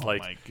names. It's just Oh like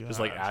my just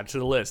like gosh. add to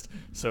the list.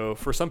 So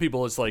for some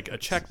people it's like a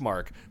check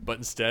mark, but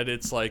instead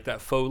it's like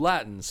that faux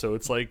Latin. So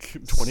it's like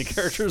 20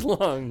 characters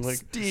long. Like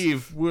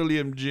Steve,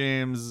 William,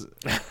 James,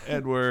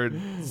 Edward,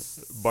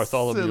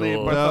 Bartholomew, Silly,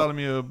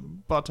 Bartholomew,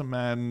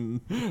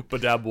 Bottomman,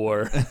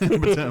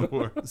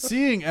 Badabor.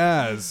 Seeing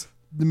as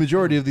the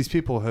majority of these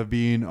people have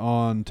been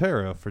on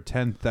Terra for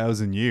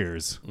 10,000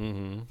 years,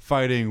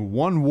 fighting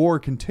one war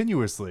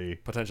continuously,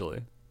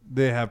 Potentially.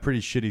 they have pretty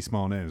shitty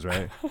small names,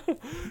 right?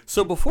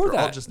 So before They're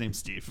all that, just named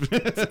Steve.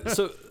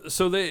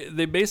 so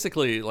they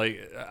basically like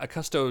a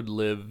custode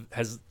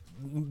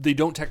they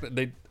don't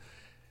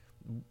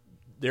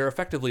they're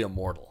effectively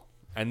immortal,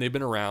 and they've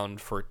been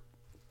around for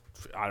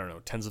I don't know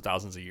tens of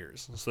thousands of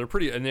years. So they're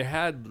pretty, and they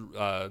had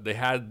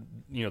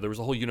there was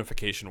a whole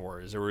unification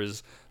wars. There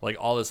was like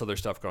all this other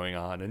stuff going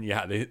on, and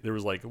yeah, there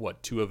was like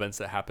 2 events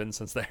that happened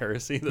since the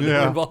heresy that they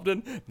were involved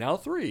in. Now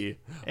 3.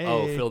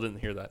 Oh, Hey. Phil didn't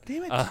hear that.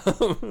 Damn it.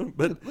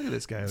 But Look at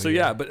this guy. so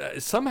yeah,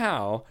 but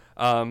somehow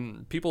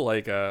people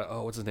like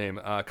what's his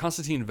name?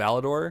 Constantine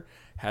Valador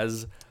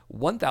has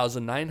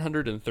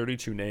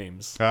 1,932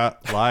 names.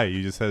 Lie.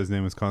 You just said his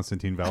name was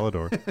Constantine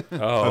Valador.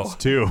 Oh, That's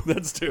 2.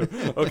 That's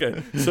 2.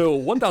 Okay, so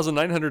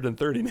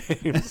 1,930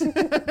 names.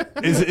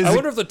 Is I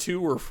wonder if the 2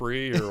 were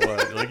free or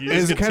what. Like you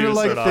Is just it get kinda 2 to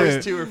like start the- off.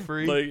 First 2 are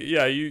free. Like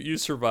yeah, you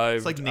survived.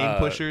 It's like name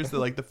pushers. They're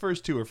like the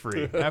first 2 are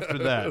free. After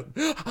that,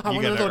 I you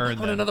want gotta another one. earn I want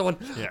them. another one.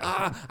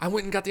 Yeah. I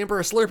went and got the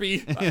Emperor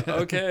Slurpee.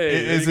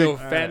 Okay, Is there you it-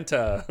 go.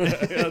 Fanta.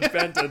 Add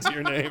Fanta to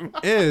your name.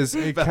 is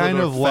it kind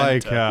Valador of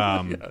like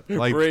Fanta.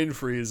 like Brain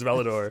freeze,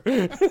 Valador.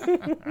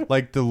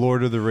 like the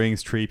Lord of the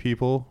Rings tree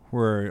people,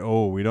 where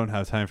we don't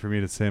have time for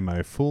me to say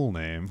my full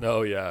name,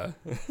 Oh yeah.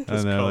 and Just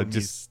then call like, me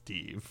just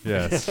Steve.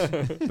 yes,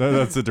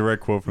 that's a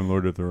direct quote from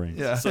Lord of the Rings.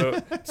 Yeah.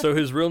 So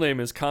his real name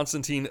is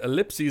Constantine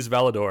Ellipses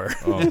Valador.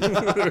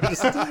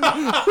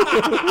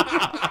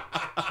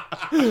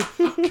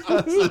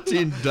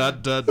 Constantine ...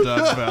 Valador.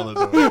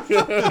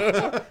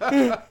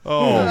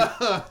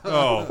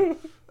 Oh,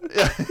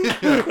 That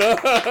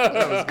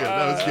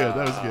was good.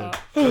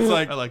 That's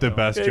like, I like the that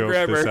best Okay, joke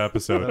grammar. this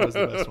episode. That was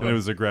the best And one. it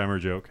was a grammar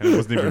joke, and it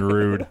wasn't even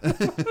rude.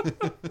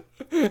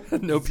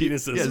 No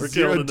penises Yeah, were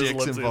zero killed in this dicks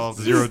ellipses. involved.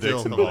 Zero Still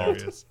dicks involved.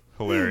 hilarious.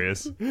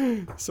 Hilarious.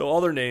 So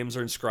all their names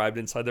are inscribed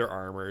inside their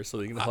armor, so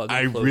they can hold them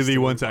I close really to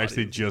want to their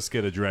actually bodies. just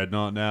get a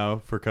dreadnought now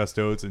for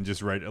custodes and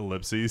just write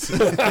ellipses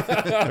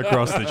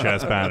across the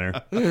chest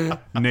banner.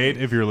 Nate,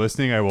 if you're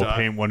listening, I will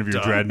paint one of your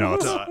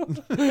dreadnoughts.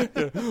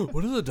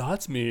 What do the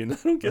dots mean? I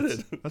don't get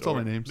it. That's all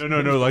my names.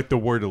 No, like the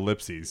word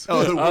ellipses.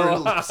 Oh, the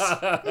word.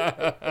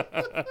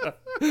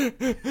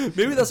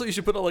 Maybe that's what you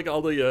should put on like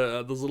all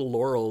the those little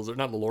laurels, or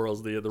not the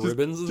laurels, the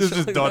ribbons. And Just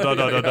stuff like dot, that. dot,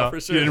 dot, Yeah, dot, dot. for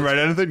You sure. didn't write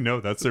anything? No,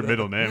 that's their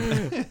middle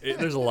name.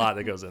 There's a lot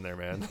that goes in there,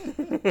 man.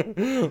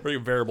 Or a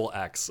variable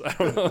X. I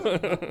don't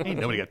know. Ain't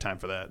nobody got time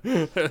for that.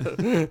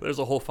 There's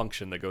a whole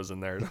function that goes in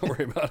there. Don't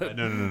worry about it.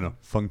 No.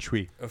 Feng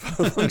Shui.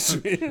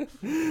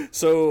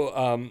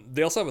 So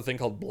they also have a thing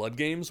called Blood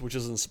Games, which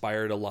has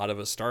inspired a lot of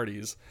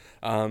Astartes.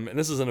 And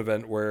this is an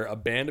event where a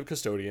band of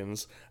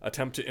custodians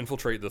attempt to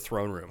infiltrate the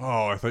throne room.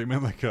 Oh, I thought you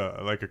meant like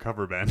a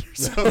cover band or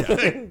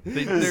something.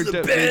 They're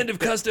The band of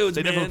custodes,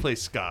 They man. never play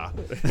ska.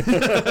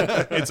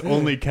 It's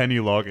only Kenny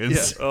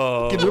Loggins.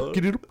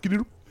 Get it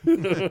up.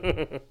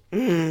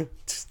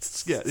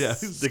 Yeah.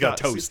 They got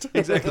toast.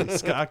 Exactly.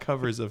 Ska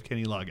covers of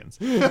Kenny Loggins.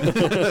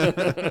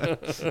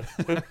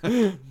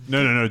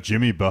 No.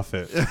 Jimmy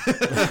Buffett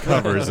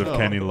covers of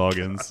Kenny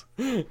Loggins.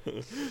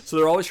 So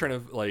they're always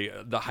trying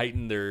to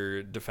heighten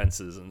their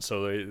defenses, and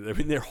so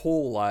their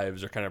whole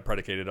lives are kind of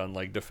predicated on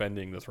like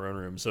defending the throne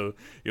room. So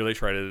they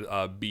try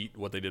to beat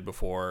what they did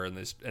before,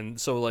 and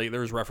so like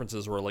there's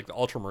references where like the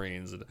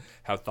Ultramarines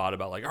have thought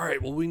about like, all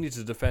right, well we need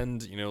to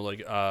defend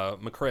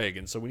McCraig,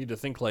 and so we need to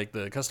think like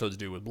the Custodes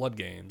do with Blood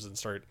Games and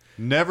start.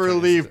 Never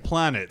leave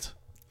planet.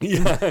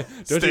 Yeah,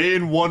 Stay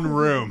in one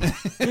room.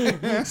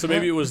 so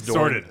maybe it was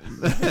Dorn.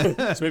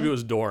 Sorted. So maybe it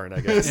was Dorn, I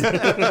guess.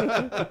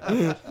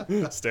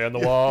 Stay on the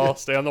wall.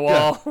 Stay on the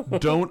wall.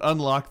 Don't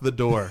unlock the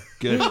door.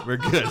 Good. We're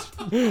good.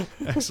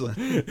 Excellent.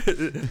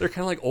 They're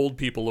kind of like old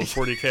people of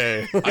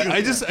 40K.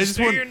 I just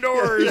Stay want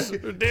indoors.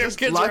 Damn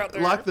kids are out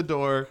there. Lock the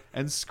door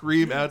and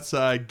scream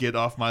outside, get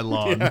off my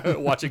lawn.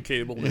 Watching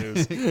cable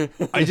news.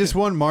 I just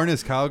want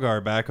Marnus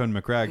Calgar back on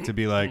McCrack to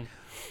be like,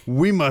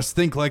 we must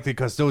think like the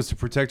Custodes to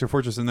protect our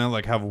fortress, and then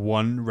like have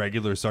one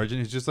regular sergeant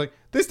who's just like,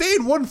 they stay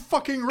in one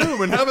fucking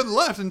room and haven't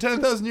left in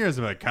 10,000 years.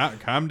 I'm like,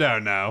 calm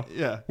down now.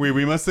 Yeah.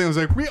 We must think. I was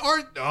like, we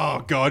aren't.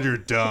 Oh God, you're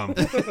dumb.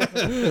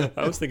 I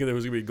was thinking there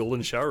was gonna be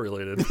Golden Shower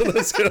related.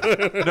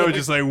 No,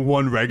 just like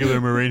one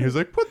regular Marine who's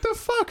like, what the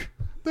fuck?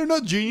 They're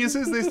not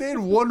geniuses. They stay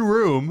in one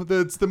room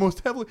that's the most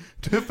heavily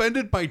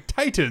defended by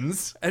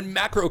Titans, And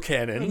macro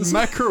cannons.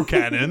 macro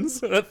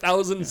cannons.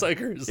 1,000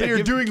 psychers. They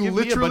are doing Give me a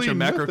literally bunch of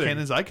macro nothing.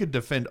 cannons. I could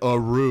defend a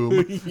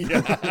room.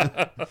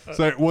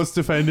 So what's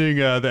defending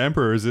the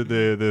Emperor? Is it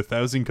the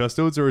 1,000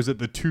 Custodes, or is it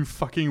the 2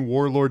 fucking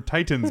warlord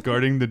Titans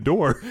guarding the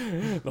door?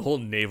 The whole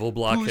naval Who's to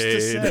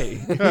blockade. say?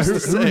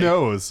 Who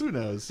knows? Who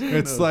knows?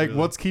 It's like,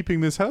 what's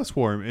keeping this house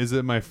warm? Is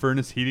it my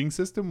furnace heating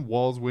system,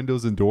 walls,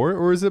 windows, and door,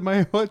 or is it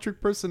my electric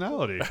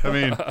personality? I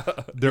mean,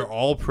 they're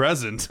all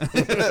present.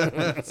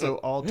 So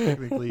all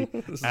technically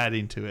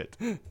adding to it.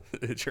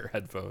 It's your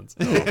headphones.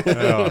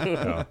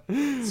 Oh,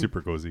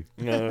 super cozy.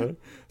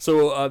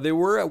 So they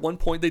were at one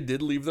point, they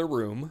did leave their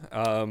room.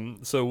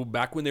 So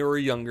back when they were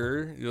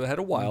younger, they had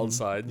a wild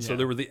side. So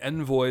they were the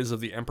envoys of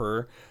the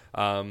Emperor.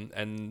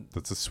 And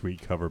That's a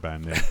sweet cover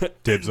band name.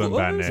 Dibs on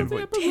band Envoys of the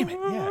name. Emperor. Damn it!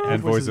 Yeah.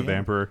 And Voice of the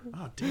Emperor.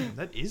 Oh damn,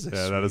 that is a Yeah,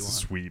 sweet that is a one.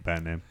 sweet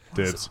band name.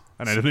 Dibs.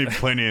 And I didn't even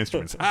play any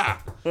instruments.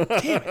 Ah!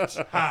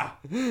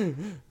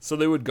 So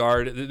they would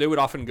guard. They would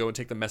often go and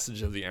take the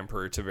message of the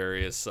Emperor to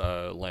various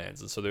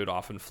lands, and so they would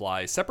often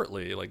fly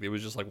separately. Like they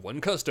was just like one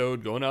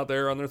custode going out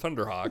there on their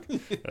Thunderhawk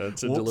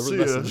to deliver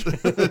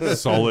the message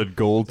Solid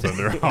gold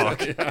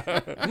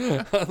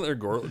Thunderhawk. on their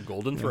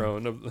golden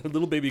throne, a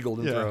little baby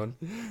golden throne,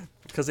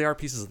 because they are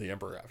pieces of the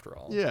Emperor after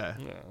all. Yeah.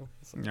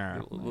 It's like Yeah.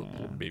 a little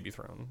baby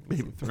throne.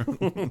 Baby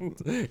throne.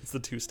 It's the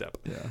two-step.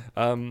 Yeah.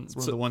 So, It's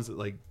one of the ones that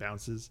like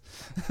bounces.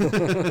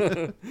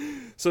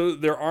 so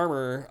their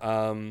armor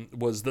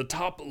was the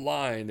top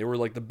line. They were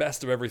like the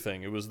best of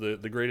everything. It was the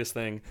greatest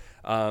thing.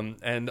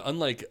 And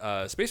unlike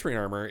Space Marine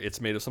armor, it's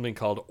made of something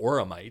called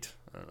auramite.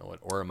 I don't know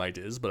what auramite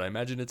is, but I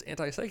imagine it's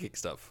anti-psychic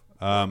stuff.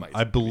 Auramite.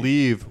 I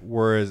believe,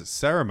 whereas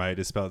ceramite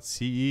is spelled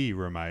CE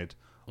ramite,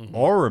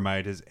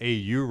 auramite is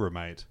AU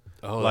ramite.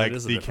 Oh, that like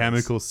is a the difference.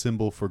 chemical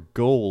symbol for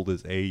gold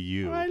is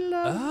AU.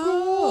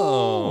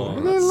 Oh,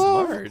 that's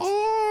smart.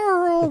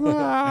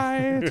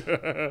 auramite.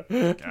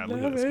 God,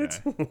 look at this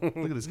guy.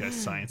 Look at this guy's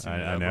science.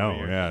 I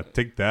know, yeah.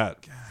 Take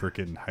that,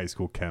 freaking high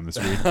school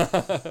chemistry.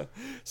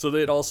 So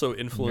they'd also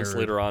influenced Nerd.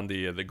 later on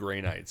the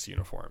Grey Knights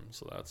uniform.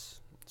 So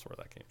that's where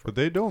that came from. But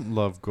they don't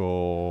love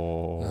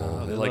gold.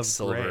 They they like love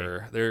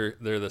silver.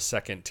 They're the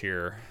second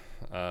tier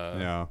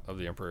of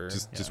the Emperor.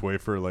 Just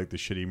wait for like the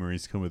shitty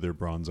Marines to come with their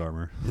bronze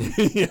armor.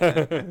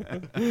 Yeah.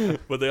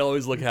 But they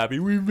always look happy.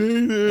 We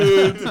made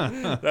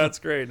it. That's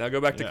great. Now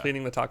go back to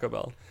cleaning the Taco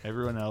Bell.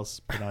 Everyone else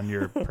put on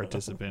your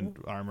participant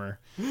armor.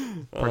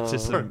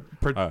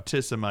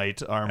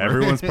 Particimite armor.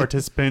 Everyone's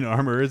participant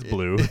armor is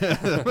blue.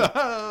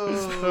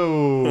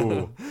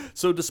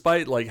 So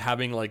despite like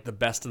having like the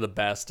best of the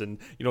best, and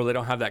they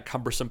don't have that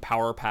cumbersome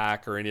power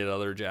pack or any of the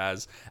other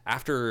jazz,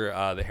 after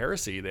the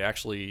Heresy, they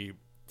actually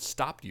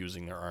stopped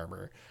using their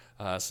armor.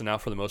 So now,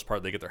 for the most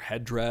part, they get their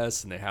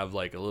headdress and they have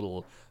like a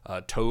little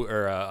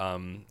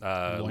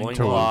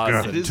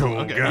loincloth.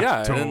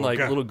 And then like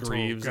little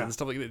greaves and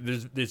stuff like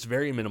that. It's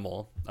very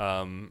minimal.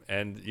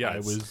 And yeah, I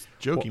was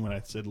joking when I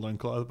said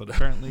loincloth, but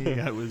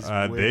apparently I was.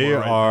 They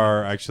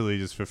are actually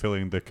just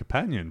fulfilling the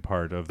companion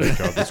part of the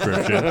job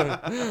description.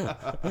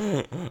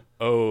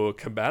 Oh,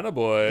 cabana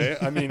boy.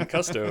 I mean,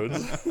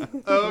 custodes.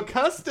 Oh,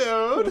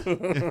 custode.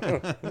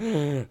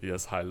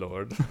 Yes, High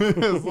Lord.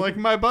 It's like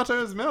my butter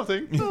is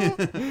melting.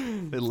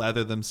 They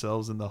lather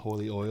themselves in the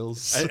holy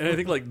oils. And I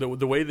think like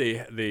the way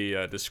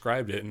they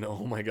described it, and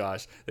oh my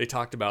gosh, they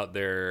talked about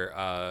their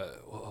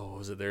what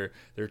was it, their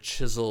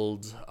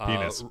chiseled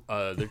penis,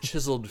 their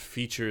chiseled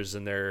features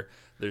and their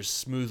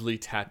smoothly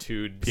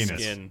tattooed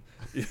penis. Skin.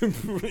 Yeah.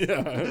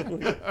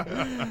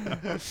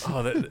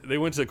 They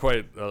went to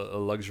quite a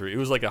luxury. It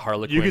was like a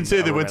Harlequin. You can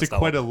say they went to style.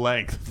 quite a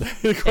length.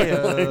 I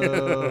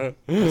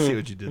see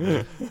what you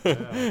did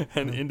there.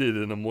 And ended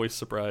in a moist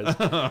surprise.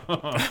 So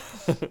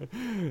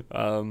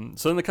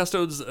then the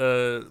Custodes.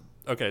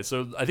 Okay,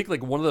 so I think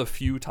like one of the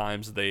few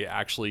times that they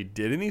actually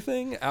did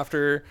anything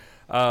after.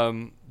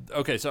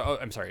 Okay, so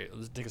I'm sorry.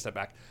 Let's take a step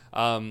back.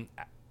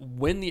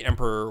 When the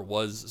Emperor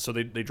was, so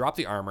they dropped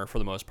the armor for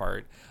the most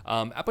part.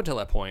 Up until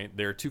that point,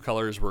 their two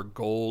colors were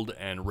gold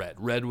and red.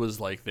 Red was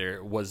like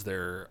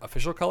their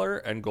official color,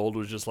 and gold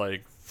was just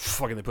like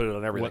fucking they put it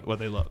on everything. What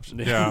they loved.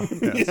 Yeah.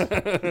 Yes.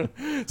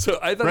 So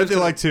I thought red they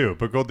like too,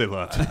 but gold they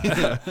loved.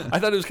 I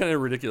thought it was kind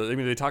of ridiculous. I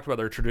mean, they talked about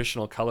their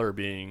traditional color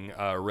being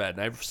red,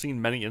 and I've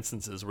seen many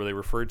instances where they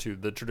referred to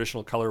the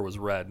traditional color was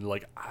red, and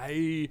like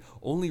I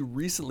only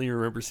recently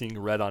remember seeing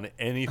red on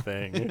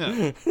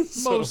anything.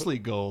 Mostly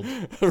gold,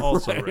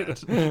 also red.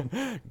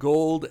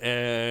 Gold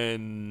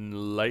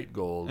and light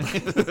gold.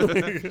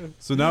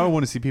 So now I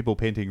want to see people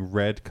painting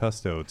red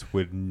custodes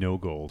with no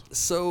gold.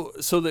 So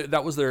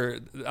that was their.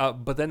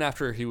 But then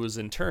after he was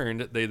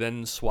interned, they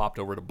then swapped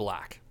over to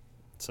black.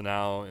 So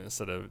now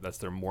instead of that's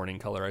their morning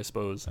color, I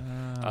suppose.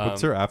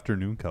 What's their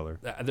afternoon color?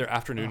 Their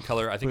afternoon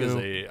color, I think, is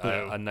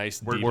a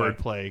nice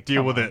wordplay.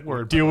 Deal with it.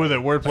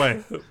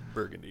 Wordplay.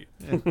 Burgundy.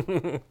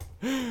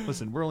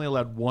 Listen, we're only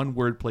allowed one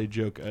wordplay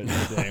joke a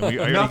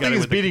day. Nothing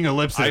is beating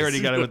ellipsis. I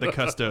already got it with the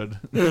custode.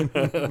 But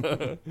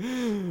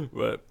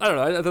I don't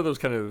know. I thought that was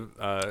kind of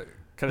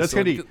That's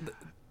kind of.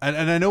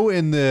 And I know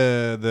in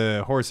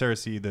the Horus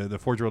Heresy, the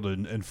Forge World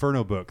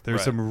Inferno book,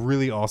 there's some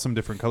really awesome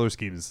different color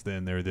schemes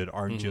in there that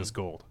aren't just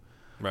gold.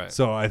 Right.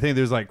 So I think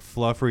there's like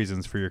fluff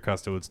reasons for your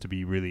custodes to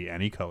be really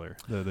any color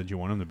that you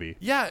want them to be.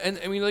 Yeah, and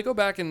I mean, like go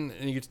back and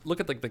you look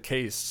at like the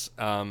case,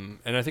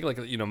 and I think like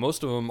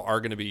most of them are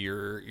going to be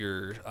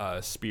your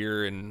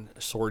spear and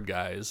sword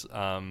guys,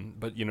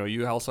 but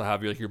you also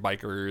have your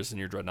bikers and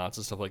your dreadnoughts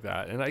and stuff like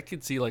that, and I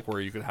could see like where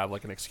you could have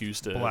like an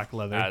excuse to black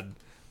leather. add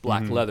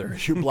black leather,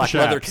 your black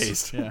leather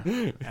cased,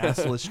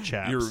 assless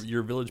chaps,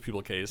 your village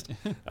people cased.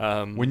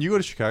 When you go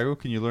to Chicago,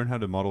 can you learn how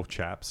to model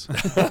chaps? And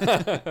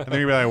then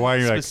you'll be like, why?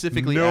 You're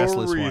specifically like, no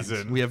assless reason.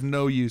 Ones. We have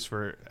no use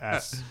for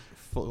ass.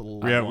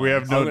 We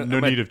have no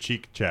need of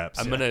cheek chaps.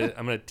 I'm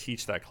gonna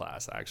teach that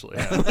class actually.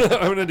 I'm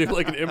gonna do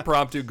like an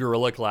impromptu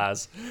guerrilla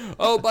class.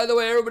 Oh, by the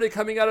way, everybody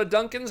coming out of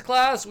Duncan's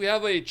class, we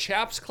have a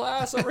chaps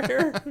class over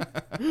here.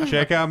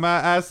 Check out my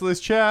assless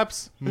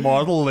chaps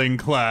modeling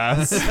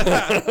class.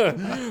 Out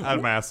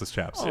of my assless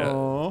chaps. Yeah.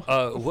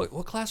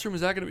 What classroom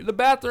is that gonna be? The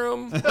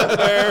bathroom over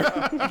there,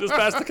 just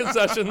past the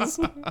concessions.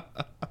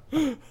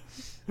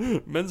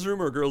 Men's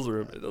room or girls'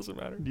 room? It doesn't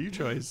matter. New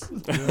choice.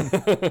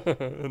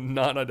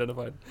 Not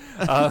identified.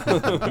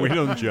 We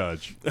don't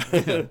judge.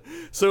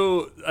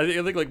 So I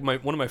think like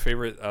one of my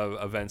favorite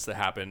events that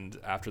happened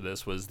after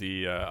this was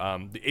the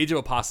Age of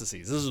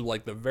Apostasies. This is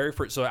like the very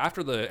first. So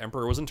after the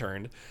Emperor was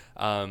interned,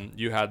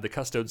 you had the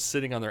custodes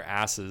sitting on their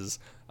asses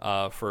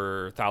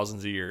for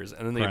thousands of years,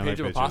 and then the Age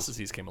of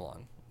Apostasies came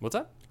along. What's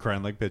that?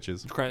 Crying like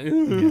bitches.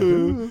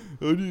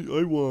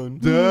 I won.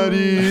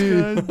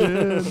 Daddy.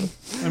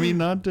 I mean,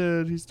 not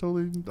dead. He's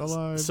totally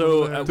alive.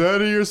 So,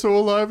 Daddy, you're so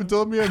alive and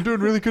telling me I'm doing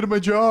really good at my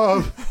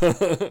job. And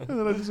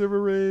then I deserve a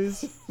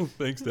raise.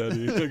 Thanks,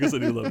 Daddy. I guess I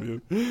do love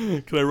you.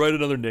 Can I write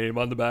another name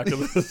on the back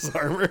of this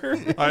armor?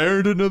 I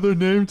earned another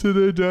name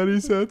today. Daddy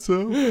said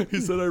so.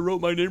 He said I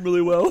wrote my name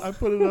really well. I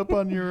put it up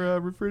on your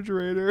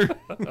refrigerator.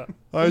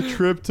 I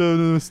tripped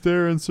on the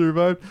stair and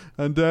survived.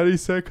 And Daddy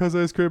said because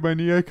I scraped my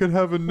knee, I could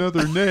have a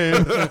another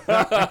name.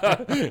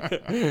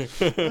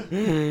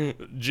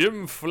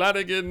 Jim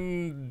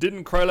Flanagan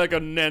didn't cry like a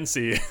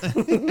Nancy.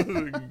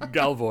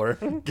 Galvor.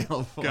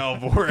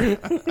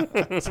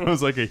 Galvor.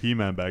 Sounds like a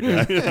He-Man bad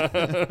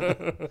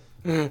guy.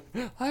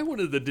 I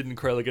wanted that didn't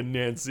cry like a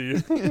Nancy.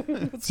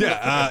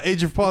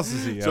 Age of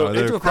Apostasy. So Age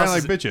They're of crying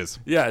like Apostasy- bitches.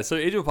 Yeah, so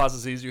Age of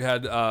Apostasies, you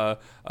had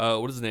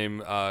what is his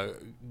name?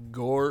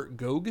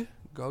 Goge?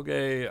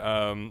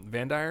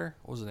 Vandire?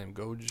 What was his name?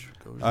 Goge?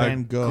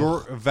 Van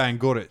Gogh. Van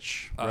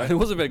Gorich. It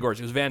wasn't Van Gorge,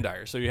 it was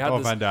Vandire. So you had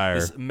Van Dyer.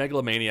 this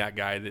megalomaniac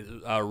guy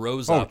that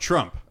rose Oh, up.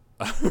 Trump.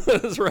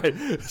 That's right.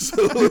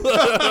 So,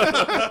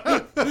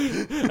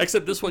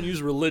 except this one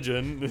used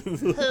religion.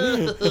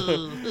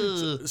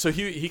 So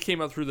he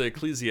came up through the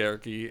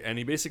ecclesiarchy, and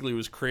he basically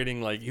was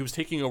creating, like, he was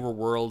taking over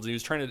worlds. He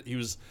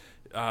was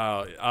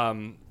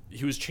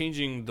he was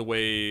changing the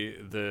way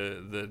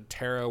the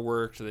Terra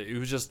worked. It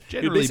was just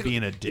Generally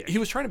being a dick. He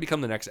was trying to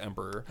become the next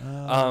emperor.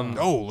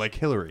 Like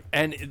Hillary.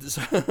 And it's,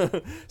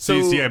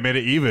 See, I made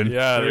it even.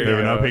 Yeah, there they you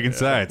were not go. picking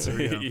sides.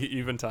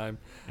 even time.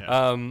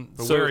 Yeah.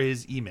 But So where are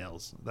his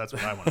emails? That's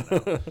what I want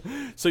to know.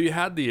 So you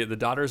had the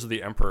daughters of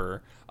the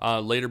emperor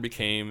later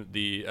became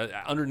the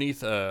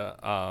underneath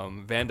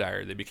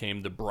Vandire, they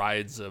became the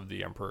brides of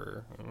the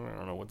emperor. I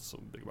don't know what's so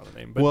big about the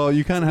name, but Well,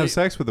 you can't have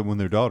sex with them when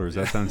they're daughters.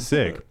 That sounds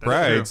sick.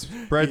 Bride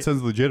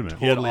sounds legitimate.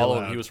 he had totally all of,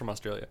 allowed. he was from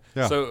Australia.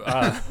 Yeah. So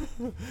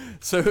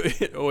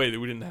oh wait,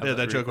 we didn't have Yeah,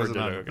 that joke recorded, wasn't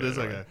on. did we? But it's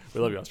never okay. mind. We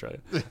love you, Australia.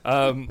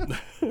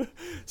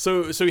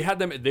 So he had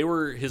them. They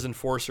were his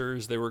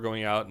enforcers. They were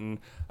going out and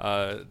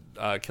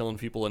killing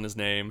people in his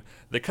name.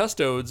 The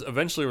custodes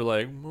eventually were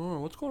like, oh,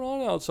 "What's going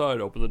on outside?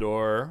 Open the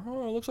door.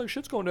 Oh, it looks like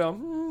shit's going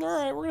down. All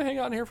right, we're gonna hang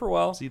out in here for a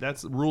while." See,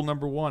 that's rule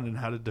number one in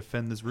how to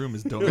defend this room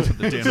is don't open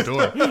the damn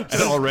door.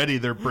 And already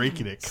they're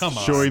breaking it. Come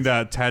on. Showing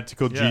that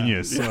tactical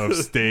genius of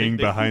staying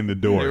behind the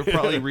They door. were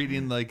probably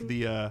reading like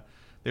the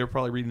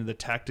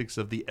tactics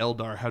of the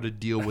Eldar, how to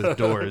deal with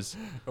doors.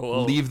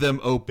 Well- Leave them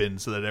open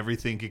so that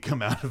everything could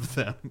come out of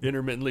them.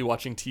 Intermittently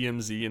watching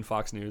TMZ and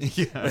Fox News.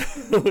 Yeah.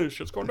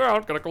 Shit's going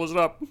down. Gotta close it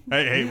up.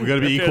 Hey, we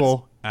gotta be It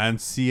equal. And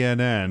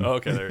CNN.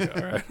 Okay, there you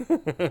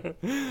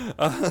go.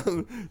 All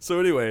right. So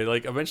anyway,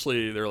 like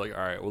eventually they're like, all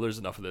right, well, there's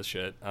enough of this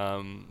shit.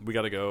 We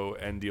got to go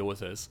and deal with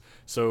this.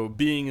 So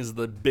being is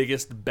the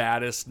biggest,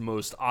 baddest,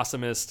 most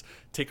awesomest,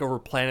 take over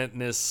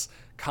planetness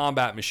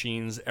combat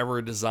machines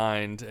ever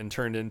designed and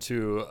turned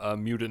into a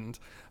mutant.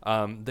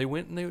 They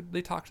went and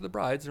they talked to the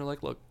brides and they're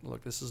like, look,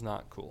 this is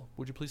not cool.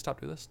 Would you please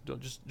stop doing this?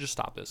 Don't just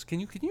stop this. Can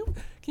you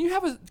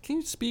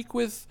speak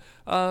with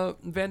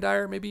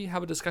Vandire? Maybe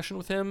have a discussion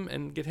with him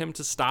and get him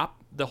to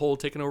stop the whole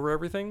taking over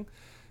everything.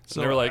 So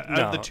they were like, out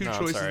of the two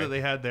choices that they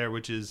had there,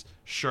 which is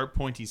sharp,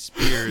 pointy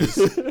spears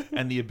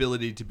and the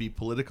ability to be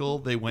political,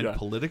 they went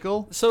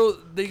political. So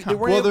they weren't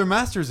Well, able, they're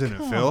masters in it,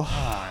 Phil.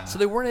 so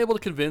they weren't able to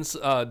convince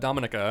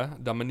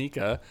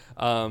Dominica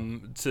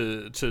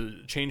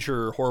to change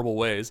her horrible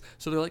ways.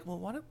 So they're like, well,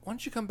 why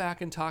don't you come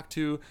back and talk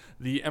to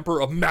the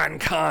Emperor of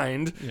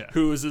Mankind,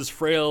 who is as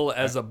frail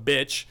as a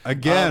bitch.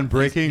 Again,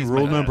 breaking he's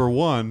rule my- number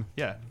 1.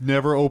 Yeah.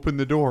 Never open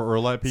the door or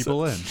let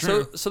people in.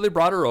 So they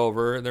brought her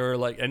over. And they were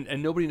like,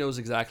 and nobody knows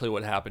exactly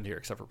what happened here,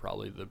 except for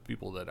probably the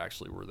people that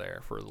actually were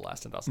there for the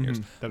last 10,000 years.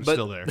 That are But-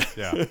 still there.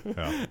 Yeah.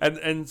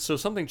 And so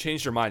something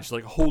changed her mind. She's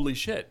like, holy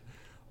shit.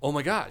 Oh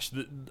my gosh,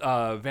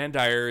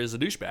 Vandire is a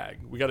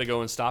douchebag. We got to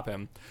go and stop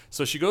him.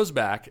 So she goes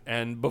back,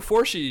 and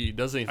before she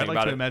does anything I'd like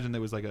about to it, imagine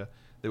there was like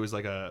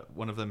a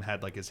one of them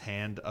had like his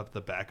hand up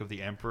the back of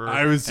the emperor.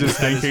 I was just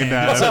Had his thinking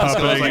hand that. up, I'm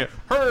so I was putting like, it-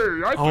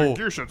 Hey, I think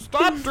you should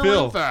stop doing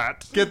Phil,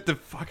 that. get the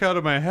fuck out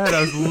of my head.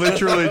 I was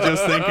literally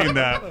just thinking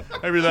that.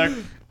 I'd be like,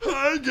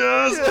 hi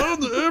guys, I'm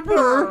the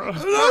Emperor, and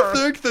I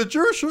think that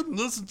you shouldn't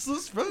listen to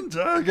this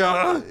Vandire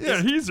guy.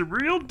 Yeah, he's a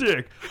real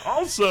dick.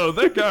 Also,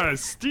 that guy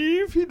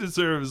Steve, he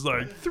deserves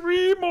like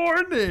 3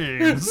 more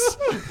names.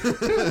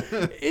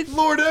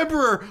 Lord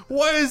Emperor,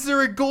 why is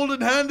there a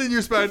golden hand in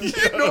your spine?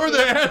 Ignore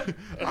the hand.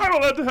 I'm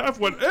allowed to have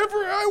whatever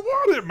I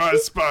want in my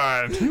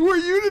spine. Who are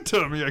you to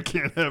tell me I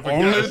can't have a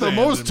Only guy's the hand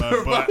most in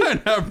my butt?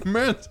 divine have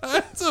men's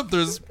hands up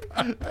their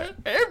spine.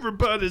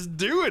 Everybody's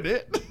doing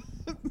it.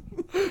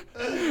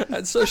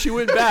 and so she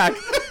went back,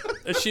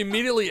 and she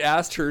immediately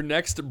asked her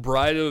next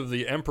bride of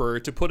the Emperor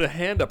to put a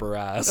hand up her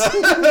ass.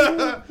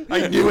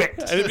 I knew it.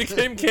 And it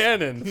became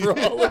canon for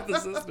all of the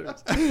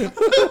sisters.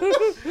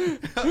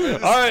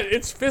 All right,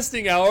 it's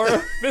fisting hour.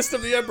 Fist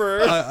of the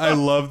Emperor. I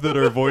love that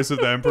our voice of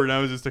the Emperor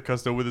now is just a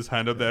custom with his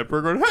hand up the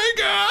Emperor going, hey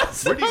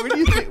guys.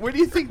 Where do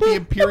you think the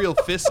Imperial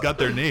Fists got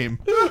their name?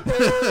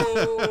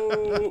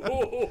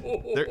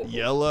 They're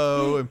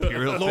yellow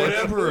Imperial Lord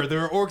Fists. Emperor,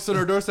 there are orcs on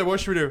our doorstep. What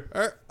should we do?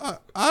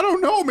 I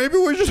don't know. Maybe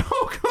we should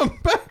all come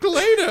back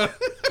later.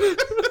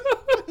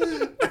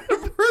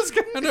 Emperor's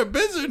kind of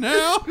busy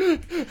now.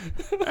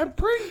 And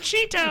bring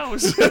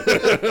Cheetos.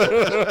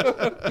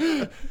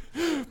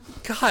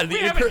 God, We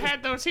haven't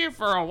had those here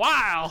for a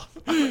while.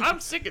 I'm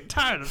sick and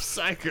tired of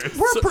psychers.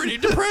 We're pretty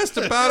depressed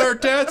about our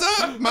dad's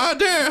my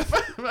death.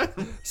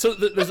 So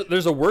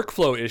there's a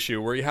workflow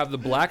issue where you have the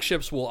black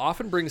ships will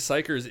often bring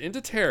psychers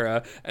into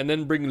Terra and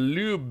then bring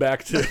lube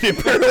back to the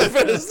Imperial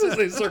Fist as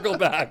they circle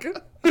back.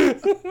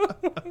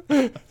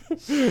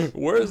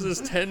 Where is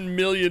this 10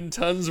 million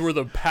tons worth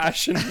of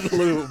passion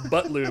lube,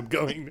 butt lube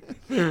going?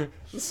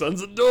 The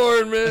sun's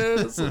adorned, man.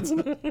 The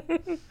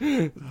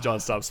sun's... John,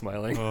 stop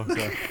smiling. Oh,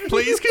 God.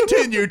 Please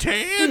continue,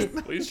 Tan.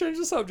 Please change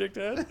the subject,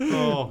 Ed.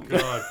 Oh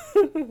God!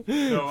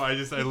 No, I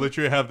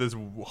literally have this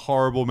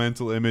horrible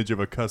mental image of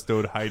a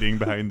custode hiding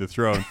behind the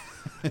throne,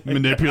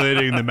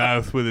 manipulating the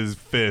mouth with his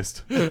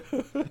fist,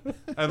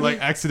 and like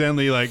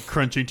accidentally like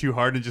crunching too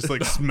hard and just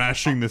like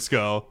smashing the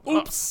skull.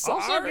 Oops,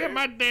 I'll sorry. get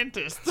my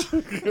dentist.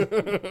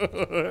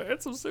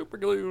 It's some super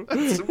glue.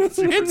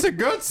 It's a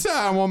good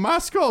sign when my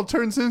skull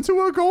turns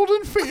into a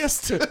golden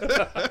fist.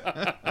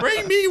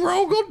 Bring me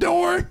Rogel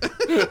Dorn.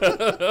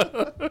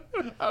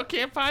 Oh,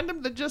 can't find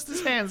him. They're just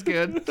his hands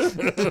good.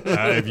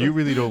 If you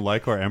really don't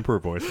like our Emperor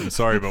voice, I'm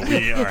sorry, but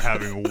we are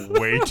having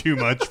way too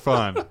much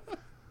fun.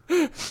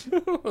 Do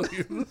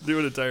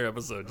an entire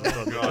episode. Just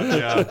on God,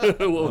 yeah.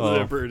 what will the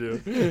Emperor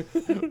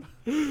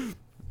do?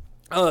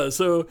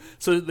 So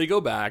they go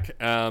back.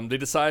 They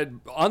decide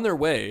on their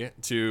way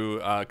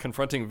to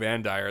confronting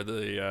Vandire.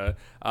 The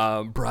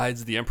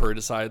brides of the Emperor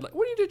decide, like,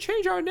 we need to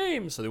change our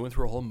name. So they went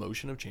through a whole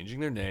motion of changing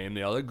their name.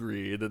 They all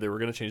agreed that they were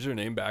going to change their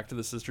name back to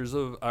the sisters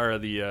of, or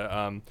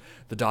the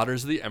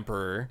daughters of the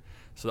Emperor.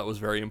 So that was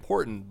very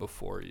important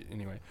before.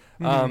 Anyway,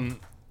 and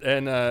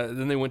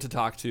then they went to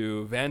talk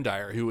to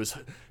Vandire, who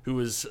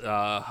was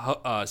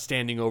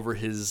standing over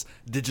his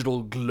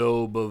digital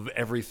globe of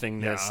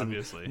everythingness,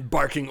 obviously. and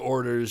barking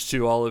orders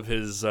to all of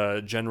his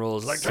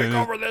generals, like, take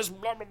over this. Blah,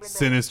 blah, blah, blah.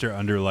 Sinister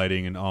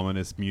underlighting and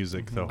ominous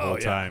music the whole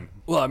time.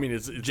 Well, I mean,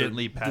 it's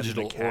Gently a patting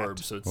digital the cat. orb,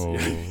 so it's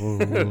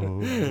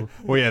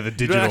Well, yeah, the you don't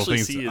digital actually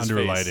thing's see his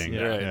underlighting. face.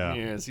 Yeah,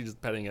 yeah. So he's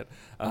just petting it.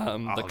 The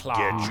I'll claw.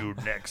 get you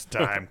next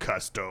time,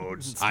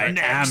 Custodes. I am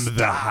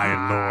the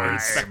High Lord.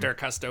 Inspector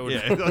Custode.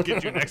 Yeah, I'll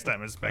get you next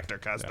time, Inspector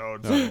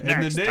Custodes. In the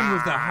Next name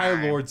of the High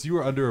time. Lords, you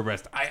are under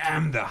arrest. I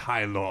am the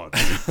High Lord.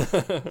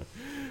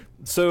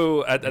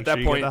 So at that sure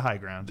you get point, the high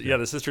ground. Yeah,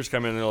 the sisters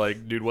come in and they're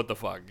like, dude, what the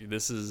fuck?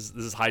 This is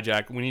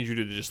hijack. We need you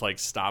to just like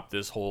stop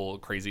this whole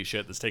crazy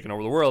shit that's taking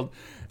over the world.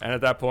 And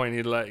at that point,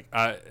 he'd like,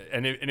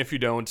 and if you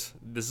don't,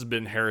 this has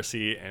been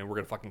heresy, and we're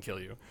gonna fucking kill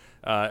you.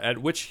 At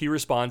which he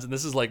responds, and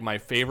this is like my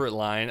favorite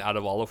line out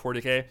of all of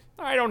 40K: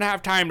 I don't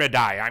have time to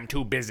die. I'm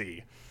too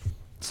busy.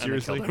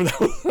 Seriously? And they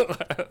killed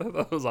him.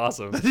 That was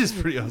awesome. That is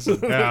pretty awesome.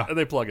 Yeah, And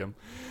they plug him.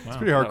 it's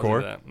pretty That was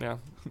hardcore. that. Yeah.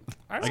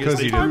 I don't Because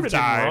have he time did to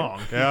die. wrong.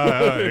 Yeah,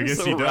 I guess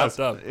So he does. wrapped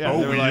up. Yeah, Oh,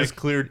 they were we like- just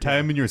cleared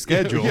time in your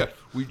schedule. Yeah,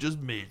 we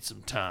just made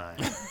some time.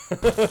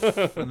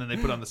 And then they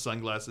put on the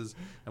sunglasses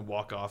and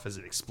walk off as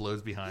it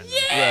explodes behind them.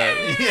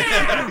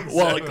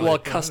 Right. While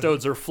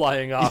custodes are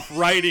flying off,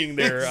 riding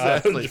their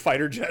Exactly.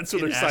 fighter jets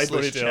with their side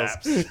Assless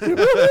ponytails.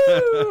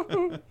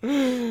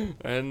 chaps.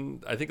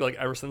 And I think like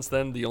ever since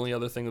then, the only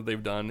other thing that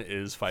they've done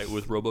is fight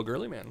with Robo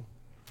Girly Man.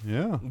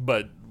 Yeah.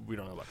 But we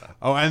don't know about that.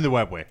 Oh, and the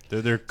webway.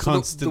 They're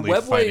constantly the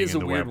webway fighting is in a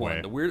the weird webway.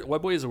 one. The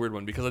webway is a weird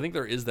one because I think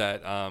there is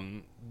that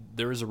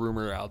there is a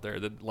rumor out there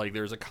that like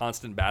there's a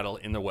constant battle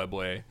in the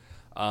webway.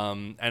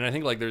 And I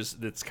think like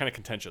it's kind of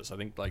contentious. I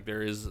think like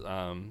there is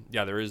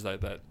there is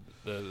that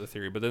the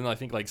theory. But then I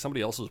think like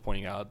somebody else was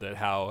pointing out that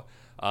how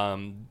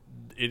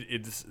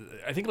it's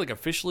I think like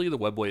officially the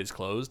webway is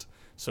closed.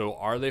 So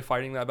are they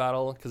fighting that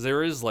battle? Because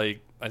there is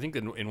like I think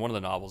in one of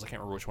the novels, I can't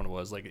remember which one it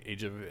was, like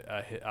Age of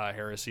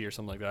Heresy or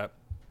something like that.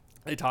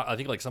 I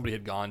think like somebody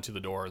had gone to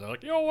the door. They're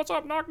like, "Yo, what's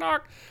up? Knock,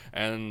 knock."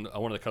 And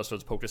one of the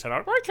custodes poked his head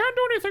out. "I can't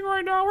do anything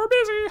right now. We're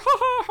busy. Ha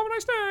ha. Have a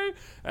nice day."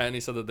 And he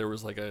said that there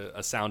was like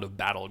a sound of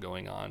battle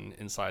going on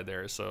inside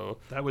there. So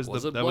That was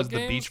it the blood beach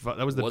games?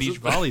 beach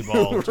it-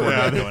 volleyball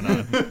tournament going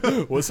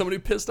on. Was somebody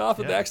pissed off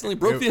that they accidentally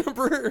broke the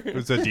Emperor? It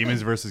was a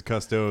Demons versus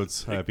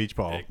Custodes beach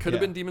ball. It could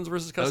have Yeah. been Demons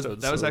versus That was,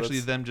 Custodes. that was so actually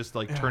that's- them just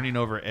like turning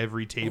over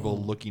every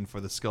table looking for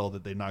the skull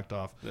that they knocked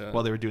off Yeah.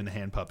 while they were doing the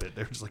hand puppet.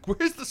 They were just like,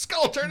 "Where's the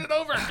skull? Turn it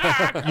over!"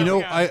 Ah! You know,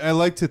 I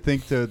like to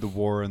think the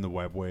war and the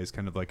webway is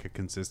kind of like a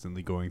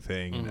consistently going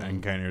thing,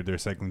 and kind of they're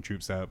cycling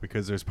troops out,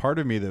 because there's part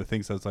of me that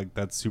thinks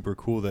that's super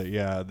cool that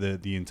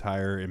the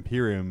entire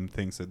Imperium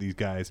thinks that these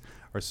guys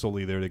are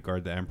solely there to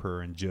guard the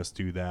Emperor and just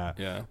do that.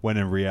 Yeah. When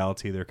in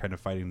reality they're kind of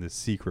fighting this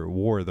secret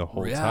war the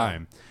whole Yeah.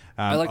 time.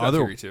 I like that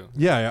theory too.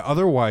 Yeah.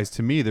 Otherwise,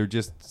 to me, they're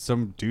just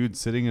some dude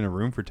sitting in a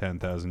room for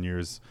 10,000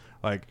 years,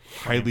 like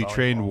highly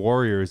trained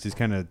warriors, just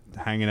kind of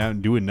hanging out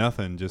and doing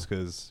nothing, just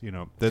because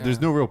there's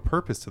no real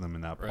purpose to them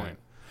in that point. Right.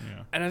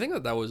 And I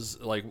think that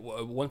was like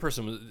one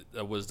person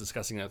was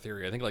discussing that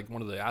theory. I think like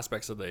one of the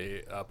aspects that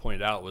they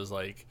pointed out was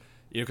like,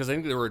 because I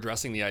think they were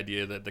addressing the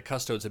idea that the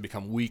custodes had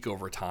become weak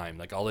over time.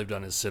 Like all they've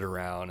done is sit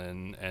around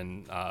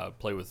and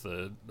play with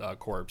the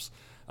corpse.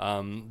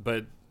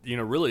 But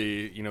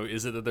really,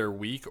 is it that they're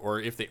weak, or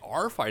if they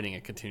are fighting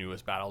a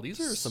continuous battle? These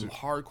are some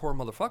hardcore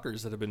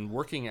motherfuckers that have been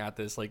working at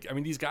this. Like, I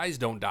mean, these guys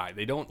don't die.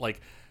 They don't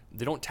like.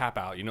 they don't tap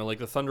out. You know, like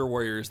the Thunder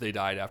Warriors, they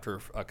died after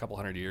a couple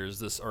hundred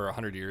years. Or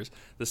 100 years.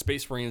 The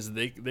Space Marines,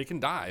 they can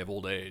die of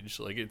old age.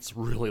 Like it's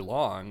really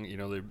long. You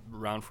know, they're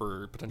around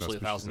for potentially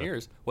 1,000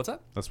 years. What's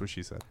that? That's what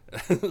she said.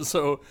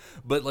 So,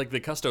 but like the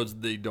Custodes,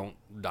 they don't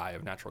die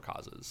of natural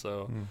causes.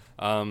 So,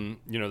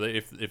 you know,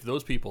 if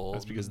those people,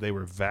 That's because they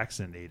were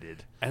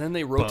vaccinated. and then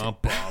they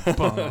rotate, Bum,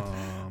 bum,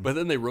 bum. but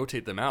then they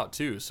rotate them out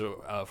too.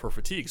 So for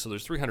fatigue, so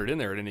there's 300 in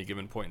there at any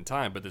given point in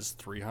time, but there's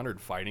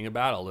 300 fighting a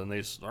battle, and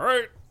all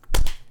right,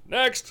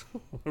 next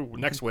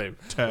wave,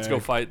 let's go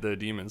fight the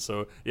demons.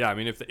 So yeah, I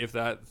mean, if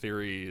that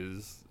theory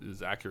is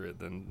accurate,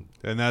 then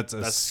And that's a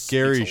That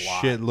scary speaks a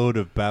lot. shitload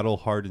of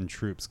battle-hardened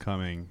troops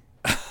coming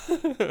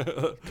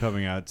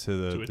out to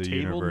the a table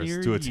universe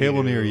near to a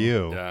table near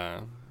you. you.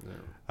 yeah.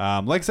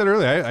 Like I said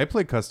earlier, I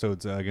played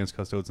Custodes against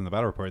Custodes in the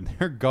battle report, and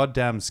they're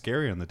goddamn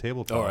scary on the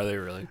tabletop. Oh, are they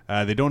really?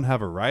 They don't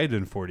have a ride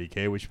in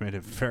 40k, which made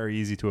it very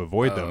easy to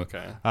avoid Oh, them.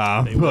 okay.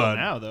 They will but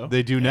now, though.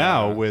 They do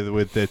now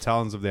with the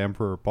Talons of the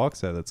Emperor box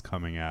set that's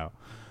coming out.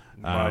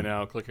 Buy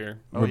now, click here.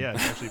 Oh yeah,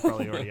 it's actually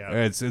probably already out.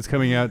 It's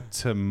coming out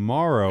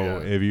tomorrow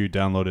Yeah. if you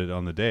download it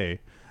on the day.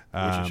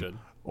 Which you should.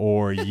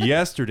 Or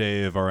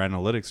yesterday if our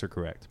analytics are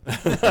correct.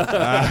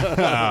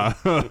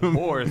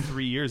 Or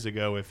 3 years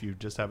ago, if you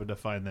just happened to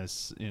find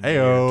this in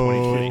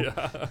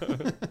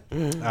Ayo.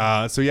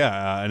 2020. So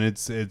yeah, and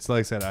it's like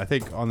I said, I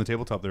think on the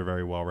tabletop they're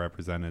very well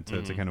represented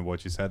to kind of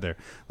what you said there,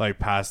 like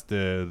past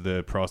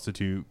the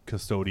prostitute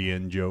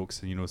custodian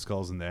jokes and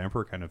Skulls and the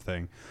Emperor kind of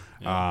thing.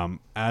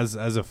 As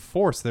a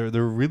force, they're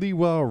really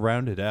well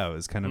rounded out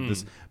as kind of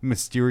this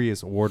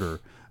mysterious order.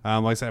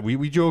 Like I said,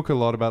 we joke a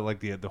lot about like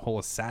the whole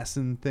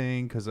assassin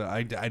thing because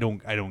I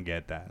don't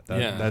get that.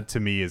 That to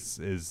me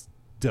is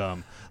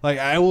dumb. Like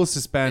I will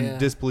suspend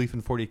disbelief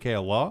in 40k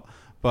a lot,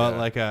 but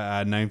like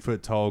a 9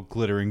 foot tall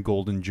glittering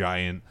golden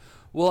giant.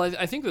 Well,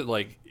 I think that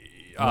like.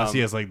 Unless he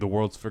has like the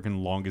world's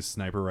freaking longest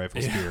sniper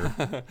rifle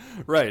spear.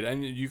 Right,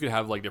 and you could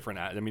have like different.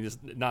 I mean, it's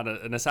not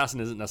an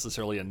assassin isn't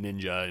necessarily a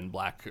ninja in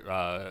black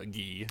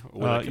gi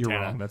with a katana. You're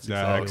wrong. That's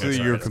Yeah, exactly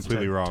actually, you're that's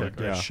completely wrong.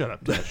 Yeah. Shut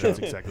up. That's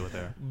exactly what they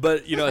are.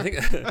 But I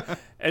think,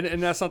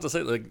 and that's not to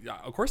say like,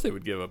 of course they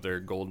would give up their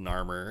golden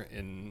armor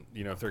in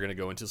if they're going to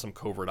go into some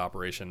covert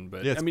operation.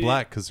 But Yeah, it's I mean,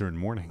 black because they're in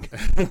mourning.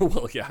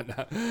 well, yeah,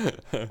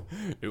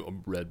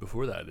 red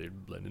before that they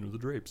blend in with the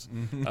drapes.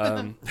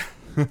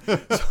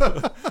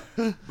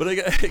 But I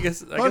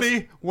guess.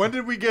 Honey, when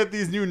did we get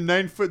these new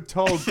 9 foot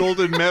tall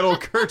golden metal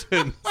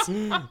curtains?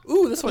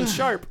 Ooh, this one's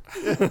sharp.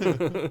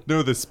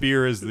 No, the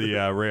spear is the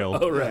rail.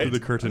 Oh, right. The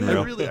curtain I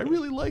rail.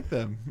 really like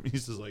them.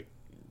 He's just like,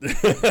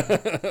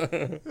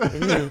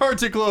 They're hard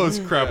to close.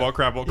 Crab walk.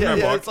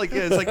 it's like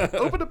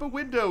open up a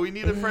window. We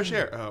need a fresh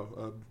air.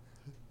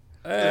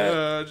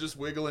 Just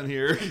wiggling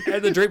here.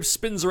 And the drape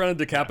spins around and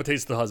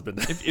decapitates the husband.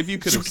 If you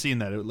could have seen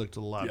that, it looked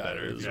a lot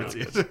better. it is Yeah.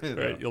 really good.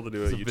 Right, you'll have to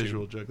do It's a a YouTube.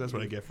 visual joke. That's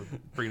what I get for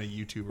bringing a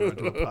YouTuber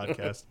onto a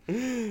podcast.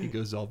 He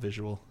goes all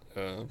visual.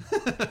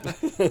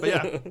 But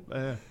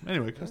yeah.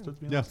 Anyway, Custodes.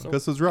 Yeah,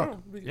 Custodes rock.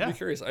 Be Yeah.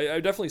 curious.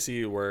 I definitely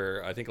see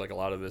where I think like a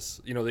lot of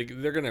this,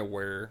 they're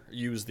gonna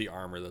use the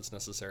armor that's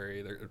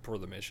necessary for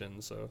the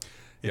mission. So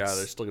yeah, It's-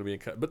 they're still gonna be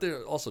cut, but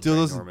they're also Still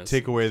doesn't ginormous.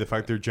 take away the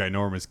fact they're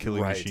ginormous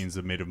killing Right. machines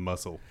that made of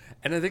muscle.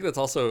 And I think that's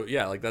also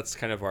like that's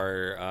kind of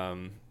our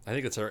I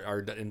think it's our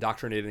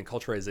indoctrinated and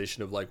culturalization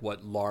of like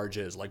what large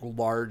is. Like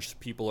large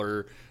people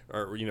are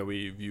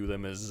we view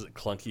them as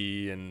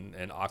clunky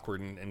and awkward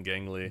and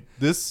gangly.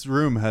 This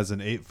room has an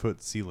 8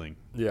 foot ceiling.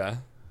 Yeah.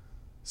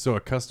 So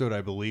a custode,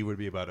 I believe, would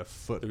be about a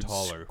foot They're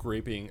taller.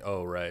 Scraping.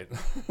 Oh, right.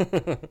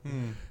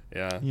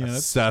 Yeah. Yeah, that's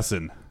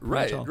Assassin.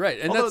 Right. tall. Right.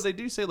 And although that's, they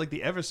do say like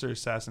the Eversur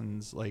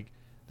assassins, like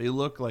they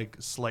look like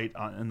slight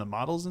in the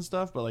models and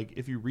stuff, but like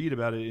if you read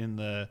about it in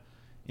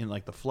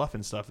like the fluff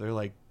and stuff, they're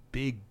like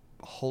big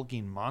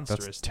hulking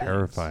monstrous. That's things.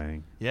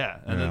 terrifying. Yeah,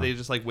 and then they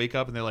just like wake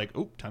up and they're like,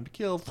 "Oh, time to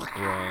kill."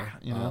 yeah.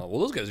 You know? Well,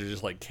 those guys are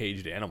just like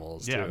caged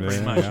animals. Yeah, too. pretty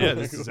Yeah. much. Yeah. Yeah,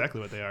 that's exactly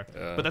what they are.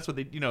 But that's what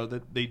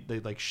they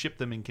like ship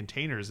them in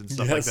containers and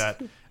stuff like Yes.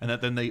 that, and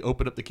then they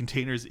open up the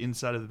containers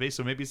inside of the base.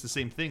 So maybe it's the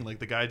same thing. Like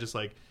the guy just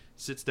like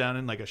sits down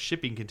in like a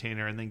shipping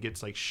container and then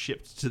gets like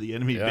shipped to the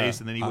enemy Yeah. base,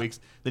 and then he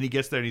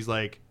gets there and he's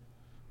like,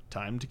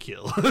 "Time to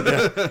kill."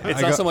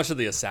 It's not so much that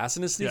the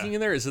assassin is sneaking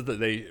in there, is it that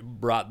they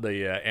brought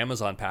the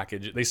Amazon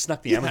package? They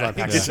snuck the Amazon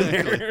package in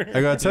there.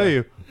 I gotta tell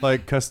you,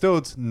 like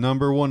Custodes,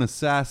 #1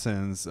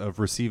 assassins of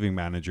receiving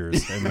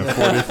managers in the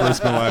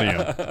 41st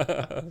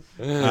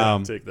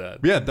millennium. Take that.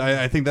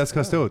 Yeah, I think that's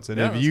Custodes. And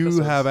Yeah, if that's you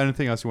Custodes. have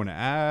anything else you want to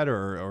add,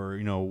 or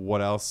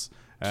what else,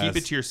 Keep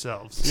it to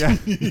yourselves. yeah,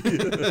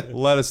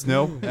 let us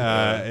know.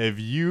 If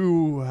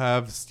you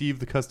have Steve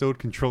the Custode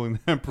controlling the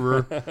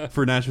Emperor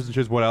for national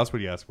interest, what else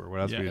would you ask for?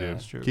 What else Yeah, would you do?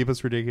 that's true. Keep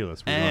us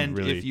ridiculous. We And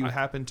don't really. if you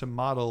happen to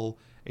model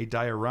a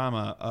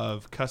diorama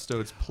of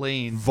Custodes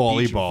playing Volleyball.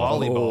 beach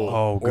volleyball,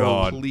 Oh,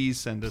 God. please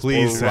send us.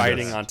 Please Or send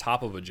riding us. on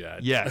top of a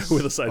jet. Yes.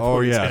 with a side Oh,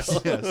 ponytail. yes.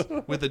 Yes,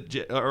 with a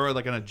jet, or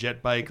like on a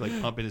jet bike,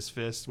 like pumping his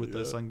fist with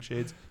the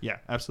sunshades. Yeah,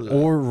 absolutely.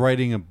 or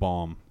riding a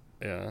bomb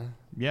Yeah.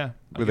 yeah,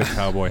 with a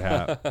cowboy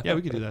hat. yeah,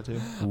 we could do that too.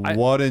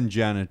 What in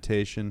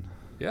janitation?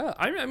 Yeah,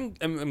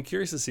 I'm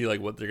curious to see like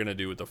what they're gonna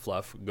do with the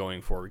fluff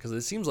going forward, because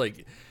it seems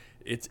like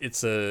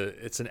it's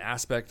an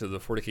aspect of the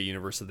 40K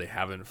universe that they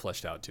haven't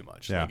fleshed out too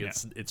much. Yeah. Like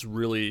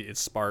it's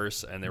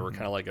sparse, and they were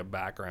kind of like a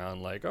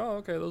background, like, oh,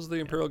 okay, those are the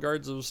Imperial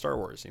Guards of Star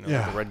Wars, you know,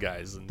 like the red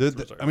guys. And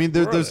I mean,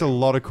 there's a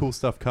lot lot of cool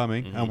stuff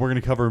coming, and we're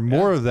gonna cover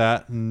more of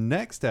that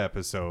next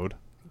episode.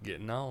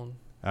 getting on.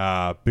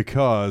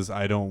 Because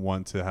I don't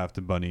want to have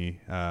to bunny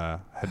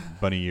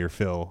ear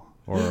Phil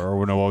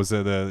or no, what was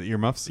it? The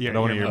earmuffs? I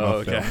don't want to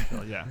earmuff okay.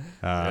 Phil.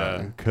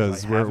 Yeah.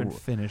 Because I we're haven't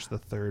finished the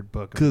third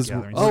book. Of 'cause the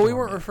Gathering Oh, we Storm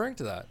weren't yet. referring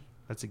to that.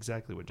 That's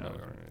exactly what John.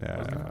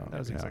 that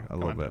was exactly a come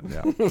little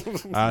on.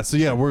 bit. Yeah. So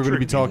yeah, we're going to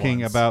be Trick me talking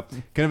once. about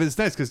kind of, it's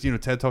nice because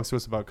Ted talks to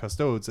us about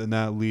custodes, and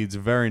that leads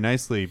very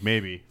nicely.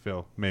 Maybe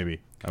Phil, maybe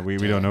we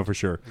don't know for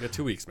sure. We got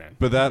 2 weeks, man.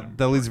 But that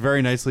leads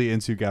very nicely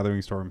into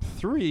Gathering Storm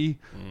 3,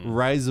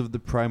 Rise of the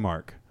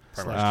Primarch. /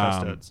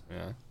 Custodes.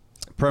 Yeah.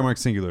 Primarch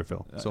singular,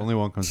 Phil. So only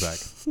one comes back.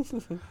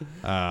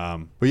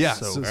 But yeah,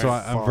 So so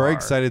I'm far. very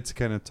excited to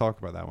kind of talk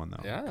about that one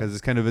though, Yeah. because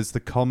it's the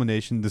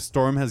culmination. The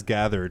storm has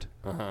gathered.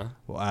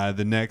 Uh-huh.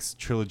 The next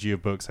trilogy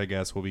of books, I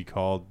guess, will be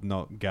called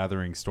not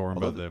Gathering Storm,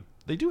 but the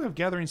They do have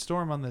Gathering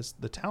Storm on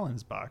the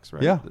Talons box,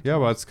 right? yeah. The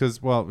Well, it's because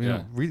you Yeah.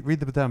 know, read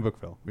the damn book,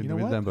 Phil. Read You know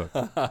the what? damn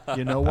book.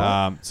 You know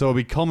what? So it'll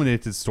be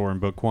culminated Storm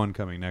book 1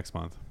 coming next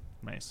month,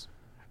 Nice.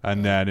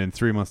 and then in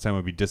 3 months' time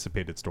it'll be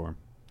Dissipated Storm.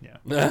 Yeah.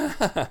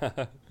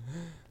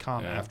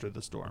 Calm Yeah. after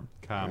the storm.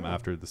 Come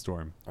after the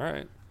storm. All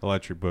right.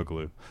 Electric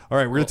Boogaloo. All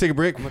right, we're gonna take a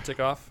break. I'm gonna take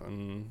off,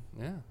 and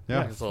yeah.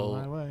 Yeah. I guess I'll-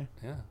 Fly away.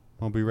 yeah.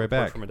 We'll be right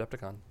Report back. from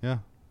Adepticon. Yeah.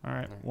 All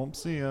right. Won't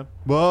see ya.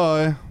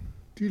 Bye.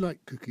 Do you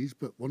like cookies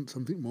but want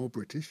something more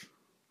British?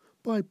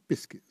 Buy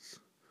biscuits.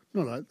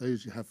 Not like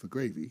those you have for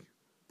gravy.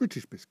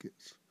 British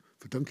biscuits.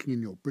 For dunking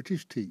in your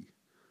British tea.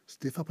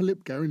 Stiff upper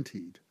lip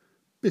guaranteed.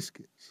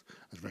 Biscuits.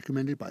 As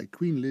recommended by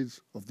Queen Liz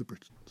of the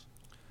Britons.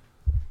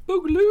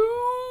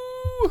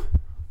 Boogaloo!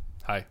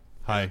 Hi.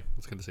 Hi.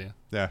 It's good to see you.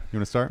 Yeah. You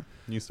want to start?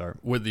 You start.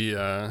 With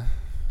the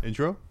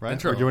Intro, right?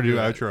 intro. Or do you want to do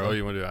Yeah. outro? Oh,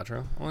 you want to do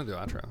outro? I want to do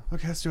outro.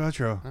 Okay, let's do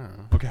outro. I don't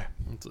know. Okay.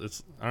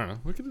 It's I don't know.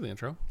 We could do the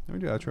intro. Let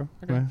me do outro.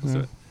 Okay, let's do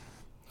it.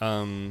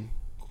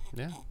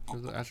 Yeah.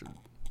 There's the outro.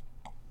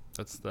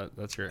 That's the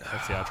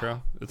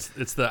outro.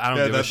 It's the I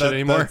don't give a shit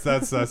anymore.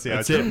 That's the That's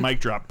outro. it. Mic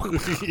drop.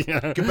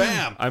 Yeah.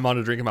 Kabam! I'm on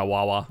to drinking my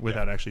Wawa.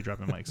 Without actually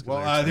dropping mics. 'cause Well,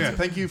 they're yeah, expensive.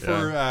 thank you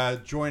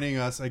for joining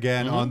us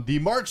again on the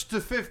March to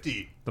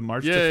 50, The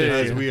March Yay. to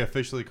 50. as we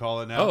officially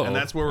call it now. Oh. And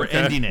that's where we're Okay.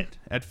 ending it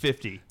at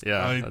 50.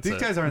 Yeah. These that's it.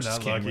 guys aren't Just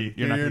that kidding. lucky.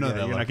 You're not gonna- that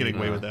you're not lucky. getting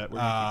away with that. We're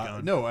gonna keep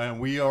going. No, and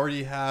we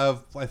already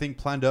have, I think,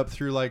 planned up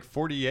through like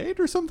 48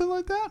 or something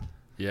like that.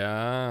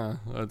 Yeah.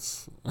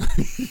 That's.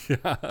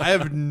 Yeah. I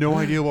have no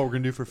idea what we're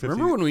gonna do for 50.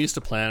 Remember when we used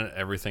to plan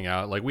everything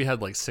out? Like we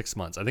had like 6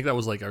 months. I think that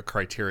was like our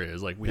criteria.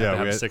 Is like we had to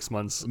have 6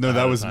 months. No, ahead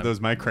that of was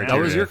time. my criteria.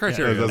 That was your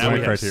criteria. Yeah, that was Now my we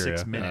have criteria.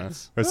 6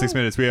 minutes. Or 6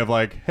 minutes. We have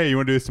like, hey, you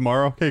want to do this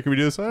tomorrow? Okay, can we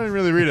do this? I didn't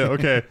really read it.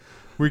 Okay,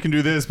 we can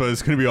do this, but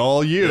it's gonna be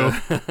all you.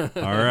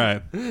 All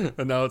right.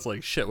 And now it's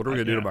like, shit, what are we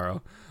going to do tomorrow?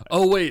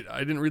 Oh, wait, I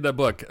didn't read that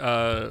book.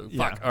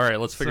 Fuck. All right,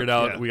 let's figure it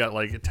out. yeah. We got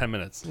like 10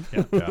 minutes.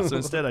 Yeah. So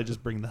instead, I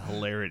just bring the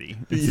hilarity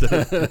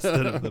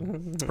instead of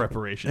the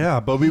preparation.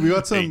 Yeah, but we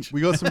got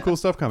some cool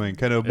stuff coming.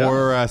 Kind of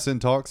more Sin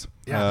talks.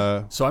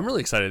 Yeah. So I'm really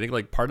excited. I think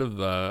like part of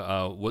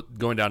what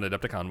going down to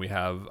Adepticon, we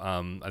have,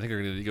 I think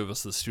they're going to give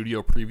us the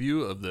studio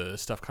preview of the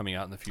stuff coming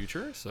out in the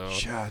future. So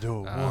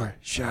Shadow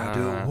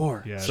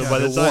War. Yeah. So Yeah. by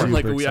the Super time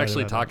like we excited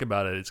actually about talk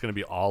about it, it's going to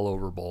be all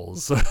over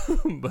bowls.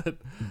 but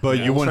But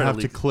yeah, you we'll won't try have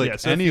to leak- click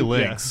so any if you,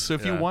 links. So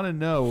if you Yeah. want to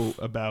know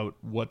about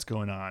what's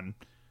going on,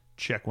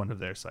 check one of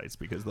their sites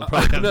because they'll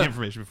probably have the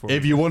information before.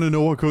 If you want to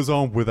know what goes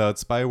on without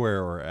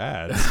spyware or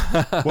ads,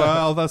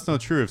 well, that's not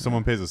true. If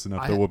someone pays us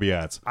enough, there will be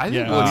ads. I think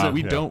yeah, what's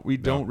we yeah.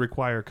 don't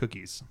require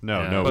cookies.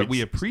 No, Yeah. no, But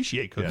we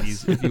appreciate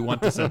cookies if you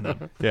want to send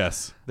them.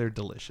 yes. They're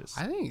delicious.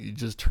 I think you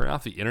just turn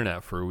off the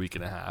internet for a week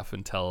and a half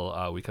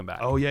until we come back.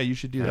 Oh yeah, you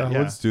should do Yeah, that. Yeah.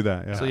 let's do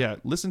that. Yeah. So yeah,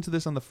 listen to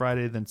this on the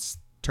Friday, then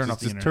turn off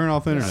the just internet. turn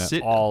off the internet.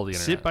 Sit, All the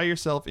internet. Sit by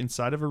yourself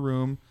inside of a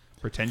room,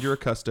 pretend you're a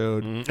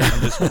custode, and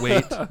just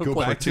wait. Go for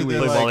back to 2 the Play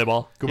weeks.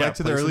 volleyball. Go Yeah, back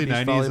to the play some early beach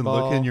 90s and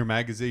look volleyball. in your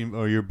magazine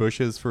or your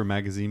bushes for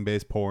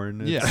magazine-based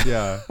porn. Yeah. It's,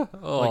 yeah.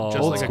 Oh,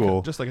 just Old like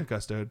school. just like a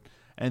custode,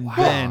 and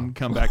then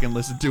come back and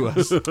listen to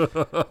us.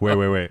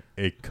 Wait.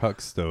 A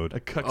cuckstode. A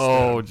custode.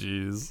 oh,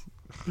 jeez.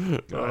 Go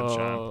ahead, Sean.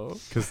 Oh.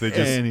 Because they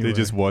Anyway.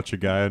 just watch a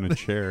guy in a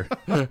chair.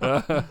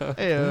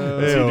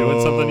 Heyo. Is he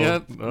doing something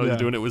yet? Oh, Yeah. you're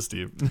doing it with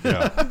Steve.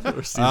 Yeah.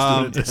 Or Steve's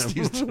doing it to him.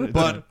 Steve's doing it.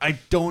 But I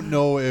don't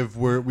know if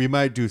we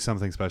might do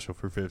something special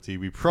for 50.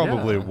 We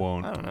probably Yeah,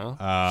 won't. I don't know.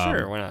 Um,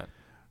 Sure, why not?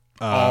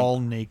 all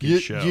naked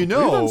show. You We've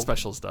know, done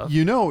special stuff.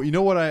 You know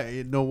what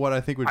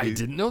I think would I be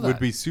didn't know would that.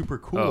 be super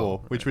cool,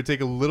 Oh, which would take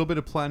a little bit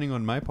of planning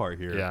on my part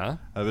here. Yeah.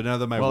 But now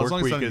that my Well, as work long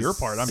as week it's on is your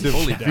part, I'm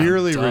totally down.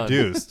 severely Done.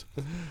 reduced,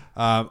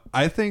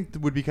 I think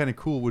would be kind of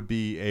cool would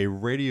be a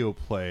radio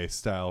play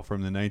style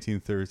from the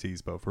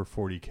 1930s, but for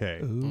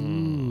 40K.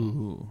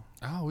 Ooh.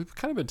 Oh, we've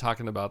kind of been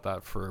talking about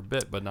that for a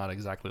bit, but not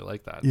exactly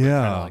like that. Kinda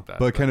Yeah, like that,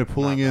 but kind of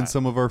pulling not in that.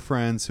 some of our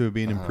friends who have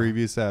been in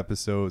previous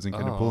episodes and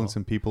kind of pulling Oh.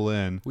 some people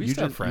in We used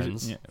to have ju- you ju-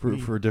 friends. yeah,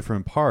 for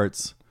different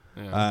parts,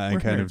 Yeah. and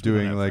We're kind of nerds, we don't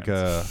doing have like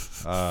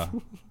friends.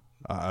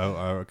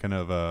 a kind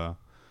of a,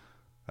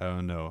 I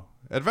don't know,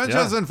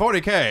 Adventures in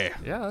 40K,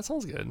 Yeah, that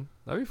sounds good.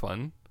 That'd be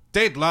fun.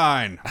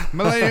 Dateline,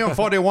 Millennium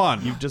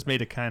 41. You've just made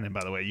a canon,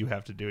 by the way. You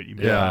have to do it. You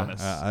made Yeah. a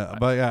promise.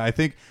 But yeah, I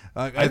think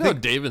I I know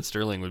think David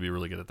Sterling would be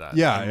really good at that.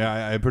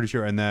 yeah, I'm pretty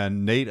sure. And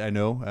then Nate, I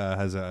know,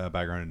 has a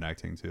background in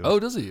acting too. Oh,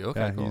 does he? Okay,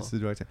 yeah, cool. he used to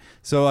do acting.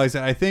 So I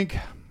said, I think,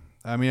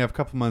 I mean, I have a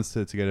couple months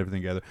to get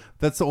everything together.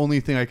 That's the only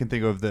thing I can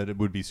think of that it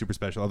would be super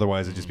special.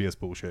 Otherwise, it'd just be us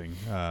bullshitting.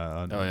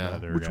 On Oh, yeah.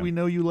 other Which end. we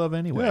know you love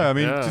anyway. Yeah, I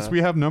mean, Yeah. just we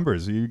have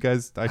numbers. You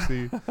guys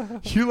actually,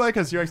 you like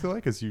us. You actually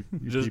like us. You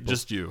people.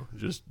 Just you.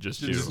 Just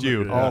you. Just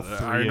you. Yeah, All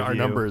three our of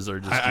you. numbers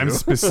are just I'm you.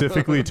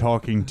 specifically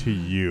talking to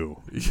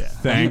you.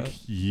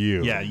 Thank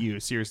you. Yeah, you.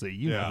 Seriously,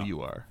 you know Yeah. who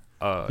you are.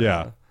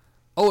 Yeah.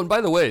 Oh, and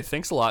by the way,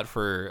 thanks a lot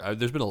for.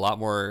 There's been a lot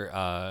more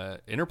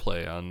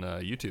interplay on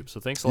YouTube, so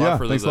thanks a lot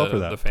for thanks a lot for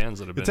that. the fans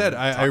that have been. Ted,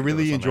 I talking to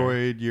really us on there.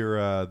 enjoyed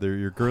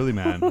your girly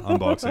man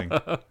unboxing.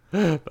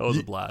 That was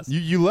a blast.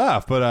 You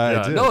laugh, but I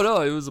Yeah. did.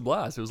 No, it was a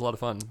blast. It was a lot of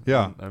fun.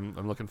 Yeah.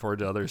 I'm looking forward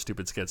to other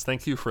stupid skits.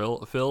 Thank you,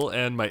 Phil,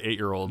 and my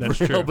 8-year-old That's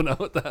for true. helping out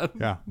with that.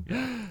 Yeah.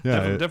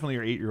 Definitely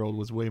your 8-year-old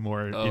was way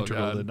more Oh,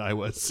 integral God. than I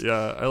was. Yeah,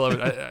 I love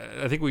it.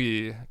 I think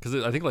because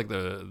I think like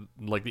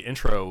the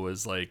intro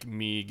was like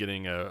me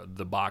getting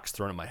the box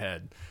thrown at my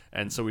head,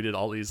 and so we did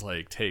all these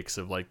like takes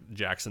of like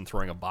Jackson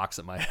throwing a box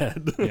at my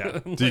head. Yeah.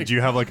 Did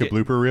you have like a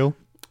blooper reel?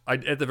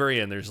 At the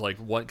very end, there's like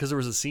one because there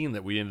was a scene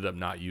that we ended up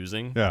not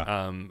using.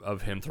 Yeah.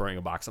 Of him throwing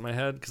a box at my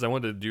head because I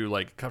wanted to do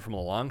like cut from a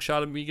long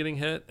shot of me getting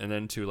hit and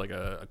then to like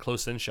a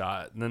close in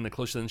shot, and then the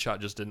close in shot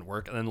just didn't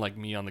work, and then like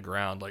me on the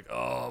ground like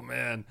oh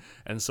man,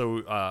 and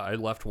so I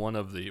left one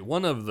of the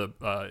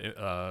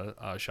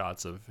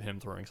shots of him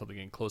throwing something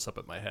in close up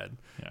at my head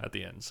at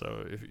the end.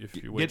 So if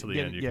you wait till the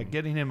end, you can.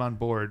 Getting him on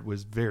board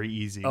was very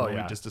easy. Oh, when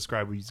yeah. we just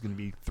described he's going to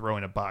be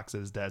throwing a box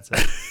at his dad's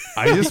head.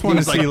 I just want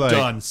to He's see like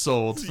done,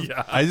 sold.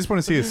 Yeah. I just want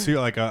to see a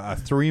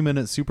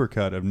 3-minute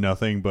supercut of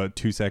nothing but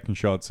 2-second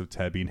shots of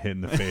Ted being hit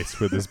in the face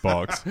with this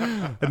box,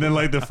 and then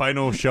like the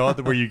final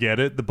shot where you get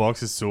it, the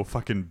box is so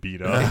fucking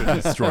beat up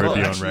and destroyed Well,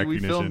 beyond actually, we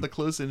recognition. filmed the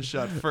close-in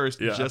shot first,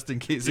 Yeah. just in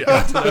case it Yeah.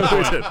 got to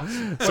that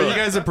point. So you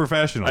guys are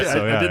professionals. I,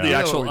 so yeah, I did the yeah.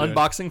 actual what we're doing.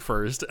 unboxing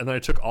first, and then I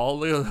took all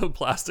the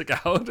plastic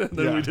out, and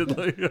then we did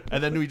like.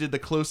 And then we did the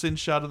close-in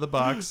shot of the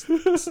box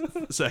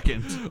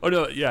second. Oh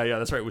no, yeah,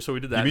 that's right. So we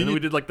did that, You and mean then you- we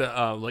did like the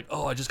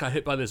I just got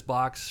hit by this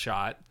box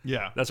shot.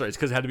 Yeah. That's right. It's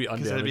because it had to be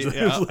Because it had to undamaged. be,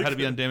 yeah, it had to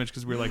be undamaged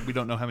because we were like, we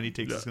don't know how many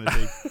takes it's going to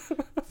take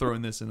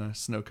throwing this in a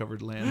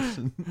snow-covered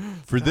land.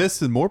 For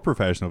this and more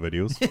professional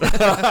videos,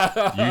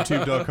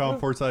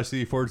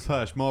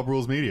 youtube.com/c/mob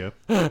rules media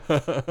and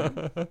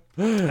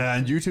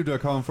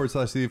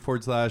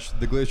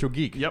youtube.com/c/the glacial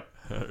geek. Yep.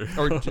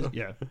 Or just,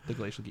 the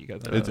Glacial Geek.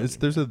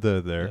 There's a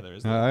the there. Yeah, there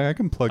is I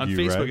can plug On you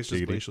Facebook, right. it's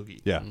just Giggity. Glacial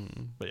Geek. Yeah.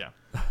 But yeah.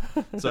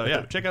 So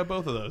yeah, check out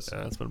both of those.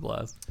 Yeah, that's been a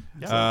blast.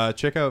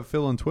 Check out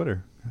Phil on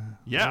Twitter.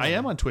 Yeah, I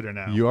am on Twitter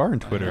now. You are on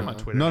Twitter. I'm on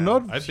Twitter No, now.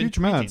 not I've been huge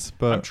tweeting. amounts,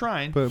 but I'm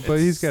trying. But It's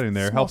he's getting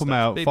there. small Help him steps,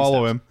 out. baby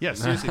Follow steps. him. Yeah,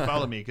 seriously,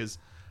 follow me because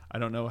I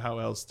don't know how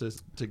else to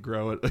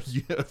grow a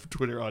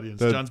Twitter audience.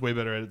 That- John's way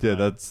better at it. Yeah,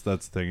 than I am. that's the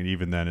thing. And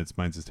even then,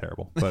 mine's is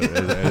terrible. But it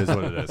is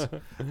what it is.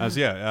 So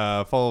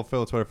yeah, follow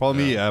Phil on Twitter. Follow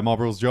me, Mob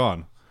Rules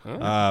John.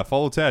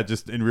 Follow Ted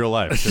just in real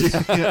life. 'Cause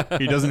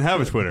he doesn't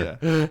have a Twitter.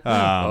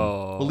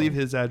 We'll leave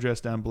his address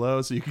down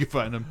below so you can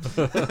find him.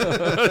 He'll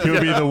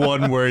be the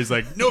one where he's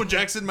like, "No,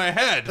 Jackson, my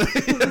head,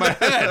 my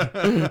head."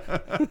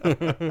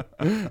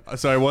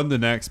 So I want the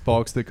next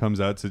box that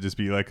comes out to just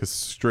be like a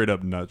straight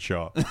up nut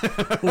shot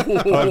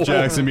of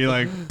Jackson being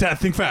like, "Dad,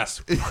 think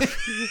fast." We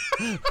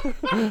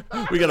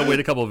gotta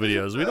wait a couple of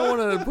videos. We don't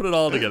want to put it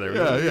all together. We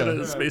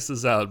gotta space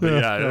this out. But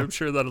yeah, I'm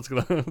sure that'll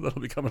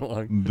be coming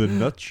along. The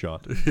nut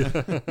shot.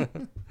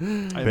 I'm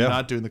Yeah.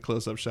 not doing the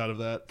close-up shot of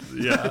that.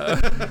 Yeah,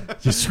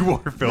 Yes, you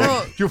are,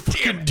 Phil. You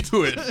fucking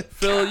do it.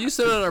 Phil, you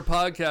said on our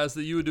podcast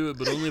that you would do it,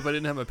 but only if I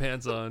didn't have my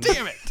pants on.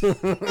 Damn it!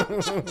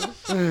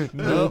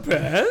 No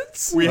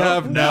pants? We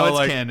have Now now it's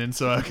like canon,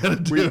 so I gotta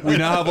do we, it. we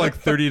now have like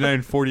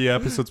 39, 40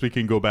 episodes we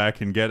can go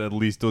back and get at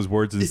least those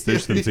words and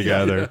stitch them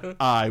together.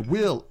 I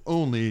will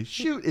only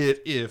shoot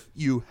it if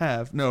you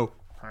have no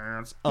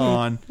pants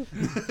on.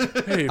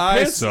 Hey, I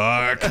pants.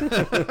 suck.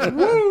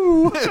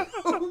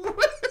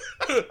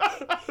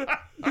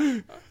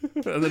 And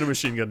then a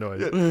machine gun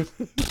noise.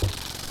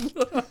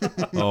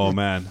 Oh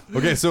man.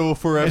 Okay, so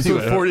for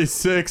episode Anyway,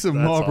 46 of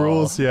that's Mob all.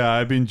 Rules, yeah,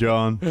 I've been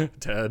John.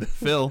 Ted.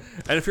 Phil,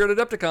 And if you're at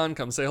Adepticon,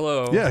 come say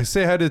hello. Yeah,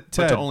 say hi to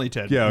Ted. to only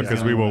Ted. Yeah, Yeah,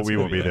 because no we one won't else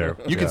will be there.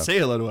 you Yeah. can say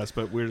hello to us,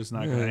 but we're just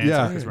not going to answer.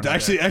 Yeah, 'cause we're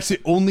not actually,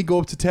 only go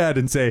up to Ted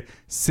and say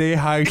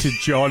hi to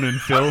John and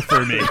Phil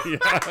for me.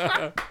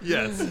 there.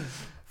 Yes.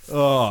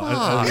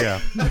 Oh,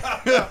 yeah.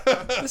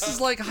 This is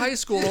like high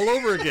school all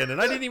over again, and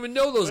I didn't even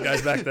know those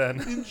guys back then.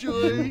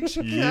 Enjoy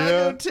Chicago,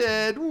 Yeah.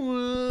 Ted.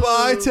 Whoa.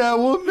 Bye, Ted.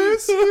 We'll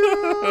miss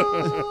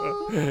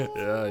you.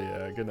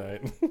 Yeah. Good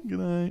night. Good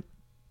night.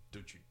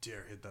 Don't you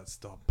dare hit that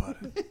stop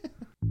button.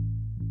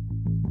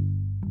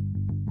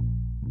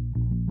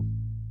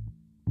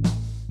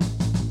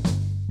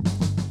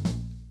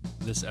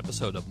 This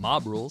episode of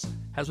Mob Rules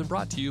has been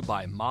brought to you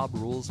by Mob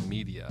Rules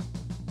Media.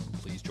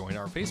 Please join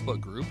our Facebook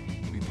group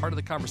to be part of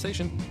the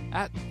conversation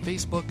at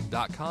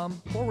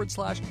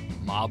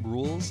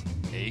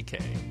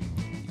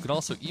facebook.com/MobRulesAK. You can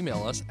also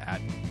email us at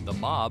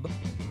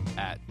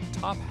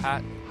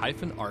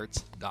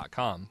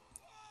themob@tophat-arts.com.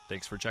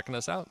 Thanks for checking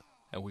us out,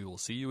 and we will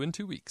see you in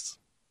 2 weeks.